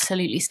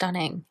absolutely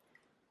stunning.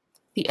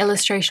 The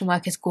illustration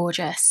work is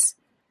gorgeous.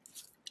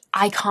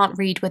 I can't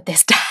read with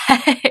this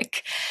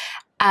deck.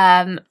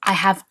 I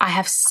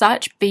have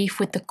such beef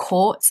with the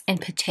quartz in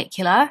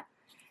particular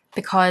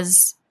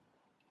because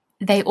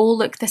they all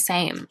look the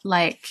same.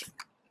 Like,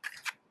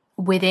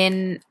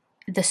 within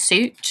the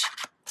suit,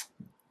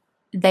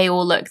 they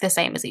all look the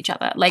same as each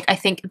other. Like, I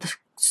think the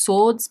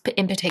swords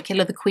in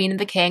particular, the Queen and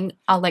the King,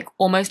 are like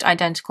almost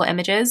identical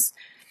images.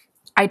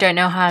 I don't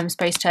know how I'm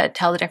supposed to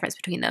tell the difference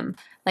between them.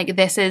 Like,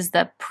 this is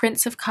the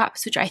Prince of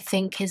Cups, which I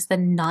think is the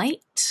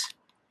Knight.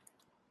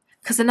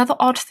 Because another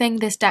odd thing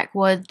this deck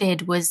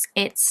did was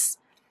it's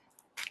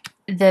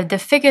the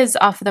figures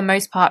are for the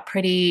most part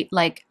pretty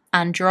like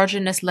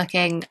androgynous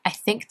looking. I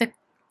think the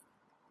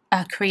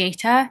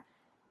creator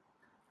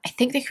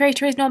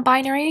is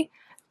non-binary,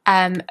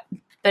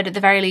 but at the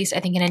very least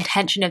I think an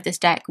intention of this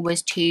deck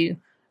was to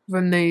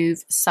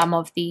remove some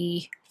of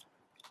the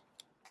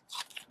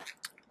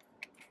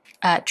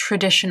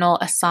traditional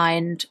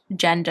assigned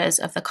genders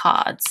of the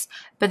cards,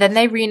 but then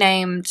they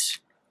renamed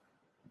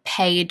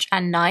Page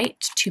and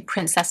Knight to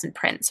Princess and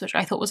Prince, which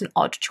I thought was an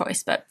odd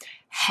choice, but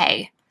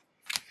hey,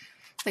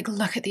 like,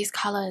 look at these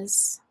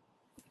colors.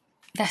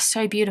 They're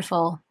so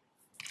beautiful.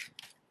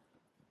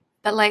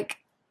 But like,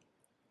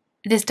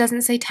 this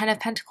doesn't say 10 of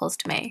Pentacles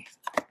to me.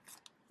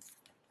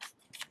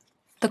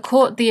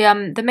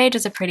 The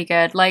majors are pretty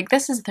good. Like,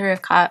 this is 3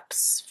 of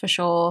Cups for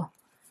sure.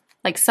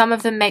 Like, some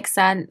of them make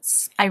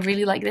sense. I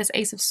really like this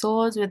Ace of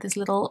Swords with this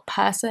little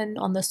person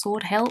on the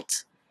sword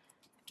hilt.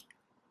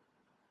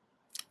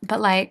 But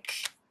like,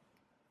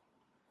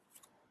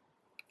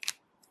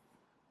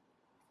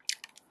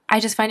 I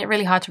just find it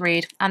really hard to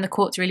read, and the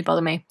quartz really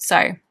bother me.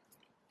 So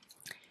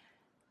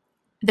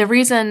the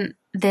reason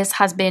this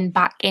has been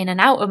back in and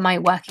out of my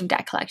working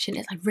deck collection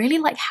is I really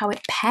like how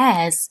it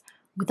pairs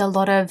with a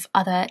lot of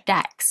other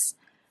decks,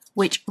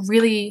 which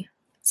really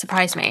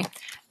surprised me.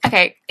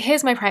 Okay,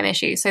 here's my prime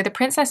issue. So the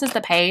princess is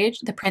the page,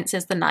 the prince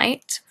is the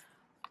knight.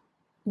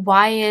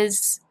 Why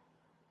is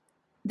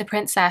the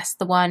princess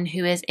the one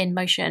who is in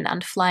motion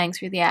and flying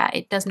through the air?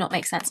 It does not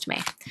make sense to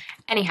me.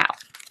 Anyhow,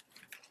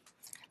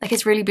 like,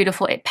 it's really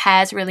beautiful. It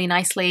pairs really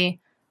nicely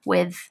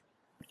with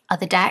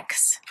other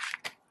decks.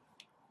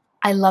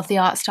 I love the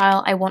art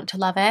style. I want to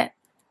love it.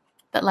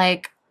 But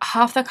like,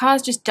 half the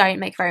cards just don't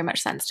make very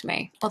much sense to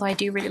me. Although I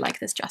do really like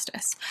this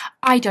Justice.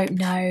 I don't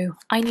know.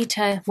 I need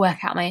to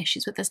work out my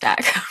issues with this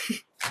deck.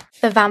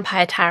 The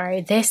Vampire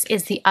Tarot. This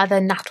is the other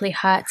Natalie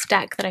Hertz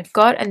deck that I've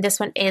got, and this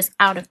one is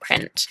out of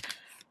print.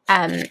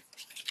 And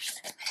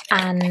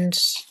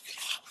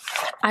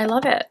I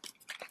love it.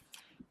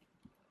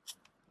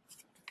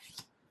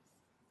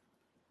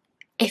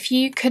 If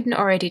you couldn't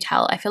already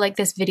tell, I feel like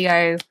this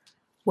video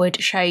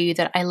would show you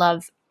that I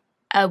love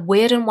a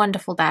weird and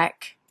wonderful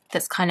deck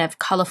that's kind of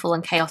colourful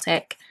and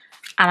chaotic,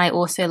 and I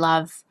also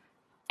love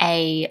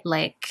a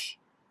like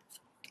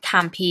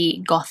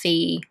campy,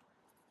 gothy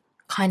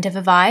kind of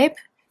a vibe.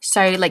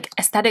 So like,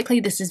 aesthetically,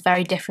 this is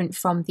very different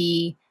from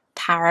the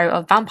Tarot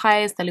of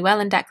Vampires, the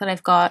Llewellyn deck that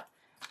I've got,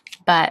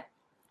 but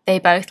they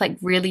both like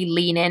really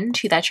lean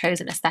into their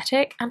chosen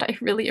aesthetic, and I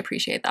really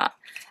appreciate that.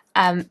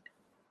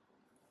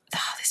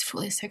 This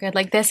fool is so good.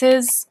 Like, this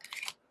is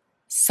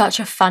such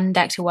a fun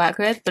deck to work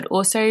with, but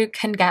also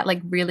can get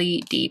like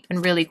really deep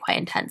and really quite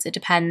intense. It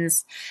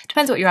depends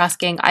what you're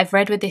asking. I've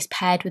read with this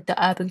paired with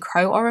the Urban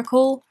Crow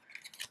Oracle.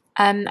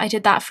 I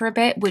did that for a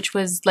bit, which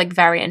was like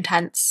very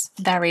intense,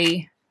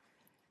 very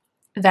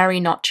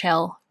not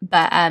chill,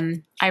 but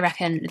I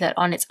reckon that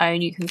on its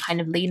own you can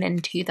kind of lean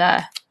into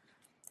the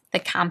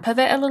camp of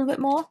it a little bit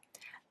more.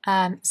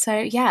 So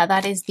yeah,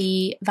 that is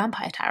the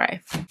Vampire Tarot.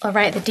 All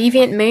right, the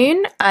Deviant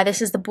Moon.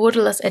 This is the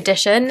Borderless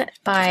edition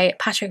by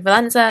Patrick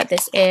Valenza.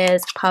 This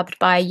is pubbed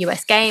by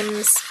US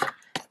Games.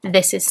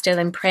 This is still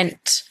in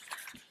print.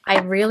 I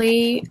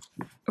really,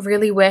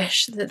 really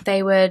wish that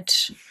they would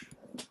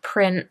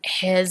print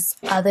his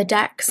other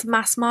decks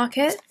mass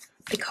market,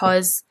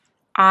 because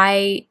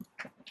I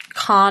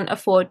can't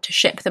afford to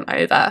ship them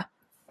over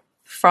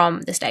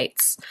from the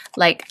States.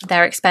 Like,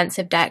 they're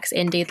expensive decks.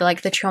 Indie,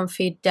 like the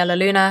Triomphe de la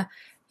Luna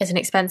is an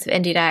expensive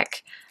indie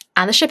deck,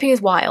 and the shipping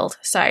is wild,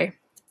 so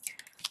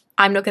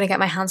I'm not going to get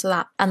my hands on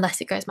that unless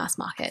it goes mass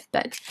market.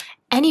 But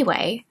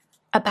anyway,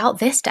 about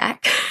this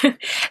deck,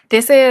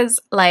 this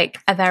is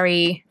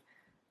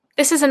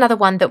another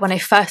one that when I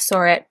first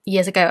saw it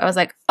years ago, I was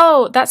like,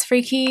 oh, that's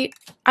freaky,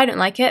 I don't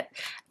like it.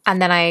 And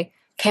then I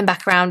came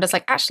back around, I was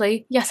like,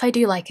 actually, yes, I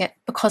do like it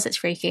because it's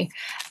freaky.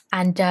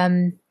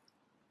 And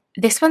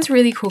this one's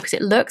really cool because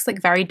it looks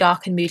like very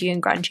dark and moody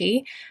and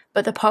grungy,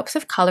 but the pops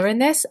of color in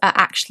this are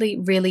actually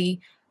really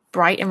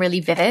bright and really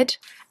vivid,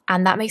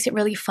 and that makes it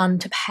really fun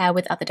to pair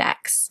with other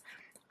decks.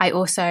 I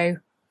also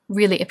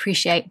really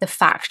appreciate the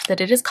fact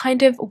that it is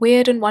kind of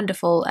weird and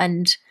wonderful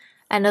and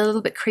a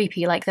little bit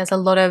creepy. Like, there's a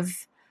lot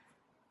of,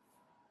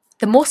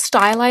 the more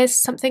stylized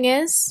something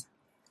is,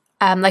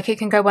 like, it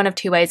can go one of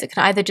two ways. It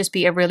can either just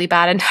be a really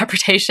bad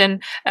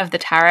interpretation of the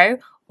tarot,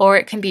 or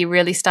it can be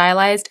really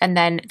stylized, and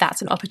then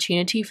that's an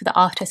opportunity for the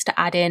artist to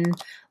add in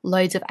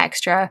loads of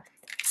extra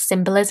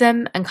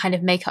symbolism and kind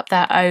of make up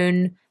their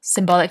own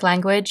symbolic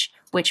language,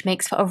 which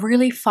makes for a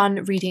really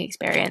fun reading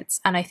experience.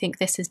 And I think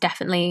this is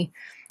definitely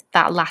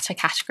that latter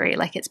category.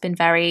 Like, it's been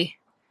very,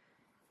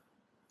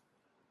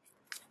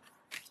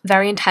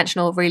 very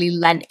intentional, really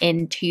lent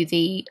into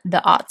the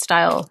art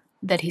style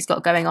that he's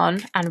got going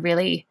on, and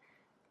really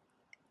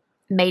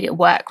made it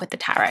work with the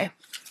tarot.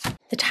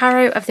 The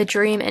Tarot of the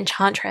Dream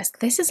Enchantress.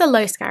 This is a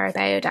low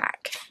Scarabeo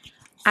deck,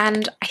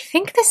 and I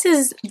think this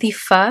is the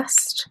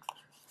first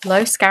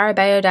low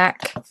Scarabeo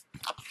deck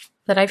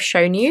that I've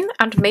shown you,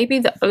 and maybe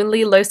the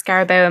only low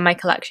Scarabeo in my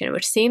collection,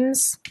 which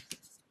seems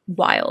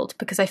wild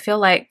because I feel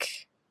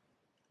like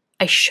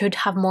I should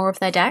have more of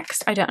their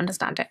decks. I don't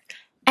understand it.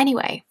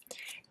 Anyway,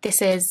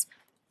 this is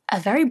a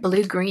very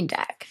blue-green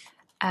deck.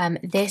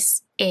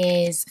 This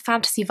is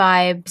fantasy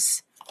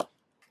vibes.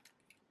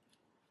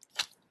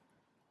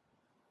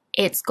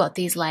 It's got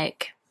these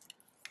like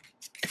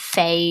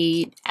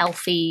fae,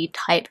 elfy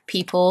type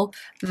people.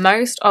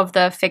 Most of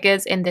the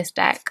figures in this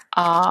deck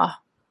are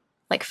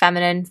like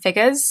feminine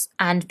figures,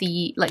 and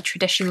the like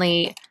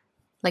traditionally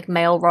like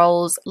male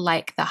roles,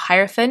 like the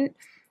Hierophant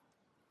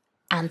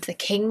and the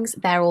Kings,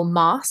 they're all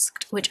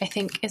masked, which I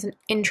think is an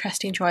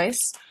interesting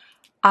choice.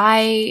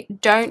 I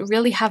don't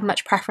really have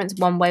much preference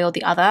one way or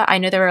the other. I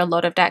know there are a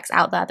lot of decks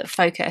out there that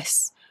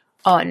focus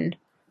on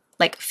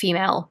like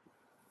female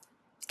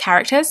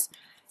characters.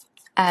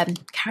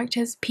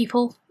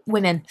 People,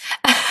 women.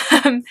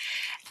 And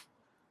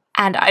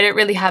I don't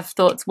really have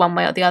thoughts one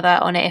way or the other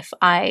on it if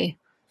I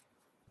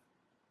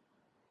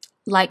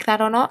like that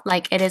or not.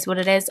 Like, it is what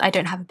it is. I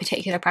don't have a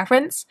particular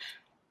preference,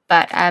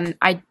 but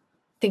I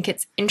think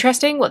it's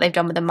interesting what they've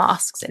done with the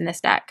masks in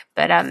this deck.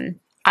 But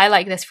I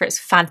like this for its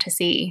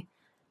fantasy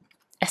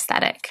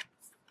aesthetic.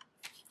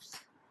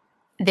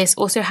 This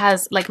also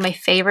has like my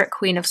favorite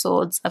Queen of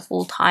Swords of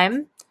all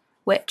time,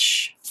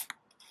 which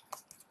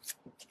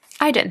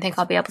I don't think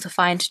I'll be able to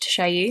find to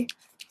show you,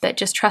 but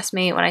just trust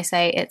me when I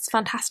say it's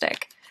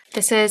fantastic.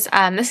 This is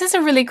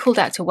a really cool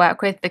deck to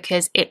work with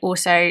because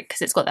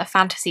it's got that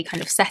fantasy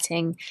kind of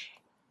setting,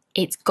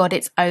 it's got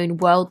its own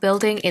world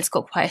building, it's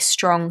got quite a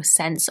strong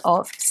sense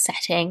of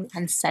setting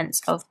and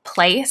sense of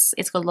place.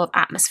 It's got a lot of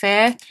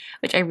atmosphere,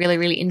 which I really,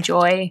 really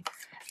enjoy,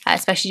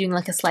 especially doing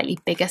like a slightly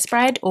bigger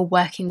spread or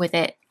working with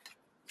it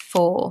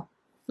for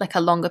like a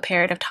longer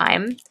period of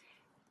time.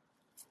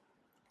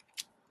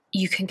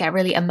 You can get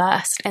really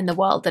immersed in the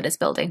world that it's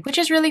building, which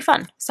is really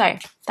fun. So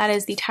that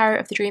is the Tarot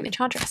of the Dream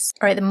Enchantress.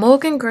 All right, the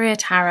Morgan Greer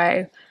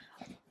Tarot.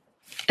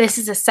 This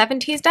is a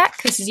 70s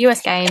deck. This is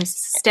US Games,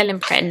 still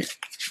in print.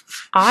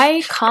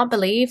 I can't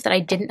believe that I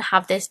didn't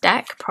have this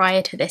deck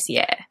prior to this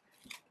year,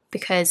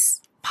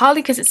 because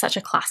partly because it's such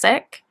a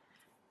classic,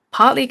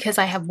 partly because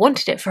I have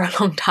wanted it for a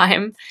long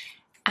time,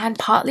 and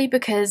partly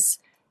because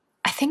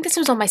I think this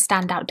was on my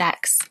standout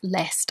decks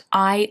list.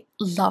 I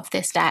love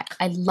this deck.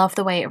 I love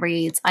the way it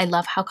reads. I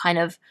love how kind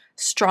of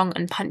strong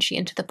and punchy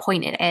and to the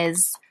point it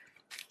is.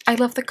 I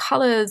love the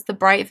colours, the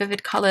bright,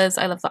 vivid colours.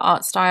 I love the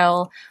art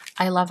style.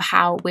 I love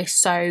how we're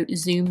so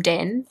zoomed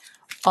in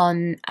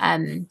on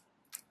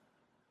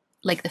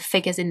like the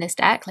figures in this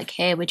deck. Like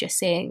here we're just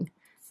seeing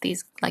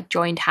these like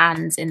joined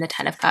hands in the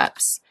Ten of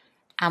Cups,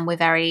 and we're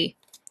very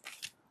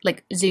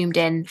like zoomed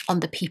in on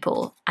the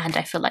people, and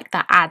I feel like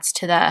that adds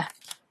to the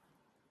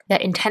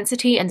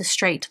intensity and the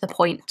straight to the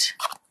point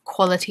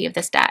quality of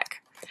this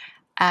deck.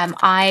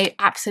 I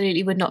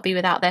absolutely would not be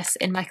without this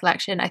in my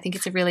collection. I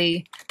think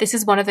this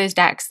is one of those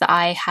decks that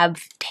I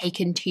have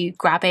taken to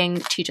grabbing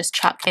to just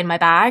chuck in my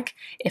bag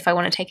if I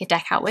want to take a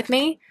deck out with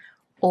me,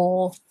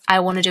 or I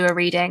want to do a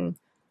reading.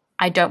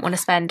 I don't want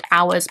to spend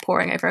hours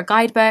poring over a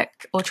guidebook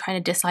or trying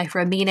to decipher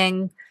a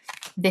meaning.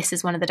 This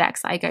is one of the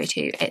decks that I go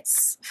to.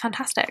 It's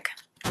fantastic.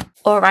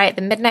 All right,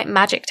 the Midnight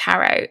Magic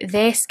Tarot.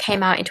 This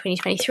came out in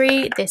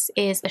 2023. This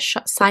is a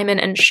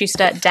Simon &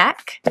 Schuster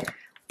deck.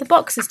 The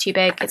box is too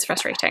big. It's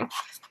frustrating.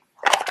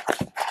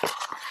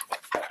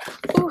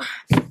 Ooh.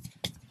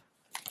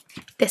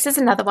 This is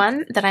another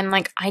one that I'm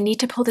like, I need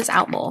to pull this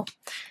out more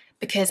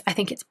because I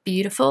think it's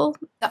beautiful.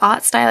 The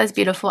art style is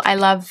beautiful. I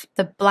love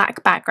the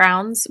black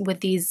backgrounds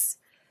with these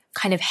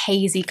kind of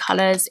hazy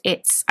colors.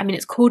 It's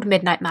called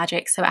Midnight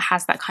Magic, so it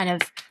has that kind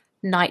of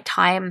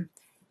nighttime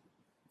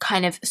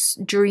kind of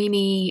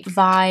dreamy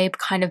vibe,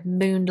 kind of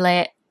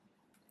moonlit.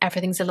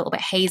 Everything's a little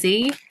bit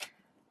hazy.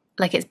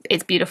 Like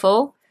it's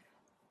beautiful.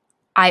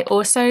 I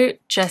also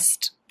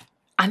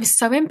I'm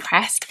so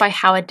impressed by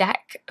how a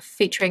deck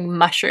featuring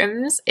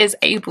mushrooms is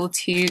able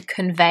to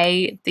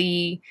convey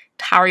the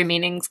tarot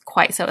meanings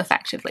quite so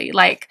effectively.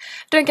 Like,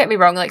 don't get me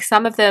wrong, like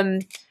some of them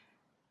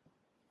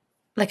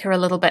like are a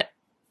little bit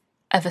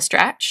of a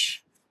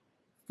stretch.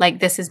 Like,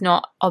 this is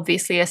not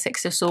obviously a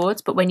Six of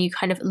Swords, but when you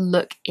kind of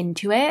look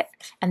into it,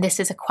 and this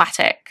is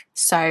aquatic,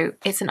 so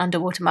it's an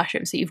underwater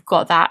mushroom, so you've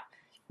got that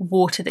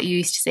water that you're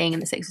used to seeing in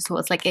the Six of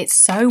Swords. Like, it's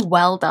so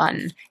well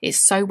done. It's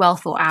so well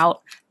thought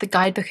out. The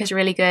guidebook is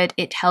really good.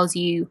 It tells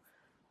you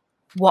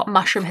what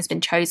mushroom has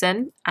been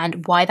chosen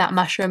and why that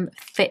mushroom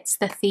fits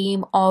the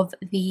theme of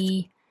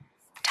the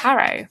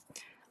tarot.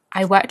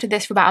 I worked with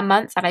this for about a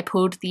month and I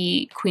pulled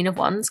the Queen of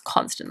Wands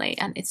constantly,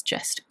 and it's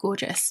just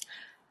gorgeous.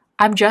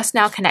 I'm just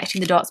now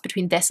connecting the dots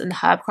between this and the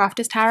Herb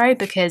Crafter's Tarot,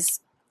 because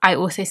I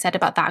also said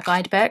about that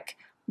guidebook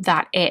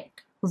that it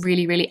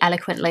really, really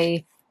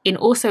eloquently, in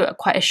also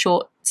quite a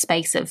short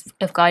space of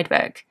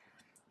guidebook,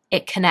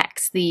 it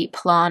connects the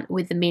plant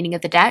with the meaning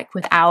of the deck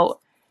without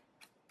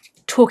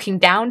talking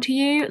down to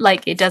you.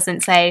 Like, it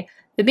doesn't say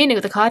the meaning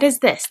of the card is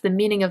this, the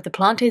meaning of the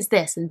plant is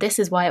this, and this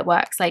is why it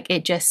works. Like,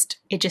 it just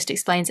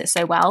explains it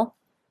so well.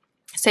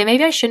 So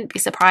maybe I shouldn't be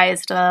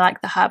surprised that I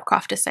like the Herb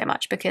Crafter so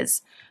much,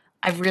 because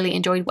I've really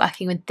enjoyed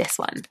working with this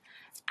one.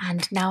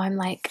 And now I'm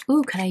like,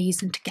 ooh, can I use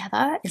them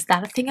together? Is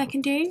that a thing I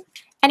can do?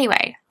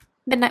 Anyway,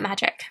 Midnight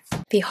Magic.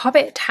 The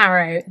Hobbit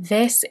Tarot.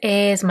 This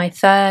is my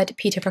third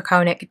Peter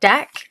Prokownik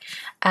deck.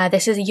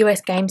 This is a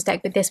US Games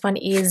deck, but this one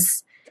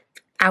is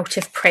out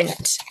of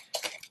print.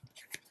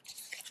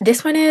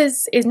 This one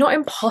is not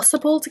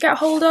impossible to get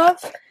hold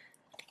of,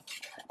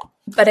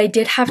 but I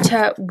did have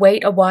to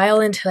wait a while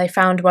until I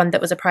found one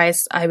that was a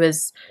price I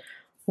was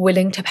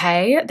willing to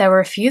pay. There were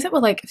a few that were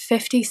like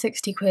 50,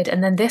 60 quid,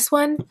 and then this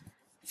one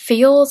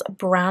feels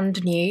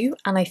brand new,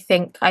 and I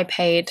think I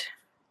paid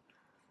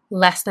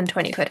less than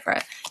 20 quid for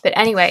it. But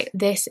anyway,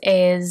 this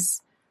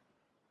is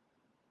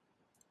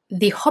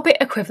the Hobbit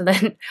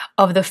equivalent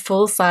of the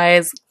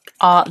full-size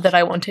art that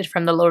I wanted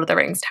from the Lord of the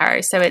Rings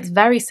tarot. So it's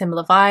very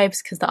similar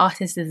vibes because the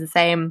artist is the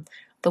same,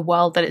 the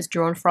world that it's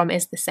drawn from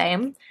is the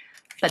same,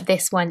 but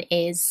this one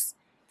is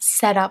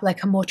set up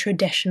like a more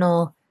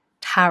traditional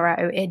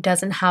tarot. It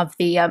doesn't have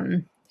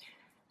the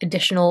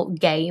additional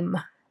game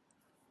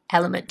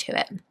element to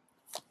it.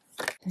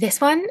 This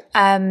one,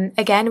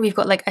 again, we've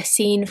got like a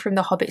scene from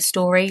the Hobbit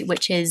story,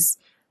 which is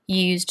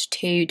used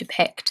to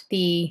depict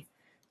the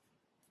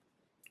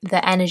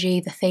energy,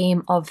 the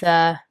theme of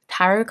the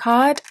tarot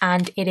card,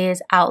 and it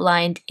is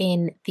outlined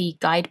in the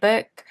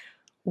guidebook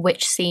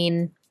which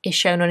scene is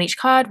shown on each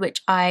card,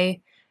 which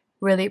I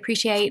really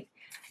appreciate.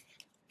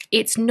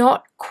 It's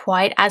not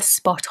quite as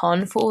spot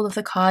on for all of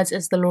the cards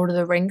as the Lord of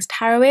the Rings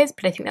tarot is,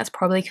 but I think that's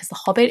probably because the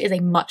Hobbit is a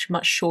much,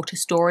 much shorter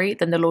story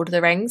than the Lord of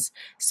the Rings,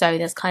 so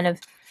there's kind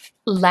of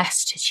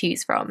less to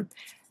choose from.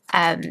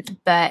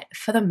 But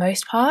for the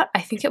most part,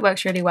 I think it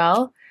works really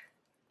well.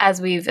 As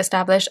we've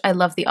established, I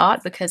love the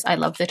art because I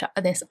love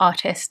this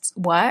artist's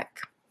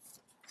work.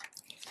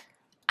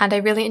 And I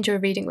really enjoy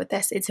reading with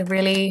this. It's a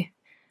really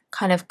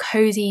kind of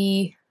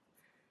cozy,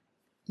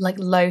 like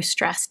low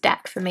stress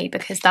deck for me,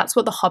 because that's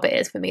what the Hobbit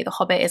is for me. The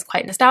Hobbit is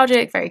quite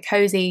nostalgic, very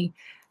cozy.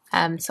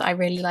 So I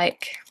really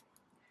like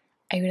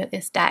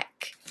this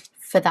deck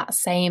for that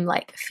same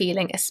like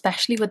feeling,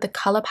 especially with the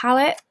color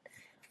palette,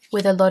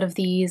 with a lot of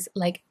these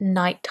like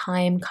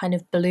nighttime kind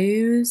of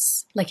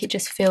blues. Like, it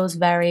just feels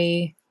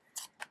very,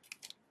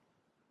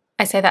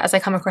 I say that as I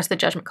come across the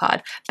Judgment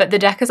card, but the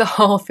deck as a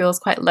whole feels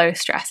quite low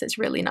stress. It's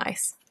really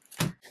nice.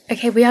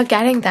 Okay, we are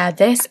getting there.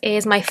 This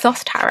is my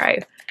Thoth Tarot.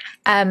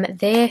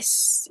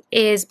 This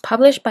is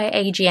published by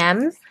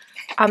AGM.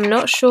 I'm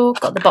not sure,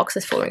 God, the box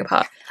is falling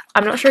apart.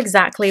 I'm not sure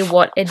exactly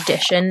what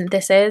edition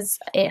this is.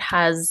 It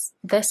has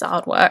this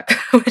artwork,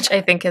 which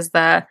I think is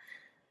the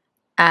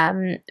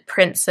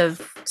Prince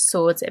of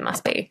Swords, it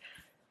must be.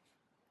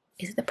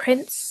 Is it the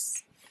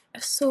Prince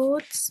of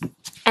Swords?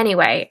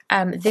 Anyway,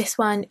 this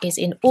one is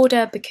in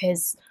order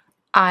because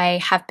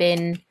I have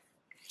been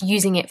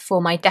using it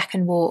for my deck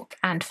and walk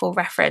and for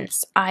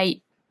reference.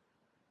 I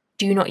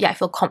do not yet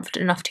feel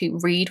confident enough to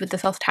read with the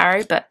Thoth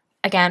Tarot, but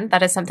again,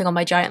 that is something on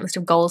my giant list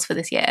of goals for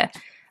this year.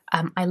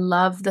 I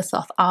love the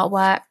Thoth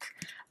artwork,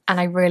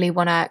 and I really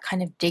want to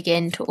kind of dig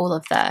into all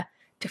of the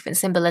different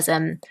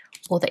symbolism,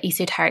 all the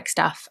esoteric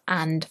stuff,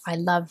 and I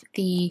love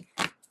the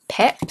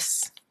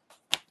pips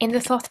in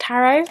the Thoth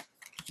Tarot.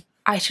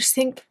 I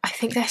think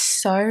they're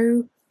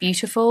so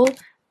beautiful,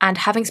 and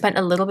having spent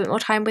a little bit more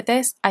time with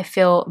this, I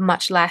feel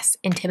much less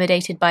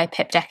intimidated by a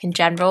pip deck in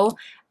general,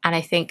 and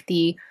I think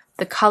the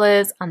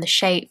colours and the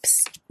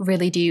shapes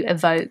really do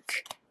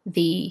evoke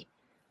the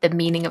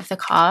meaning of the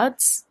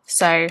cards.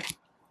 So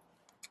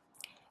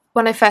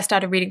when I first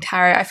started reading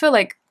tarot, I feel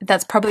like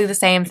that's probably the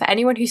same for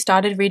anyone who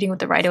started reading with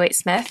the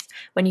Rider-Waite-Smith.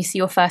 When you see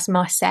your first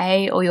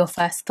Marseille or your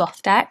first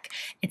Thoth deck,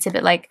 it's a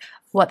bit like,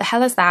 what the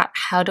hell is that?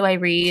 How do I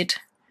read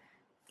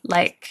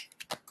like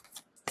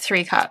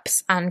 3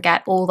 cups and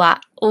get all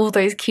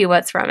those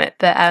keywords from it?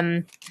 But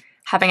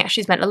having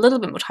actually spent a little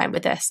bit more time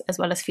with this, as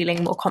well as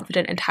feeling more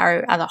confident in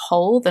tarot as a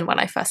whole than when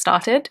I first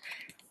started,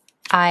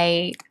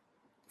 I'm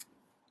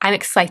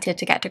excited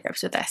to get to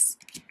grips with this.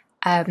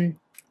 I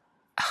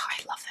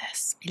love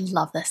this. I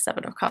love this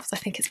Seven of Cups. I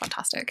think it's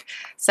fantastic.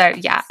 So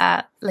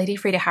yeah, Lady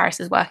Frida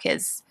Harris's work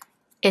is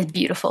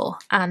beautiful,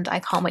 and I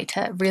can't wait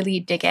to really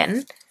dig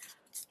in.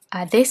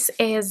 This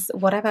is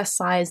whatever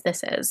size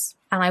this is,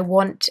 and I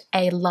want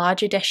a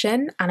large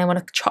edition, and I want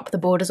to chop the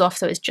borders off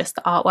so it's just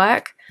the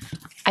artwork.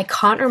 I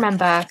can't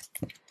remember.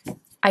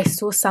 I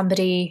saw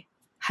somebody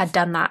had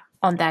done that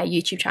on their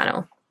YouTube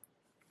channel.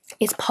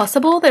 It's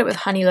possible that it was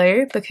Honey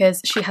Lou,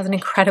 because she has an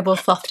incredible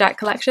cloth deck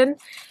collection,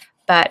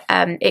 but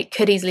it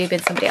could easily have been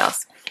somebody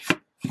else.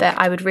 But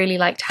I would really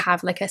like to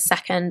have like a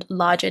second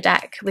larger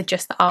deck with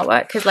just the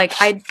artwork, because like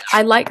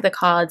I like the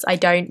cards. I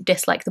don't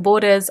dislike the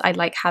borders. I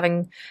like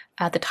having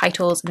the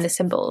titles and the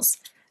symbols,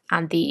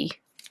 and the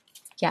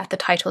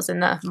titles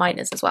and the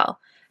minors as well.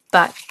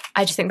 But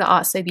I just think the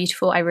art's so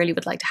beautiful. I really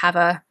would like to have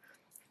a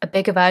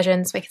bigger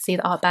version so I can see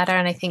the art better,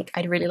 and I think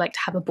I'd really like to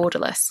have a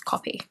borderless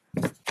copy.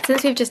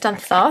 Since we've just done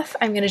Thoth,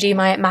 I'm going to do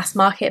my mass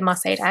market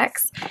Marseille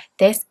decks.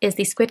 This is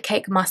the Squid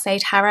Cake Marseille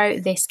Tarot.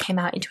 This came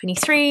out in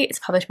 23. It's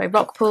published by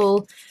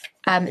Rockpool.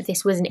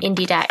 This was an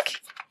indie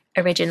deck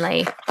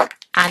originally,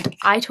 and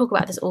I talk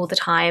about this all the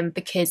time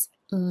because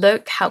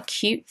look how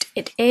cute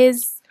it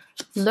is.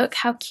 Look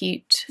how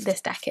cute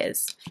this deck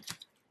is.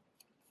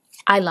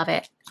 I love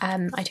it. I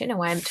don't know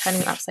why I'm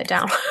turning it upside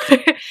down.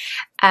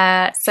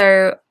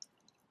 So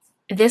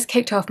this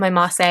kicked off my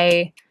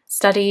Marseille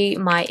study,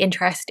 my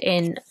interest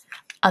in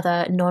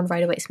other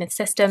non-Rider-Waite-Smith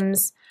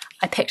systems.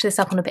 I picked this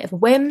up on a bit of a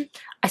whim.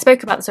 I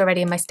spoke about this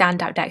already in my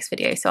standout decks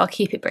video, so I'll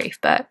keep it brief,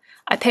 but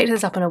I picked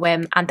this up on a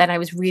whim, and then I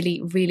was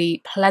really,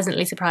 really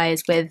pleasantly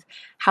surprised with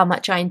how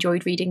much I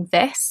enjoyed reading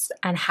this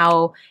and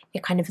how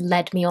it kind of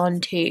led me on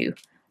to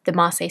the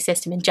Marseille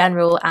system in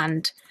general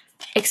and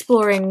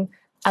exploring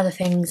other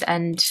things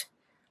and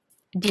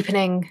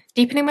deepening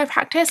my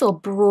practice, or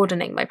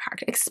broadening my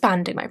practice,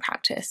 expanding my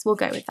practice. We'll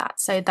go with that.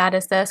 So that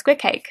is the Squid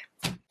Cake.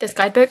 This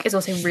guidebook is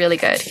also really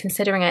good,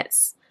 considering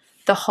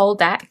the whole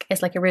deck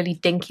is like a really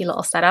dinky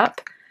little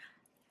setup.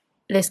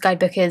 This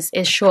guidebook is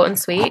short and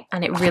sweet,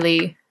 and it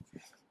really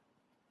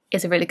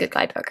is a really good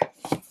guidebook.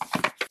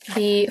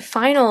 The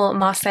final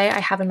Marseille I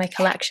have in my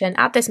collection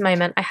at this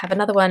moment, I have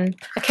another one,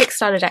 a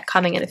Kickstarter deck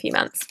coming in a few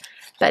months,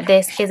 but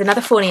this is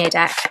another Fournier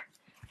deck,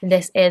 and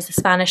this is the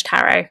Spanish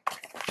Tarot.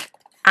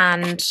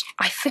 And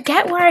I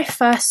forget where I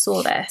first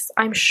saw this.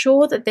 I'm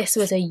sure that this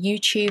was a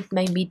YouTube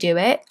made me do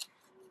it,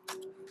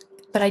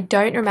 but I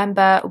don't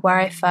remember where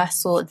I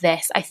first saw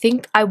this. I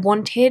think I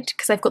wanted,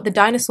 because I've got the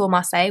Dinosaur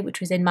Marseille,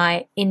 which was in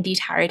my indie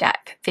tarot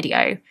deck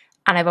video,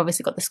 and I've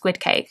obviously got the Squid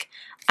Cake,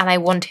 and I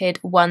wanted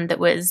one that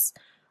was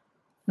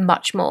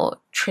much more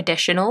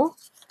traditional.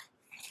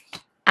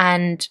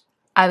 And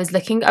I was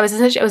looking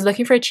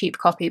for a cheap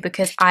copy,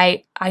 because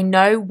I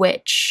know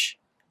which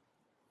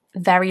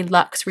very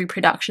luxe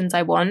reproductions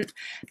I want,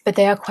 but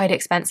they are quite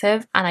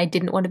expensive, and I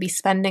didn't want to be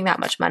spending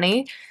that much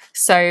money.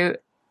 So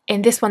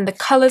in this one, the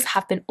colours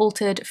have been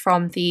altered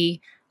from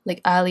the like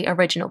early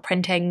original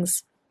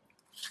printings,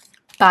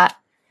 but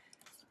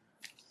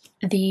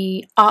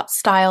the art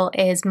style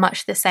is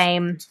much the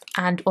same,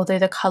 and although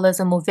the colours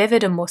are more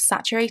vivid and more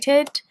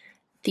saturated,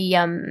 the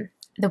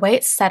way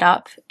it's set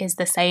up is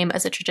the same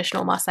as a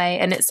traditional Marseille,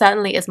 and it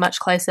certainly is much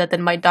closer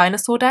than my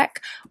Dinosaur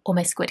deck or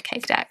my Squid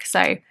Cake deck.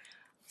 So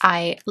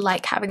I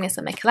like having this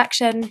in my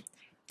collection.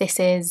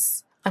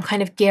 I'm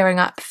kind of gearing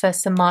up for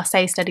some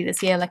Marseille study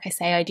this year. Like I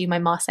say, I do my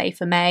Marseille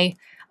for May.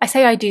 I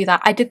say I do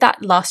that. I did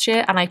that last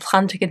year, and I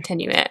plan to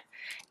continue it.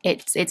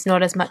 It's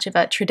not as much of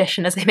a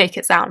tradition as they make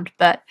it sound,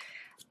 but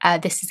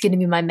this is going to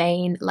be my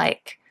main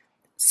like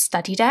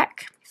study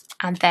deck.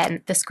 And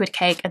then the Squid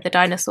Cake and the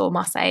Dinosaur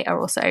Marseille are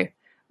also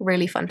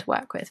really fun to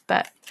work with.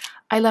 But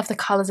I love the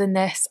colours in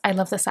this. I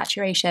love the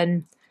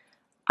saturation.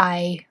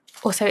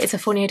 It's a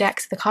Fournier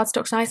deck, so the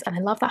cardstock's nice, and I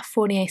love that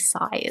Fournier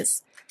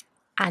size.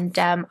 And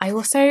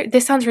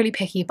this sounds really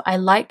picky, but I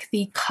like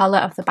the colour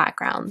of the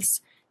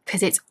backgrounds,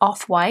 because it's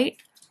off-white,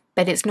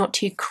 but it's not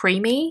too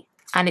creamy,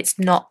 and it's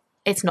not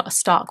a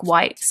stark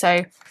white.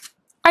 So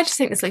I just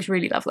think this looks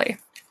really lovely.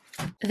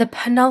 The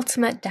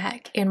penultimate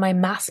deck in my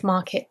mass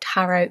market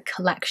tarot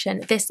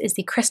collection. This is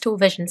the Crystal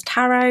Visions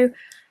Tarot.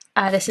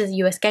 This is a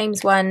US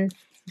Games one.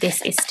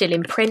 This is still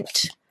in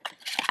print,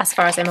 as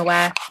far as I'm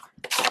aware.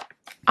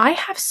 I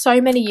have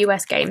so many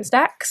US Games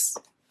decks.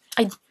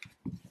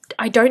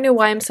 I don't know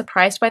why I'm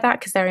surprised by that,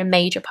 because they're a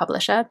major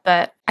publisher,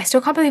 but I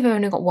still can't believe I've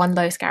only got one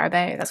Low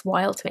Scarabeo. That's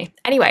wild to me.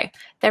 Anyway,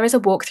 there is a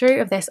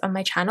walkthrough of this on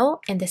my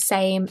channel in the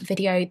same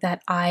video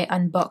that I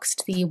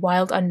unboxed the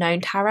Wild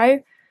Unknown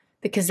Tarot,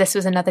 because this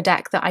was another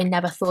deck that I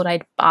never thought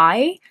I'd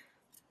buy,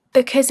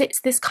 because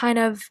it's this kind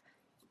of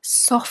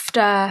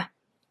softer,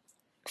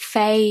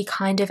 fae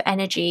kind of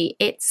energy.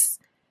 It's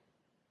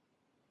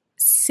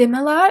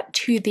similar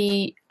to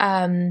the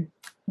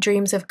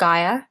Dreams of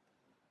Gaia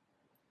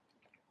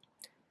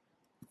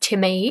to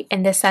me,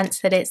 in the sense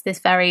that it's this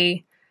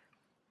very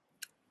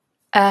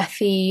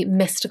earthy,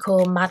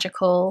 mystical,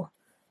 magical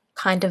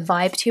kind of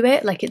vibe to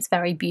it. Like, it's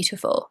very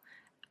beautiful.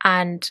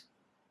 And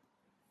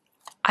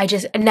I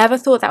just never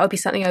thought that would be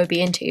something I would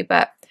be into,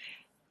 but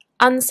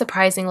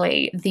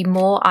unsurprisingly, the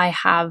more I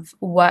have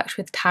worked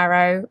with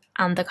tarot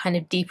and the kind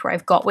of deeper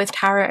I've got with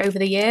tarot over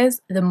the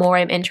years, the more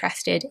I'm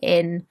interested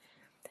in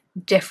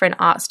different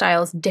art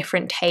styles,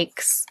 different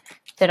takes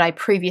that I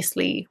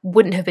previously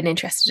wouldn't have been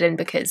interested in,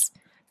 because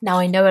now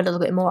I know a little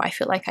bit more, I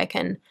feel like I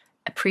can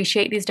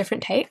appreciate these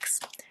different takes.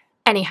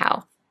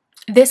 Anyhow,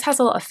 this has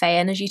a lot of fae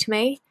energy to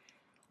me,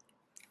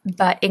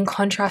 but in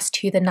contrast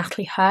to the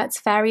Natalie Hertz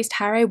Fairies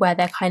Tarot, where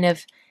they're kind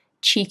of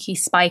cheeky,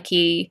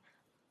 spiky,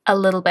 a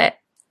little bit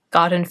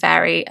garden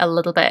fairy, a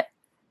little bit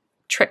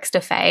trickster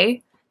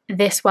fae,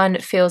 this one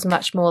feels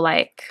much more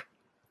like,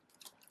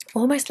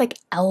 almost like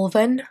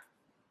elven.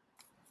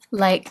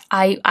 Like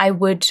I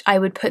would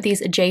put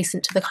these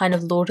adjacent to the kind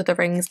of Lord of the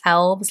Rings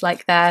elves,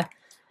 like they're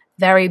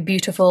very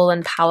beautiful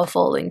and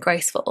powerful and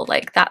graceful.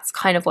 Like that's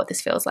kind of what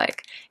this feels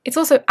like. It's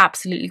also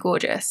absolutely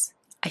gorgeous.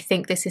 I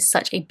think this is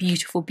such a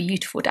beautiful,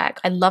 beautiful deck.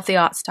 I love the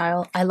art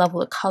style. I love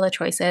all the color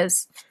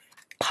choices.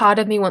 Part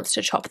of me wants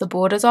to chop the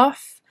borders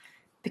off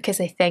because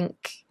I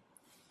think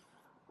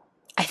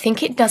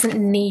it doesn't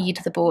need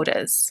the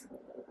borders.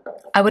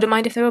 I wouldn't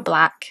mind if they were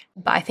black,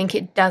 but I think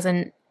it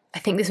doesn't. I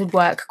think this would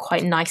work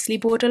quite nicely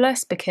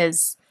borderless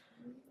because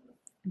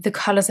the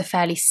colors are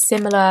fairly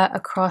similar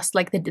across,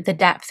 like the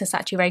depth, the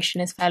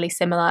saturation is fairly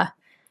similar,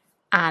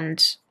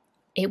 and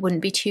it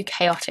wouldn't be too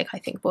chaotic, I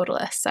think,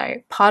 borderless.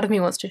 So part of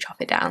me wants to chop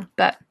it down,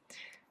 but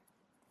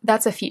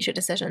that's a future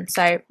decision.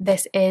 So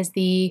this is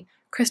the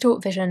Crystal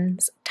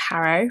Visions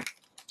Tarot,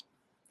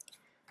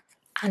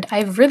 and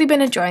I've really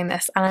been enjoying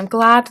this, and I'm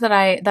glad that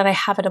I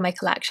have it in my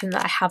collection,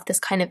 that I have this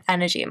kind of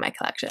energy in my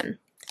collection.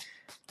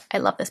 I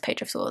love this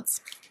Page of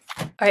Swords.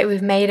 All right,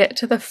 we've made it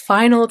to the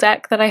final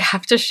deck that I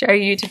have to show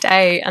you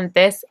today, and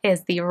this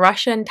is the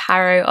Russian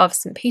Tarot of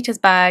St.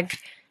 Petersburg.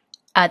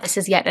 This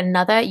is yet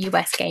another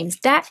US Games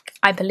deck.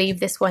 I believe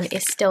this one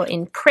is still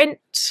in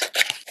print.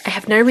 I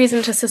have no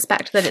reason to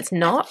suspect that it's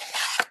not,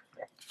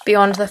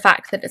 beyond the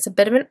fact that it's a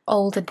bit of an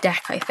older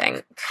deck, I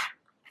think.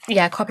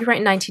 Yeah,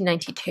 copyright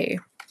 1992.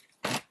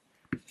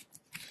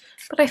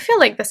 But I feel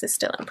like this is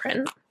still in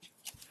print.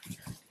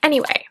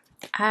 Anyway,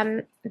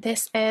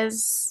 this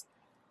is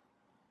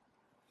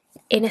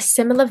in a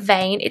similar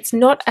vein. It's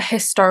not a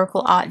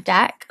historical art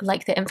deck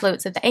like the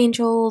Influence of the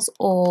Angels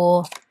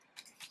or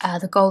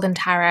the Golden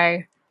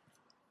Tarot,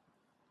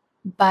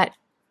 but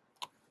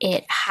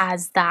it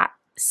has that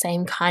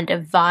same kind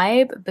of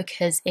vibe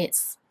because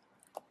it's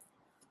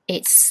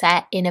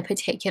set in a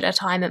particular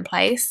time and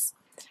place,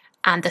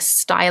 and the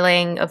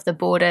styling of the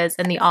borders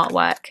and the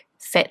artwork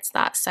fits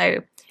that.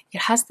 So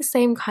it has the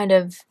same kind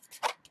of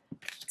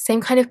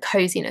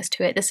coziness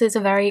to it. This is a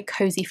very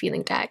cozy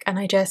feeling deck, and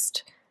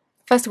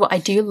first of all, I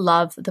do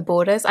love the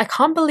borders. I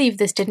can't believe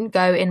this didn't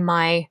go in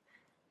my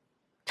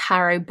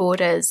tarot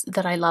borders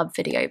that I love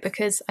video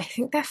because I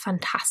think they're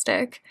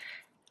fantastic.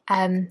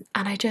 And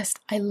I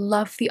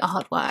love the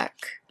artwork.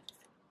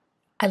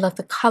 I love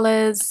the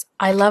colors.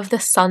 I love the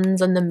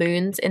suns and the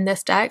moons in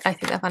this deck. I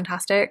think they're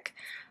fantastic.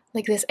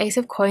 Like this Ace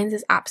of Coins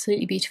is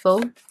absolutely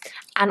beautiful.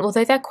 And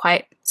although they're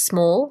quite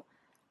small,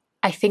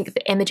 I think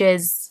the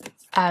images,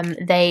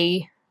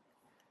 they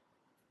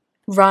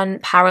run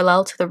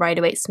parallel to the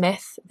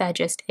Rider-Waite-Smith. They're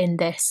just in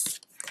this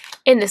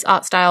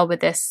art style with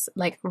this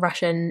like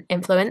Russian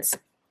influence.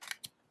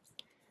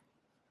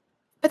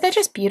 But they're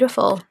just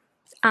beautiful.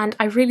 And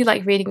I really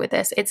like reading with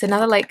this. It's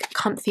another like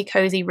comfy,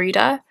 cozy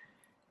reader.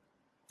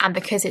 And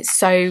because it's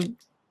so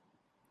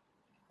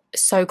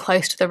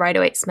close to the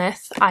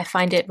Rider-Waite-Smith, I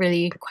find it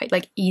really quite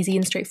like easy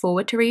and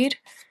straightforward to read.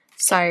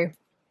 So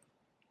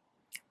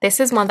this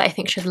is one that I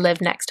think should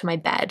live next to my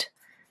bed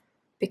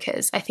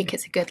because I think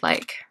it's a good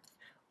like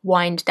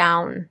wind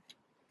down,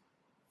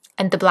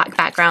 and the black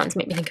backgrounds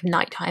make me think of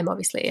nighttime,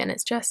 obviously, and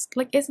it's just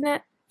like, isn't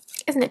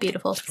it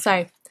beautiful?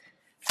 So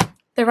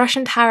the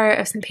Russian Tarot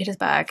of St.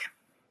 Petersburg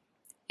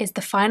is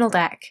the final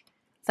deck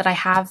that I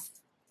have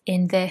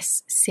in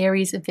this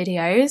series of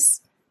videos.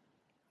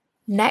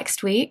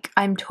 Next week,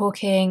 I'm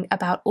talking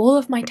about all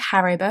of my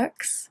tarot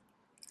books,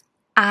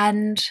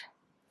 and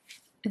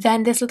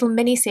then this little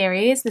mini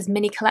series, this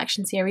mini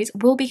collection series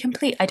will be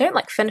complete. I don't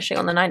like finishing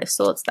on the Nine of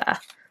Swords there.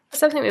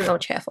 Something maybe more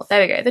cheerful.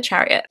 There we go, the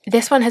Chariot.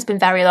 This one has been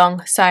very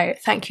long, so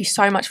thank you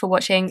so much for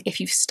watching.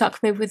 If you've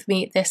stuck with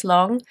me this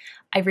long,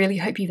 I really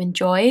hope you've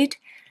enjoyed.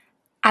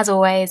 As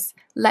always,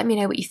 let me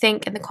know what you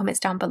think in the comments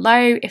down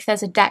below. If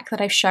there's a deck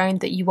that I've shown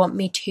that you want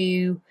me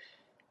to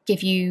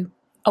give you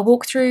a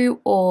walkthrough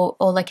or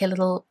like a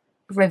little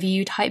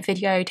review type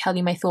video, tell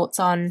you my thoughts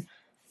on,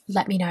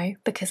 let me know,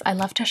 because I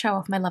love to show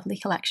off my lovely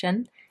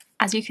collection,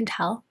 as you can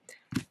tell.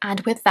 And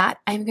with that,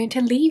 I'm going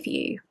to leave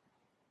you.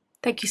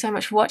 Thank you so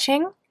much for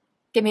watching.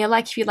 Give me a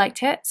like if you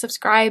liked it,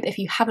 subscribe if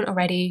you haven't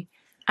already,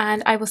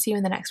 and I will see you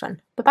in the next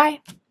one. Bye-bye.